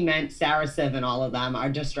don't think he meant Sarah Siv and all of them are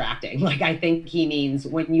distracting. Like, I think he means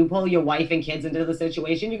when you pull your wife and kids into the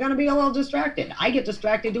situation, you're going to be a little distracted. I get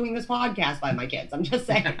distracted doing this podcast by my kids. I'm just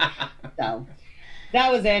saying. So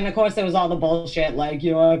that was it. And of course, there was all the bullshit like,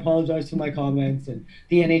 I apologize for my comments and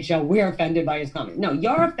the NHL, we're offended by his comments. No,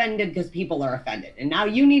 you're offended because people are offended. And now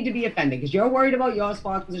you need to be offended because you're worried about your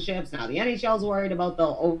sponsorships. Now the NHL's worried about the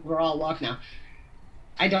overall look. Now,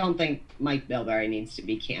 I don't think Mike Milbury needs to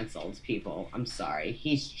be canceled, people. I'm sorry.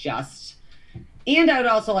 He's just And I would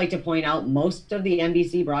also like to point out most of the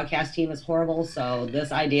NBC broadcast team is horrible. So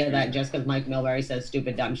this idea that just because Mike Milbury says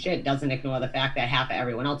stupid, dumb shit doesn't ignore the fact that half of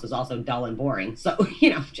everyone else is also dull and boring. So,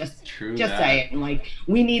 just say it. Like,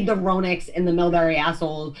 we need the Ronix and the Milbury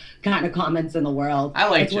asshole kind of comments in the world. I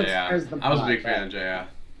like It's what JR. stirs the I was a blood, big but- fan of JR.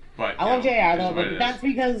 But I love JR though, but it is. that's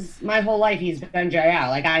because my whole life he's been JR.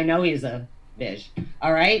 Like, I know he's a bitch.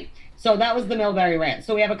 All right? So that was the Milbury rant.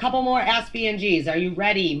 So we have a couple more Ask BNGs. Are you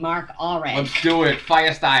ready, Mark Allred? Let's do it.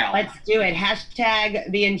 Fire style. Let's do it.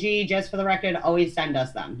 Hashtag BNG, just for the record, always send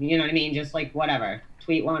us them. You know what I mean? Just like whatever.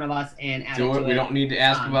 Tweet one of us and add Do it it. to We don't need to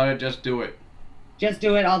ask about it. Just do it. Just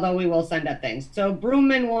do it, although we will send up things. So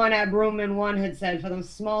Broomman1 at Broomman1 had said, for the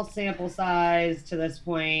small sample size to this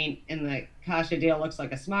point, in the Kasha deal looks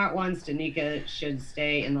like a smart one. Stanika should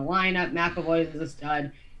stay in the lineup. McAvoy is a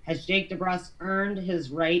stud. Has Jake DeBrusk earned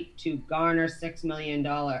his right to garner a $6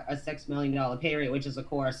 million pay rate, which is, of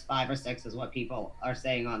course, 5 or 6 is what people are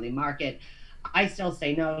saying on the market. I still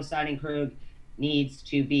say no. Signing Krug needs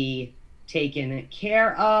to be taken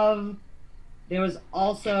care of. There was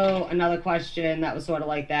also another question that was sort of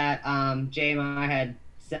like that. J-Ma had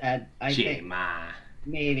said, I think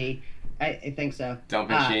maybe. I think so.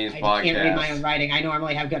 Dumping Shane's I podcast. can't read my own writing. I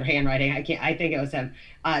normally have good handwriting. I think it was him.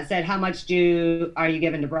 Said, how much are you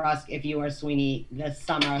giving DeBrusk if you are Sweeney this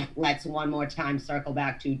summer? Let's one more time circle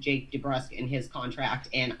back to Jake DeBrusk and his contract.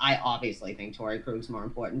 And I obviously think Torrey Krug's more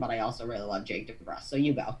important, but I also really love Jake DeBrusk. So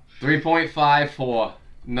you go. 3.54.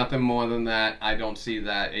 Nothing more than that. I don't see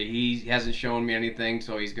that. He hasn't shown me anything,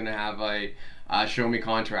 so he's going to have a show me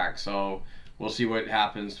contract. So we'll see what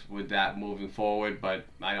happens with that moving forward, but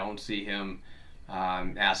I don't see him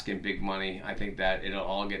asking big money. I think that it'll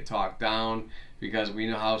all get talked down because we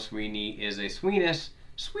know how Sweeney is a sweetness,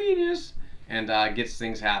 and gets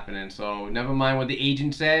things happening. So never mind what the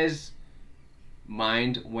agent says.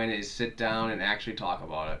 Mind when it sit down and actually talk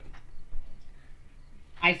about it.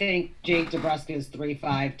 I think Jake DeBrusk is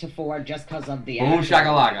 3.5 to 4 just because of the Boom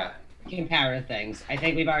shakalaka. comparative things. I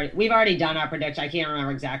think we've already done our prediction. I can't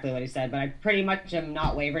remember exactly what he said, but I pretty much am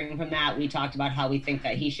not wavering from that. We talked about how we think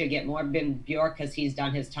that he should get more than Bjork because he's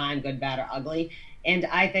done his time, good, bad, or ugly. And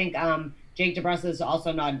I think Jake DeBrusk is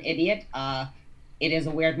also not an idiot. It is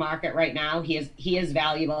a weird market right now. He is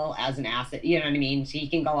valuable as an asset. You know what I mean? So he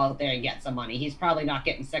can go out there and get some money. He's probably not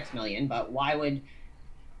getting $6 million, but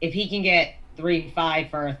if he can get 3.5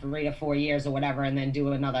 for 3 to 4 years or whatever, and then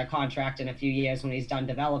do another contract in a few years when he's done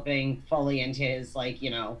developing fully into his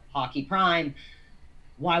hockey prime,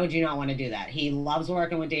 why would you not want to do that? He loves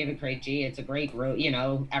working with David Krejci. It's a great group.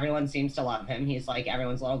 Everyone seems to love him. He's like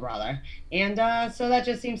everyone's little brother, and so that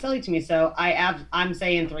just seems silly to me. So I'm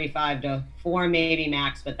saying 3.5 to 4 maybe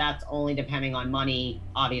max, but that's only depending on money.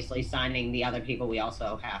 Obviously, signing the other people, we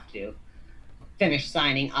also have to finish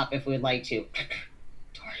signing up if we'd like to.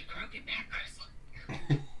 Torrey Krug and Matt Grizzly.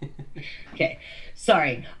 Okay,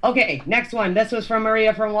 sorry. Okay, next one. This was from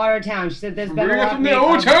Maria from Watertown. She said there's been a lot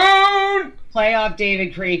of playoff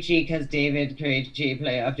David Krejci because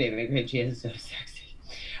playoff David Krejci is so sexy.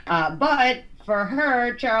 But for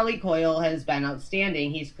her, Charlie Coyle has been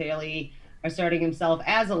outstanding. He's clearly asserting himself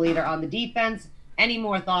as a leader on the defense. Any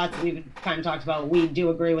more thoughts? We've kind of talked about. We do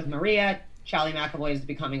agree with Maria. Charlie McAvoy is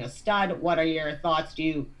becoming a stud. What are your thoughts? Do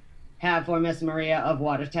you have for Miss Maria of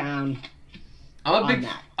Watertown? I'm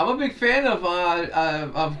a big fan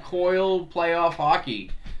of Coyle playoff hockey.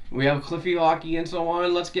 We have Cliffy hockey and so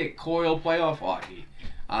on. Let's get Coyle playoff hockey.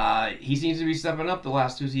 He seems to be stepping up the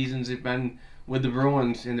last 2 seasons. He's been with the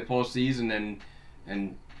Bruins in the postseason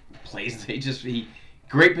and plays.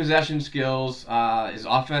 Great possession skills. His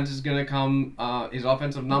offense is going to come. His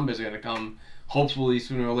offensive numbers are going to come hopefully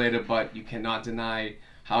sooner or later. But you cannot deny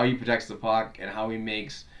how he protects the puck and how he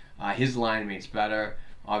makes his line mates better.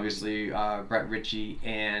 Obviously, Brett Ritchie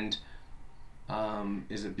and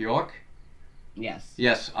is it Bjork?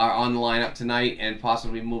 Yes, are on the lineup tonight and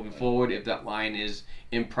possibly moving forward if that line is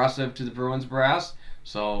impressive to the Bruins brass.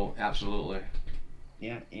 So, absolutely.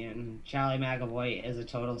 Yeah, and Charlie McAvoy is a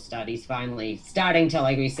total stud. He's finally starting to,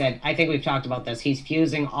 like we said, I think we've talked about this. He's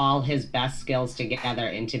fusing all his best skills together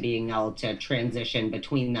into being able to transition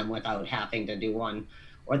between them without having to do one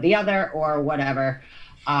or the other or whatever.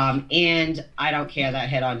 And I don't care that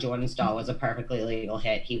hit on Jordan Stahl was a perfectly legal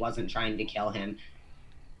hit. He wasn't trying to kill him.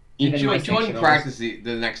 Jordan practiced the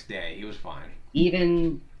next day. He was fine.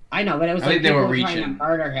 I know, but it was like people were trying reaching to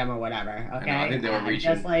murder him or whatever. Okay, I think they were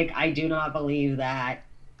reaching. Just like I do not believe that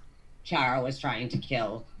Chara was trying to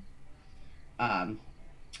kill,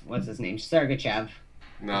 what's his name, Sergachev.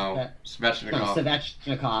 No, Svechnikov. No,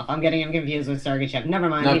 Svechnikov. I'm getting him confused with Sergachev. Never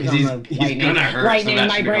mind. No, he's 'cause on the he's Lightning. gonna hurt Lightning. My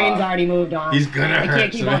Svechnikov. brain's already moved on. He's gonna I hurt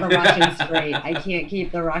can't keep all the Svechnikov. Russians straight. I can't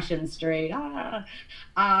keep the Russians straight.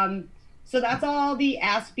 So that's all the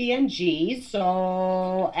SBNG.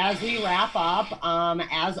 So as we wrap up,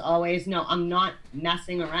 as always, no, I'm not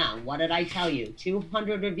messing around. What did I tell you?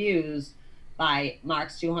 200 reviews by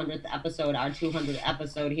Mark's 200th episode, our 200th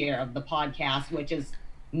episode here of the podcast, which is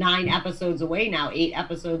 9 episodes away now, 8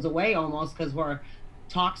 episodes away almost, because we're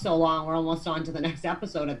talked so long. We're almost on to the next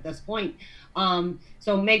episode at this point.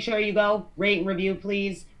 So make sure you go rate and review,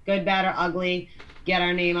 please. Good, bad, or ugly. Get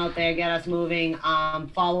our name out there. Get us moving.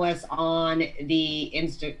 Follow us on the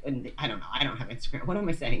I don't know. I don't have Instagram. What am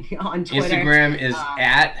I saying? On Twitter. Instagram is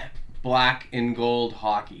at Black and Gold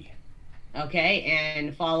Hockey. Okay,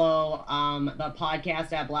 and follow the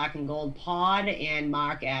podcast at Black and Gold Pod and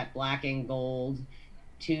Mark at Black and Gold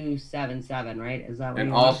 277. Right? Is that what? And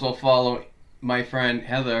you want? also follow my friend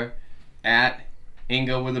Heather at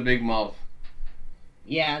Inga with a Big Mouth.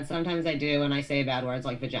 Yeah, and sometimes I do, and I say bad words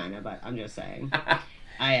like vagina, but I'm just saying.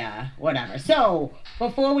 Whatever. So,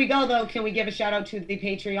 before we go, though, can we give a shout-out to the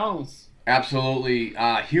Patreons? Absolutely.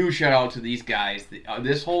 Huge shout-out to these guys.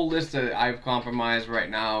 This whole list that I've compromised right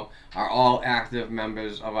now are all active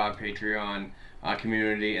members of our Patreon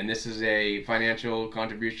community, and this is a financial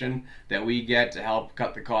contribution that we get to help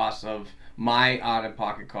cut the costs of my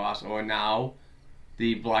out-of-pocket costs, or now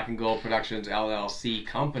the Black and Gold Productions LLC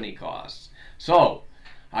company costs. So,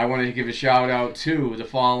 I wanted to give a shout out to the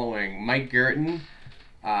following: Mike Girton,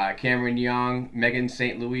 Cameron Young, Megan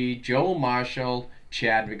St. Louis, Joel Marshall,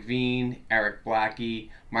 Chad McVean, Eric Blackie,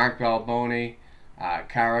 Mark Balboni,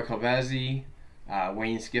 Cara Covezzi,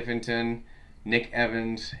 Wayne Skiffington, Nick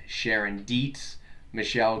Evans, Sharon Dietz,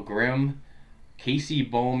 Michelle Grimm, Casey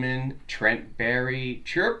Bowman, Trent Barry,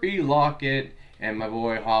 Chirpy Lockett, and my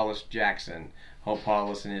boy Hollis Jackson. Hope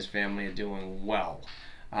Hollis and his family are doing well.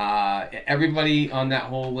 Everybody on that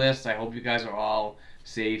whole list, I hope you guys are all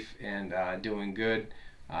safe and doing good.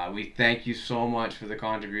 We thank you so much for the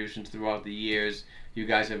contributions throughout the years. You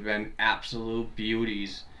guys have been absolute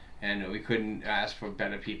beauties, and we couldn't ask for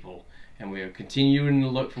better people. And we are continuing to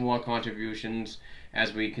look for more contributions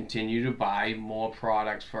as we continue to buy more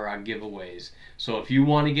products for our giveaways. So if you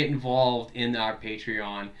want to get involved in our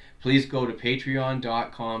Patreon, please go to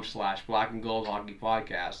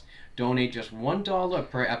patreon.com/blackandgoldhockeypodcast. Donate just $1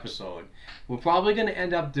 per episode. We're probably going to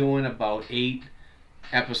end up doing about 8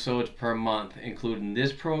 episodes per month, including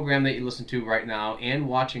this program that you listen to right now and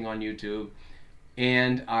watching on YouTube,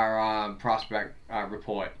 and our prospect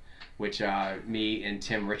report, which me and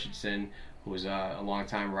Tim Richardson, who's a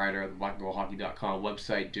longtime writer at the blackandgoldhockey.com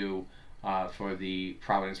website, do for the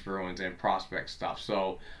Providence Bruins and prospect stuff.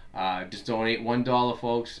 So just donate $1,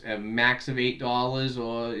 folks. A max of $8,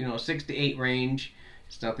 or 6 to 8 range.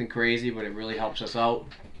 It's nothing crazy, but it really helps us out,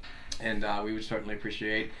 and we would certainly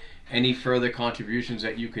appreciate any further contributions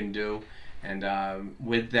that you can do. And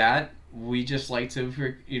with that, we just like to,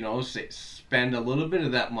 spend a little bit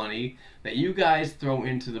of that money that you guys throw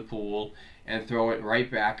into the pool and throw it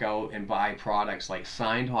right back out and buy products like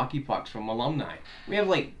signed hockey pucks from alumni. We have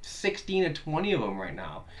like 16 or 20 of them right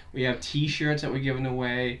now. We have t-shirts that we're giving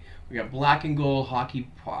away. We got Black and Gold Hockey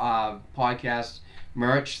podcast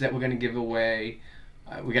merch that we're going to give away.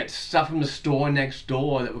 We got stuff from the store next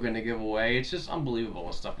door that we're going to give away. It's just unbelievable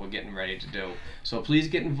the stuff we're getting ready to do. So please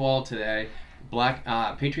get involved today.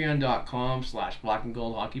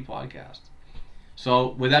 Patreon.com/blackandgoldhockeypodcast. So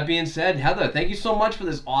with that being said, Heather, thank you so much for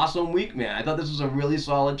this awesome week, man. I thought this was a really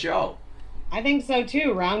solid show. I think so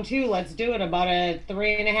too. Round 2, let's do it. About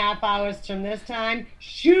 3.5 hours from this time.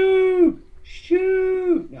 Shoot!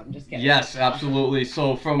 No, I'm just kidding. Yes, absolutely.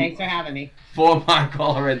 So thanks for having me. For Mark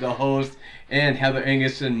Allred, the host, and Heather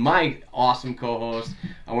Ingerson, my awesome co-host,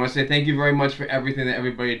 I want to say thank you very much for everything that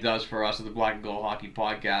everybody does for us at the Black and Gold Hockey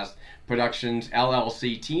Podcast Productions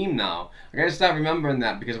LLC team now. I got to start remembering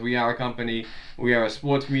that, because we are a company, we are a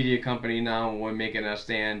sports media company now, and we're making a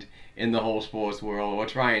stand in the whole sports world, or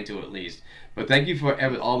trying to at least. But thank you for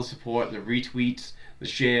all the support, the retweets, the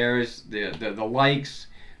shares, the likes,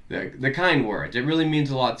 the kind words. It really means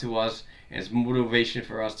a lot to us, and it's motivation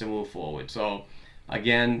for us to move forward. So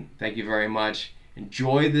again, thank you very much.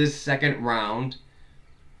 Enjoy this second round.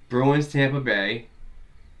 Bruins, Tampa Bay.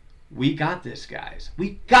 We got this, guys.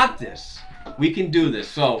 We got this. We can do this.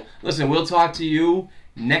 So listen, we'll talk to you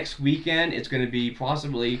next weekend. It's going to be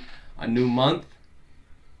possibly a new month.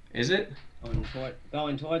 Is it?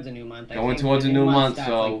 Going towards a new month. Going towards a new month,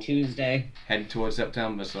 so like Tuesday. Heading towards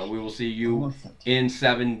September. So we will see you in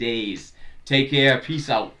 7 days. Take care. Peace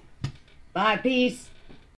out. Bye. Peace.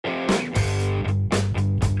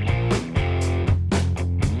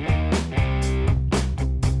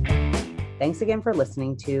 Thanks again for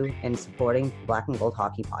listening to and supporting the Black and Gold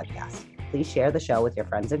Hockey Podcast. Please share the show with your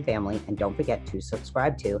friends and family, and don't forget to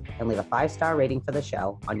subscribe to and leave a 5-star rating for the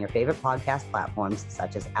show on your favorite podcast platforms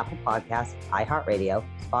such as Apple Podcasts, iHeartRadio,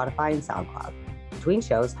 Spotify, and SoundCloud. Between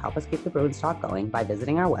shows, help us keep the Bruins talk going by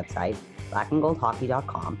visiting our website,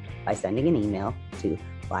 blackandgoldhockey.com, by sending an email to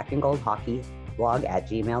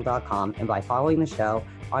blackandgoldhockeyblog@gmail.com, and by following the show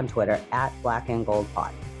on Twitter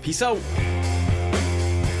 @blackandgoldpod. Peace out.